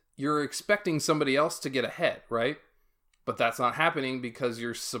behind, you're expecting somebody else to get ahead, right? But that's not happening because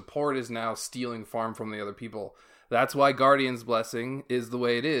your support is now stealing farm from the other people. That's why Guardian's Blessing is the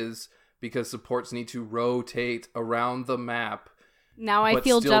way it is, because supports need to rotate around the map. Now I but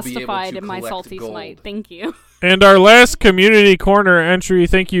feel still be able justified to in my collect salty gold. smite. Thank you. And our last community corner entry,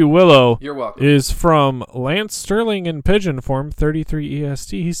 thank you, Willow, You're welcome. is from Lance Sterling in Pigeon Form 33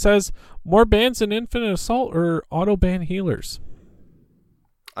 EST. He says, more bans in Infinite Assault or auto ban healers?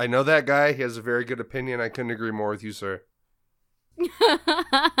 I know that guy. He has a very good opinion. I couldn't agree more with you, sir.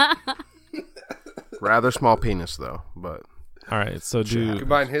 Rather small penis, though, but... All right, so do...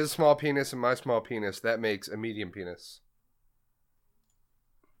 Combine his small penis and my small penis. That makes a medium penis.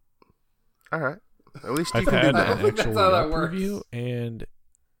 All right. At least you I've can do had I don't that. an think that's actual how that Yelp works. review, and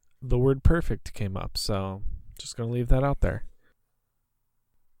the word perfect came up, so just going to leave that out there.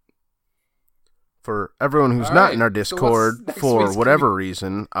 For everyone who's All not right, in our so Discord, what's next for week's whatever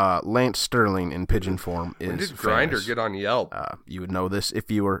reason, Lance Sterling in Pigeon Form is When did Grindr famous. get on Yelp? You would know this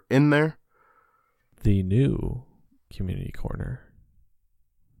if you were in there. The new community corner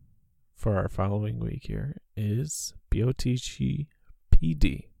for our following week here is BOTG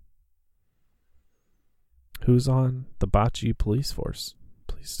PD. Who's on the Bocce police force?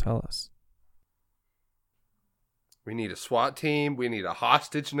 Please tell us. We need a SWAT team. We need a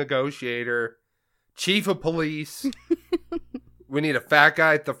hostage negotiator. Chief of police. We need a fat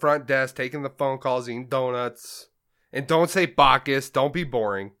guy at the front desk taking the phone calls, eating donuts. And don't say Bacchus. Don't be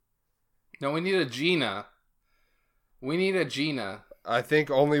boring. No, we need a Gina. We need a Gina. I think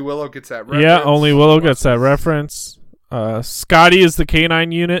only Willow gets that reference. Yeah, only Willow gets that reference. Scotty is the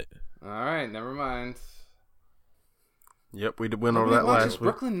canine unit. All right, never mind. Yep, we went over Nobody that watches last week.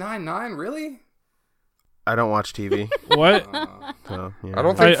 Brooklyn Nine-Nine, really? I don't watch TV. What? So, yeah. I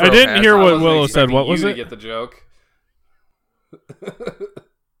don't think I Fro didn't has hear it. what I wasn't Willow said. expecting What was you it? to get the joke.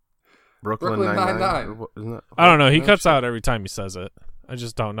 Brooklyn Brooklyn Nine-Nine. Nine-Nine. Or what- isn't that- I don't know. He no cuts shit. out every time he says it. I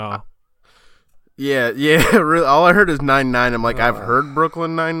just don't know. Yeah. Really, all I heard is 9-9. I'm like, I've heard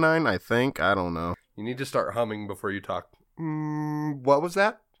Brooklyn Nine-Nine, I think. I don't know. You need to start humming before you talk. What was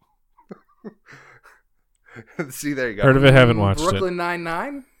that? See, there you go. Heard of it, haven't watched Brooklyn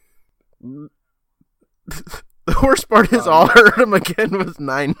Nine-Nine? The worst part is all I heard him again was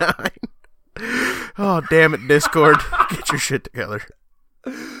 9-9. Oh, damn it, Discord. Get your shit together.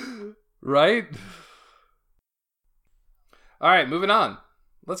 Right? All right, moving on.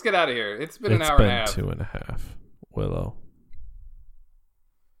 Let's get out of here. It's been an hour and a half. It's been 2.5. Willow.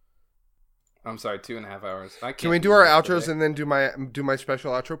 I'm sorry, 2.5 hours. Can we do our outros and then do my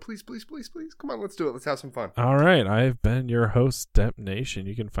special outro? Please, please, please, please. Come on, let's do it. Let's have some fun. All right, I've been your host, Dep Nation.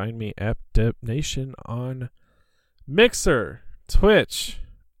 You can find me at Dep Nation on Mixer, Twitch,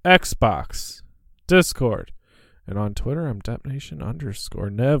 Xbox, Discord, and on Twitter, I'm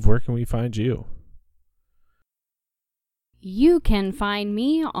DepNation_. Nev, where can we find you? You can find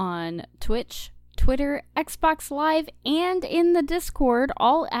me on Twitch, Twitter, Xbox Live, and in the Discord,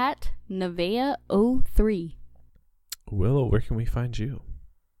 all at Nevea03. Willow, where can we find you?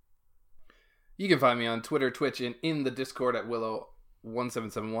 You can find me on Twitter, Twitch, and in the Discord at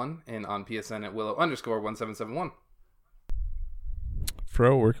Willow1771 and on PSN at Willow_1771.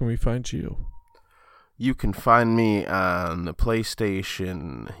 Fro, where can we find you? You can find me on the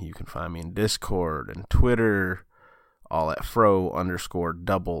PlayStation. You can find me in Discord and Twitter, all at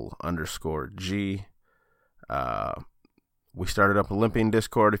Fro_double_G. We started up Olympian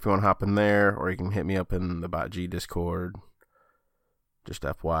Discord if you want to hop in there, or you can hit me up in the BotG Discord. Just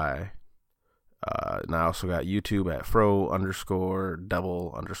FY. And I also got YouTube at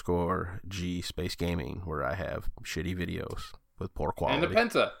Fro_double_G Space Gaming, where I have shitty videos with poor quality. And a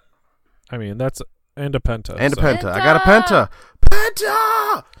Penta. I mean, that's... And a Penta. And a so- Penta. I got a Penta.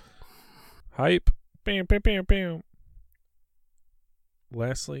 Penta! Hype. Bam, bam, bam, bam.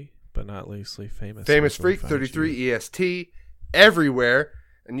 Lastly, but not leastly, famous. Famous Where can we Freak find 33 you? EST everywhere,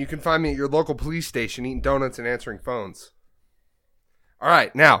 and you can find me at your local police station eating donuts and answering phones. All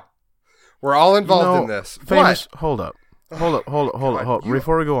right, now we're all involved in this. Famous, What? hold up. on, you-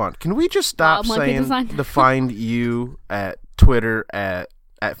 Before we go on, can we just stop monkey saying design. to find you at Twitter at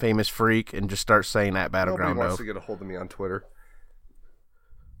Famous Freak and just start saying at Nobody Battleground wants Dove? to get a hold of me on Twitter.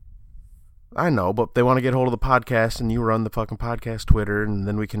 I know, but they want to get hold of the podcast, and you run the fucking podcast Twitter, and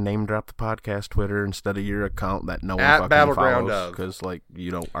then we can name drop the podcast Twitter instead of your account that no one At fucking Battleground follows Dove. because like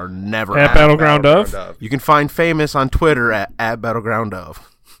you don't are never At Battleground Dove? You can find Famous on Twitter at Battleground Dove.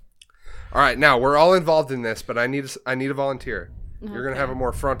 All right, now we're all involved in this, but I need a volunteer. You're gonna Okay. have a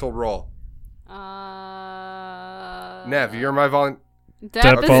more frontal role. Nev, you're my volunteer.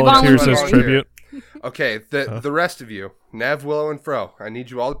 Depp this is volunteers volunteer. as tribute. Okay, the rest of you, Nev, Willow, and Fro, I need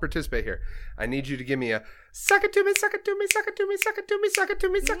you all to participate here. I need you to give me a suck it to me, suck it to me, suck it to me, suck it to me, suck it to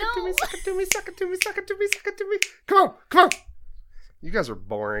me, suck it to me, suck it to me, suck it to me, suck it to me, suck it to me. Come on. You guys are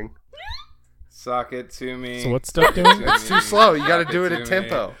boring. Suck it to me. So what's Depp doing? It's too slow. You got to do it To at me.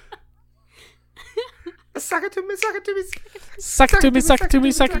 tempo. Suck it to me, suck it to me. Suck it to me, suck it to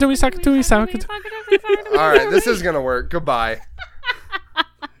me, suck it to me, suck it to me, suck it to me. All right, this is gonna work. Goodbye.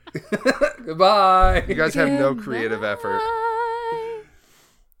 Goodbye. You guys have no creative effort.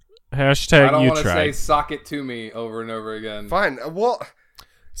 I Hashtag don't you want to say tried. "sock it to me" over and over again. Fine. Well,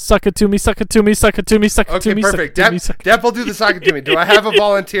 Suck it to me, suck it to me, suck it to me, suck it okay, to me, suck it perfect. to me, suck it Depp will do the suck it to me. Do I have a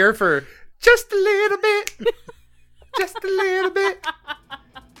volunteer for just a little bit? Just a little bit.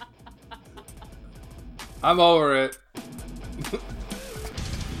 I'm over it.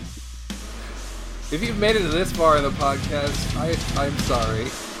 If you've made it this far in the podcast, I'm sorry.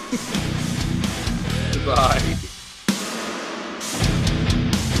 Goodbye.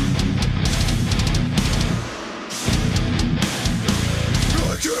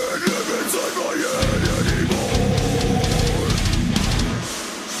 I can't live inside my head anymore.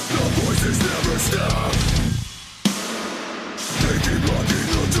 The voices never stop. They keep locking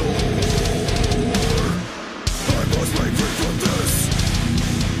the door. I must break free from this.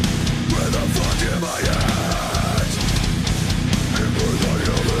 Where the fuck am I at? And where the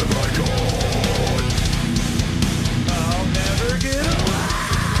hell am I gone? I'll never get away.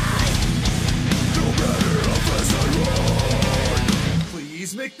 No matter how fast I run.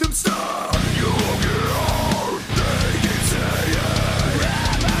 Please make them stop. You won't get out.